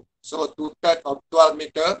 352. So 2/3 of 12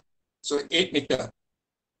 meter, so 8 meter.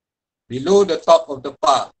 Below the top of the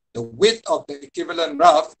bar, the width of the equivalent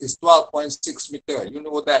rough is 12.6 meter. You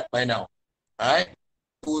know that by now, all right?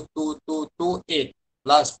 2.8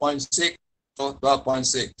 plus 0.6, so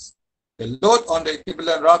 12.6. The load on the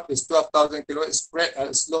equivalent rough is 12,000 kilo, is spread at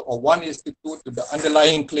a slope of 1:2 to the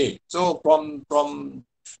underlying clay. So from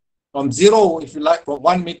zero, if you like, from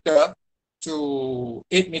 1 meter to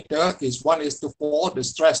 8 meter is 1:4, the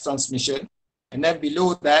stress transmission. And then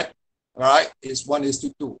below that, all right, is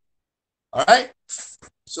 1:2. All right.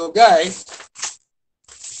 So guys,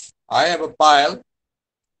 I have a pile.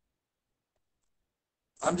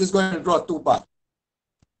 I'm just going to draw two parts.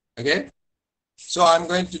 Okay. So I'm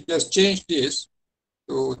going to just change this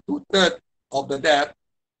to 2/3 of the depth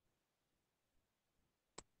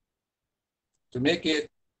to make it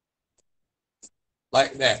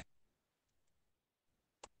like that.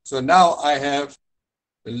 So now I have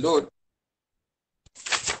the load.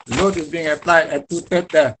 The load is being applied at 2/3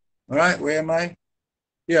 there. All right, where am I?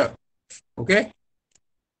 Here. Okay.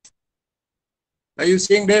 Are you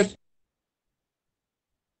seeing this?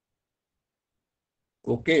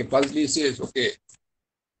 Okay, Fazli says okay.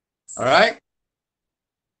 All right.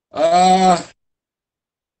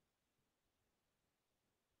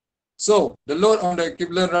 So the load on the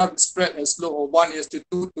equivalent rough spread a slope of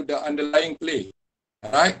 1:2 to the underlying clay.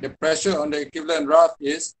 All right. The pressure on the equivalent rough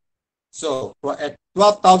is, so at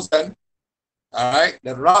 12,000, all right,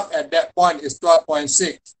 the rough at that point is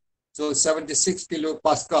 12.6. So 76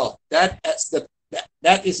 kilopascal. That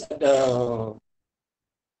is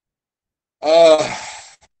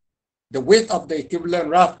the width of the equivalent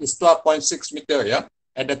rough is 12.6 meter, yeah?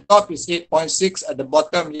 At the top is 8.6, at the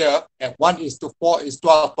bottom here, at 1:4 is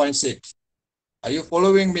 12.6. Are you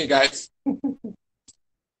following me, guys?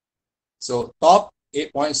 So top,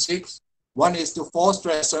 8.6, 1:4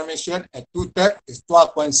 stress transmission, at 2/3 is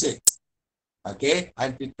 12.6. Okay,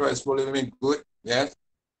 and Peter is following me, good, yes.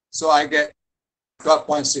 So I get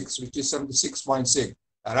 12.6, which is 76.6,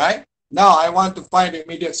 all right? Now I want to find the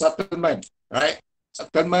immediate settlement, right?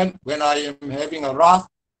 Settlement, when I am having a rough,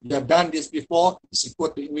 you have done this before, it's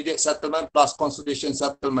equal to immediate settlement plus consolidation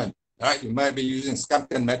settlement, right? You might be using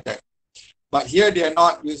Scampton method. But here they are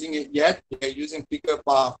not using it yet. They are using figure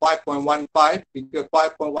 5.15. Figure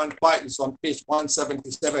 5.15 is on page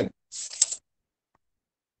 177.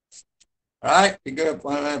 Right, figure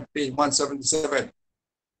page 177.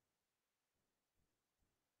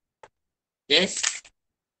 Okay.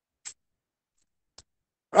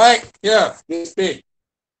 Right here, this page.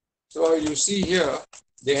 So you see here,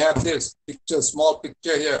 they have this picture, small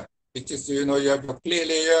picture here, which is, you know, you have your clay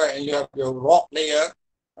layer and you have your rock layer,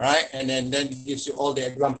 right? And then it gives you all the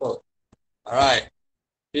example. All right,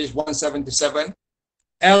 page 177.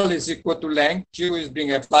 L is equal to length, Q is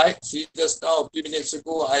being applied. See, just now, a few minutes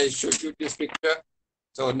ago, I showed you this picture.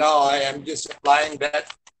 So now I am just applying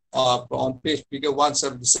that on page figure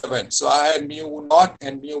 177. So I have mu naught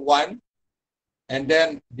and mu 1. And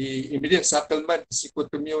then the immediate settlement is equal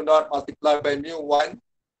to mu naught multiplied by mu 1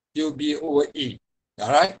 QB over E.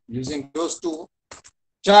 All right, using those two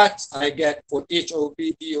charts, I get for H over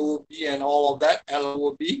B, D over B, and all of that, L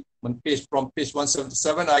over B. From page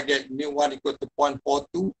 177, I get mu 1 equal to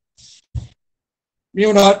 0.42.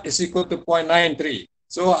 Mu naught is equal to 0.93.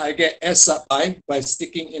 So I get S sub I by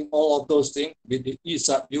sticking in all of those things with the E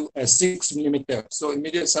sub U as 6 millimeter. So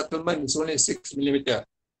immediate settlement is only 6 millimeter.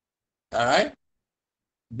 All right.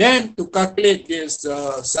 Then to calculate this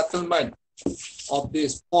settlement of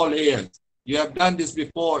these 4 layers, you have done this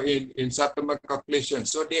before in settlement calculation.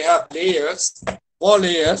 So they have layers, 4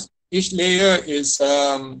 layers. Each layer is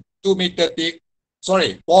 2 meter thick,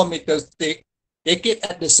 4 meters thick. Take it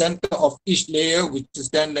at the center of each layer, which is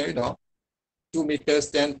then, you know, 2 meters,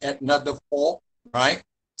 then at another 4, right?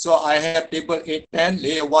 So I have table 810,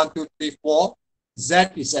 layer 1, 2, 3, 4. Z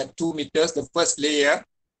is at 2 meters, the first layer,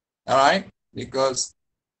 all right? Because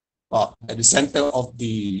at the center of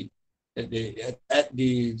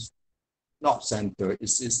not center,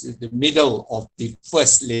 it's the middle of the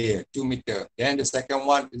first layer, 2 meter. Then the second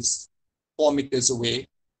one is 4 meters away,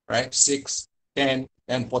 right? 6, 10,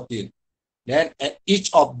 and 14. Then at each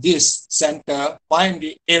of this center, find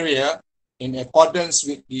the area in accordance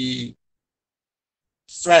with the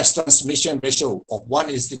stress transmission ratio of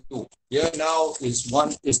 1:2. Here now is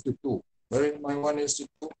 1:2. Where is my 1:2?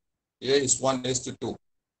 Here is 1:2.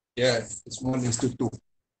 Here is 1:2.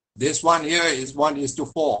 This one here is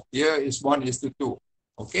 1:4. Here is 1:2.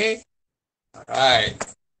 Okay? All right.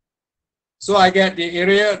 So I get the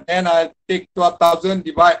area, then I take 12,000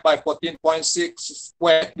 divided by 14.6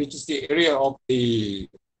 squared, which is the area of the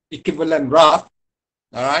equivalent raft.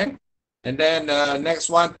 All right. And then next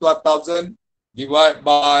one, 12,000 divided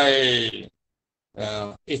by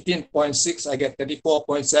 18.6, I get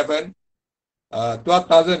 34.7.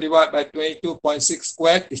 12,000 divided by 22.6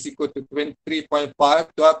 squared is equal to 23.5.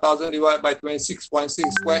 12,000 divided by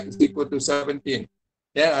 26.6 squared is equal to 17.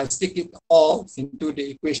 Then I stick it all into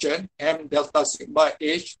the equation, M delta sigma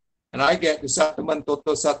H, and I get the settlement,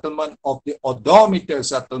 total settlement of the odometer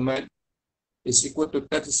settlement is equal to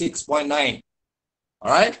 36.9.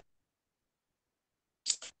 All right.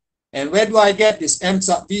 And where do I get this M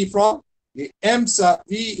sub V from? The M sub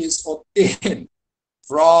V is obtained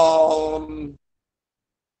from,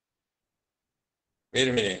 wait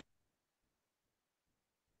a minute.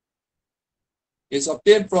 It's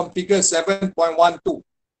obtained from figure 7.12. All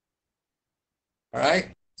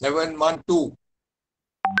right, 712.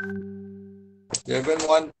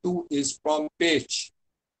 712 is from page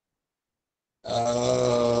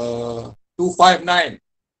 259.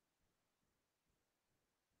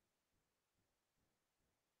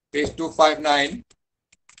 Page 259.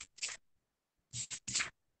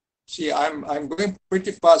 See, I'm going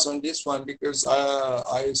pretty fast on this one because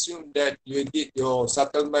I assume that you did your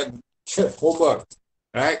settlement homework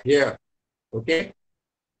right here. Okay.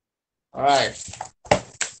 All right.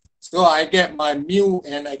 So I get my mu,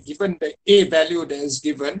 and I given the A value that is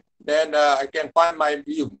given, then I can find my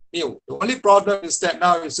mu. The only problem is that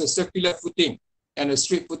now it's a circular footing and a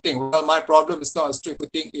straight footing. Well, my problem is not a straight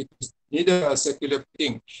footing. It is neither a circular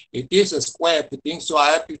footing. It is a square footing. So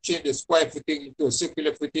I have to change the square footing into a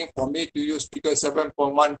circular footing for me to use figure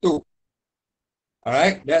 7.12. All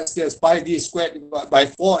right, that's just pi d squared divided by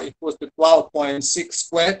 4 equals to 12.6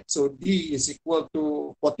 squared. So d is equal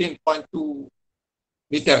to 14.2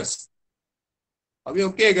 meters. Are we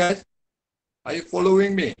okay, guys? Are you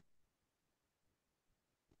following me?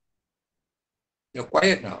 You're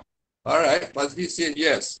quiet now. All right, but he said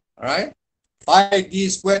yes. All right, pi d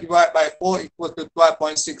squared divided by 4 equals to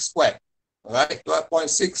 12.6 squared. All right,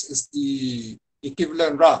 12.6 is the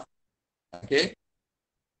equivalent rough. Okay.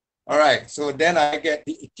 All right, so then I get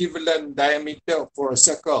the equivalent diameter for a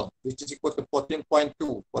circle, which is equal to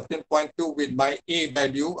 14.2. 14.2 with my A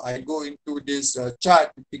value, I go into this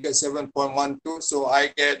chart, figure 7.12. So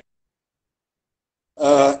I get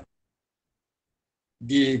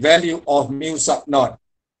the value of mu sub naught.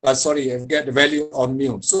 sorry, I get the value of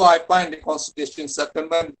mu. So I find the consolidation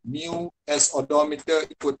settlement mu as odometer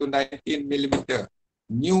equal to 19 millimeter.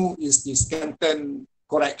 Mu is the Scanton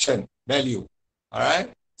correction value.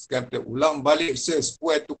 Alright, Scanton ulang balik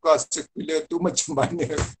square tukar circular tu macam mana?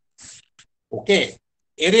 Okay,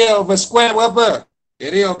 area of a square berapa?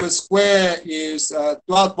 Area of a square is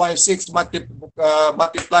 12.6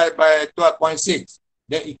 multiplied by 12.6.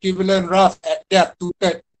 The equivalent rough at depth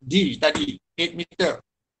 2/3 D tadi, 8 meter.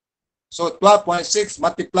 So 12.6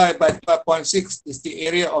 multiplied by 12.6 is the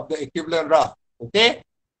area of the equivalent rough. Okay?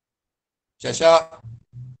 Shasha?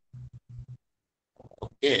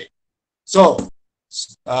 Okay. So,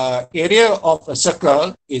 area of a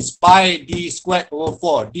circle is pi d squared over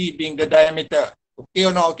 4, d being the diameter. Okay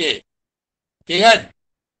or not okay? Okay kan?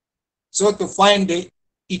 So to find the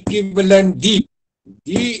equivalent d,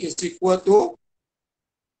 d is equal to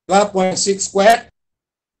 12.6 squared,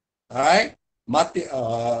 alright,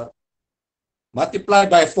 multiply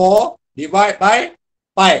by 4, divide by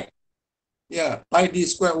pi. Yeah, pi d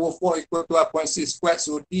squared over 4 equal to 12.6 squared,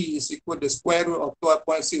 so d is equal to the square root of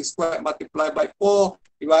 12.6 squared multiplied by 4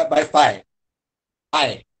 divided by pi.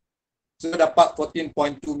 So dapat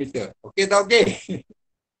 14.2 meter. Okay tak okay?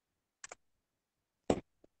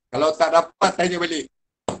 Kalau tak dapat, tanya balik.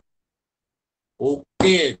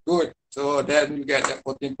 Okay, good. So then you get that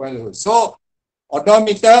 14.2. So,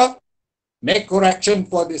 odometer, make correction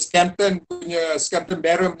for the Scanton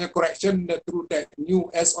barrel punya correction through that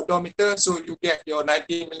new S odometer. So you get your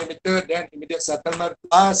 19 millimeter, then immediate settlement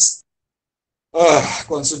plus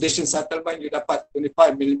consolidation settlement, you dapat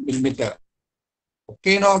 25 millimeter.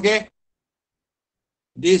 Okay, no, okay?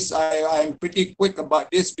 This I'm pretty quick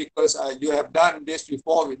about this because you have done this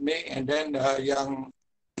before with me, and then yang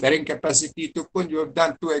bearing capacity tu pun you have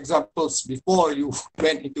done 2 examples before you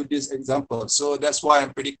went into this example, so that's why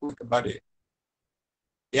I'm pretty quick about it.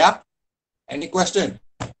 Yeah, any question?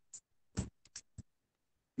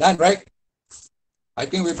 Done, right?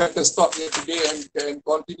 I think we better stop here today and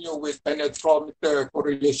continue with penetrometer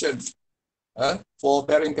correlation for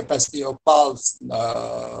bearing capacity of pulse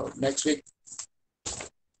next week.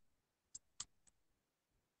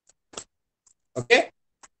 Okay.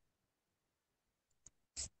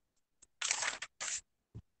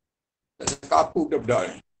 Kapu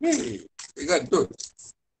budak-budak ni. Kan tu.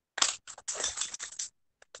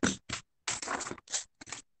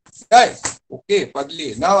 Guys, okay,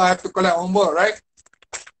 Fadli. Now I have to collect homework, right?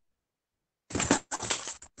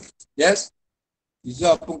 Yes?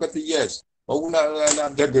 Izzah pun kata yes. Baru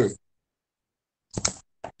nak jaga.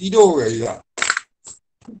 Tidur ke Izzah?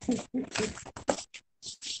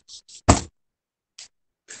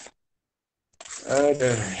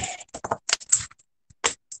 Ada.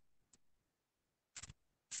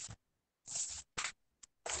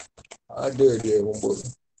 Ada dia homework.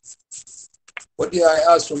 What did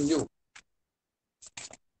I ask from you?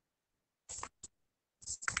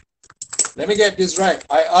 Let me get this right.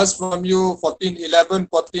 I asked from you 14.11,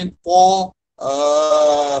 14.4,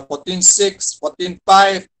 14.6,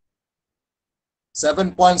 14.5,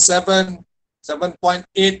 7.7,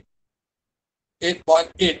 7.8,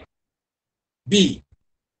 8.8. B.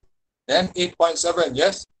 Then 8.7,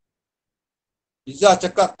 yes? Izzah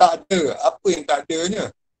cakap tak ada. Apa yang tak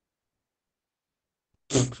adanya?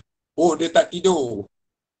 Oh, dia tak tidur.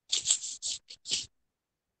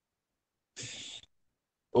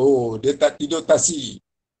 Oh, dia tak tidur tasi.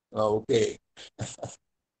 Oh, okay.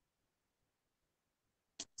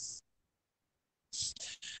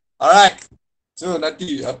 Alright. So,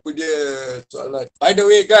 nanti apa dia soalan. By the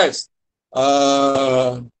way, guys.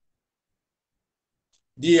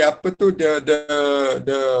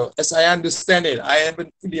 As I understand it, I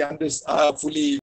haven't fully